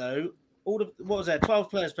add to that though. What was there? 12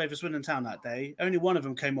 players played for Swindon Town that day. Only one of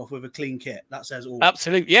them came off with a clean kit. That says all.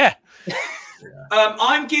 Absolute, yeah.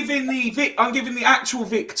 I'm giving the actual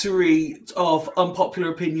victory of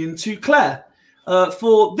unpopular opinion to Claire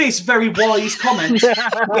for this very wise comment.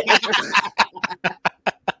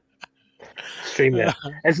 Extremely.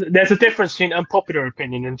 There's a difference between unpopular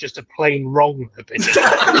opinion and just a plain wrong opinion.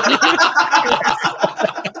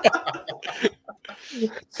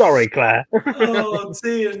 Sorry, Claire. Oh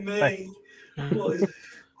dear me! What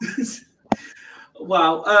is...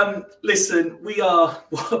 Wow. Listen, we are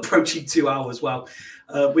approaching 2 hours. Wow.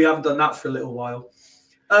 We haven't done that for a little while.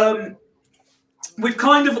 We've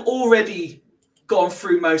kind of already gone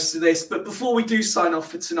through most of this, but before we do sign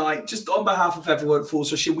off for tonight, just on behalf of everyone at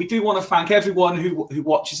Fools Rush In, we do want to thank everyone who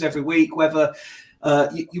watches every week, whether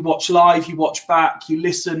you watch live, you watch back, you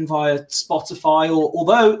listen via Spotify, or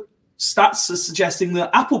although stats are suggesting that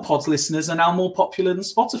Apple Pods listeners are now more popular than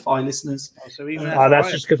Spotify listeners. Oh, so even That's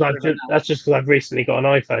just because I've recently got an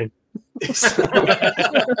iPhone.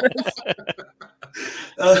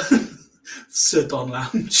 Sir Don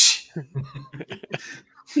Lounge.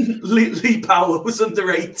 Lee Power was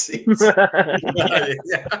underrated. But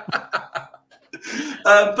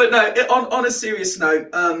no, on a serious note,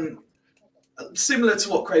 similar to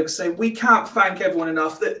what Craig was saying, we can't thank everyone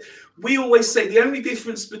enough. That we always say the only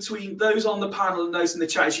difference between those on the panel and those in the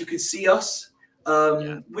chat is you can see us.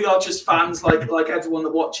 We are just fans, like everyone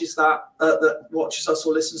that watches that watches us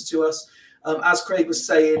or listens to us. As Craig was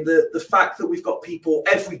saying, the fact that we've got people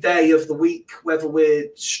every day of the week, whether we're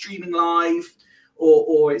streaming live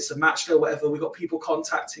or it's a match day or whatever, we've got people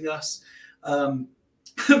contacting us.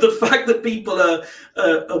 The fact that people are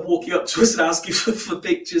walking up to us and asking for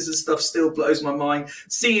pictures and stuff still blows my mind.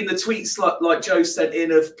 Seeing the tweets like Joe sent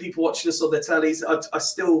in of people watching us on their tellies, I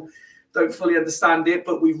still don't fully understand it,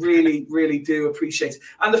 but we really, really do appreciate it.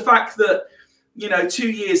 And the fact that, 2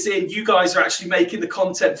 years in, you guys are actually making the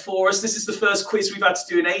content for us. This is the first quiz we've had to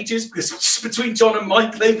do in ages because between John and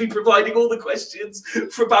Mike, they've been providing all the questions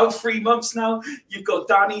for about 3 months now. You've got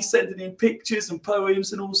Danny sending in pictures and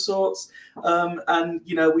poems and all sorts. And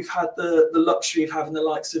we've had the luxury of having the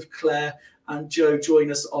likes of Claire and Joe join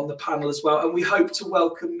us on the panel as well. And we hope to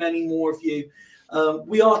welcome many more of you.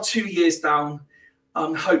 We are 2 years down.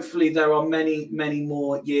 Hopefully there are many, many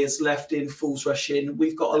more years left in Fools Rush In.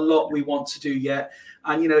 We've got a lot we want to do yet.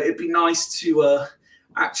 And, it'd be nice to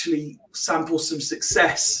actually sample some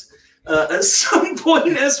success at some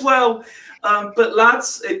point as well. But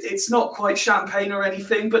lads, it's not quite champagne or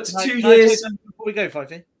anything, but 2 years. Before we go,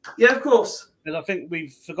 Fifey. Yeah, of course. Because I think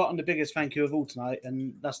we've forgotten the biggest thank you of all tonight,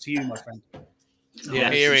 and that's to you, my friend. Yeah,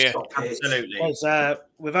 here. Absolutely. Because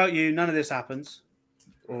without you, none of this happens,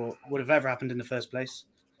 or would have ever happened in the first place.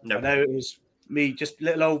 No. I know it was me, just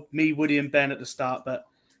little old me, Woody, and Ben at the start, but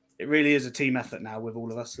it really is a team effort now with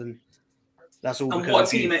all of us, and that's all. And because what a of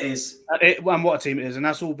team you. it is. And what a team it is, and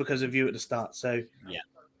that's all because of you at the start. So, yeah.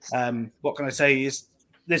 What can I say is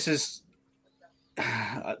this is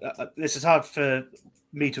hard for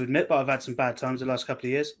me to admit, but I've had some bad times the last couple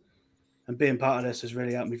of years, and being part of this has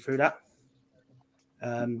really helped me through that.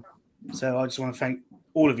 So I just want to thank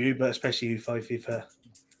all of you, but especially you, Fifey, for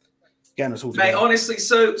getting us all together. Mate, honestly,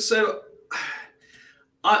 so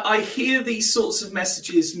I hear these sorts of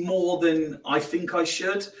messages more than I think I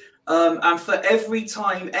should. And for every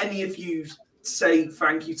time any of you say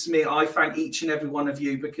thank you to me, I thank each and every one of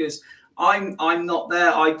you, because I'm not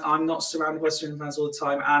there. I'm not surrounded by Swindon fans all the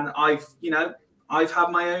time, and I've had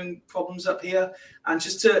my own problems up here, and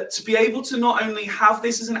just to be able to not only have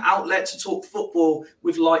this as an outlet to talk football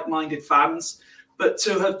with like-minded fans, but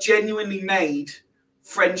to have genuinely made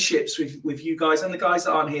friendships with you guys and the guys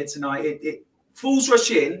that aren't here tonight. It Fools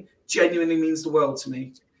Rush In genuinely means the world to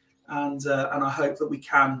me, and I hope that we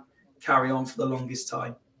can carry on for the longest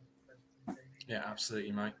time. Yeah,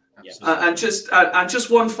 absolutely, mate. Absolutely. And just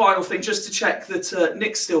one final thing, just to check that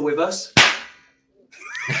Nick's still with us.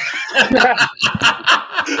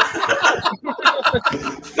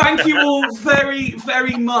 Thank you all very,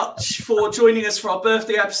 very much for joining us for our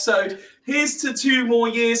birthday episode. here's to 2 more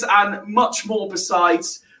years and much more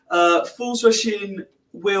besides. Fools Rush In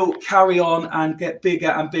will carry on and get bigger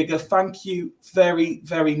and bigger. Thank you very,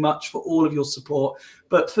 very much for all of your support.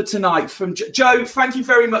 But for tonight, from Joe, thank you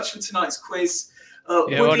very much for tonight's quiz.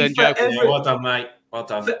 Well done, Joe. Well done, mate. Well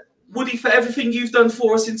done. Woody, for everything you've done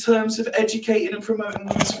for us in terms of educating and promoting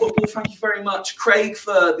women's football, thank you very much. Craig,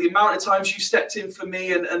 for the amount of times you stepped in for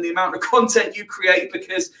me and the amount of content you create,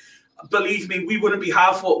 because believe me, we wouldn't be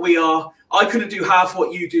half what we are. I couldn't do half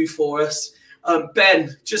what you do for us.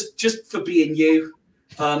 Ben, just for being you.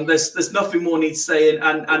 There's nothing more needs saying.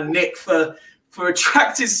 And Nick for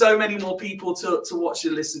attracting so many more people to watch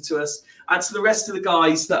and listen to us. And to the rest of the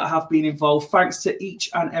guys that have been involved, thanks to each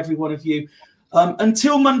and every one of you.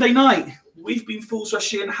 Until Monday night, we've been Fools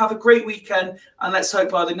Rush In. Have a great weekend. And let's hope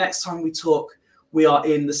by the next time we talk, we are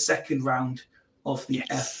in the second round of the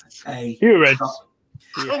FA Cup.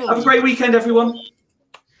 Have a great weekend, everyone.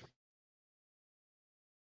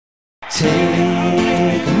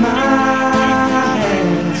 Take my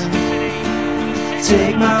hands,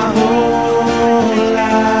 take my whole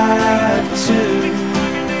life too,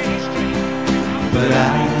 but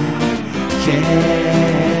I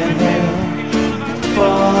can't help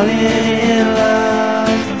falling in love.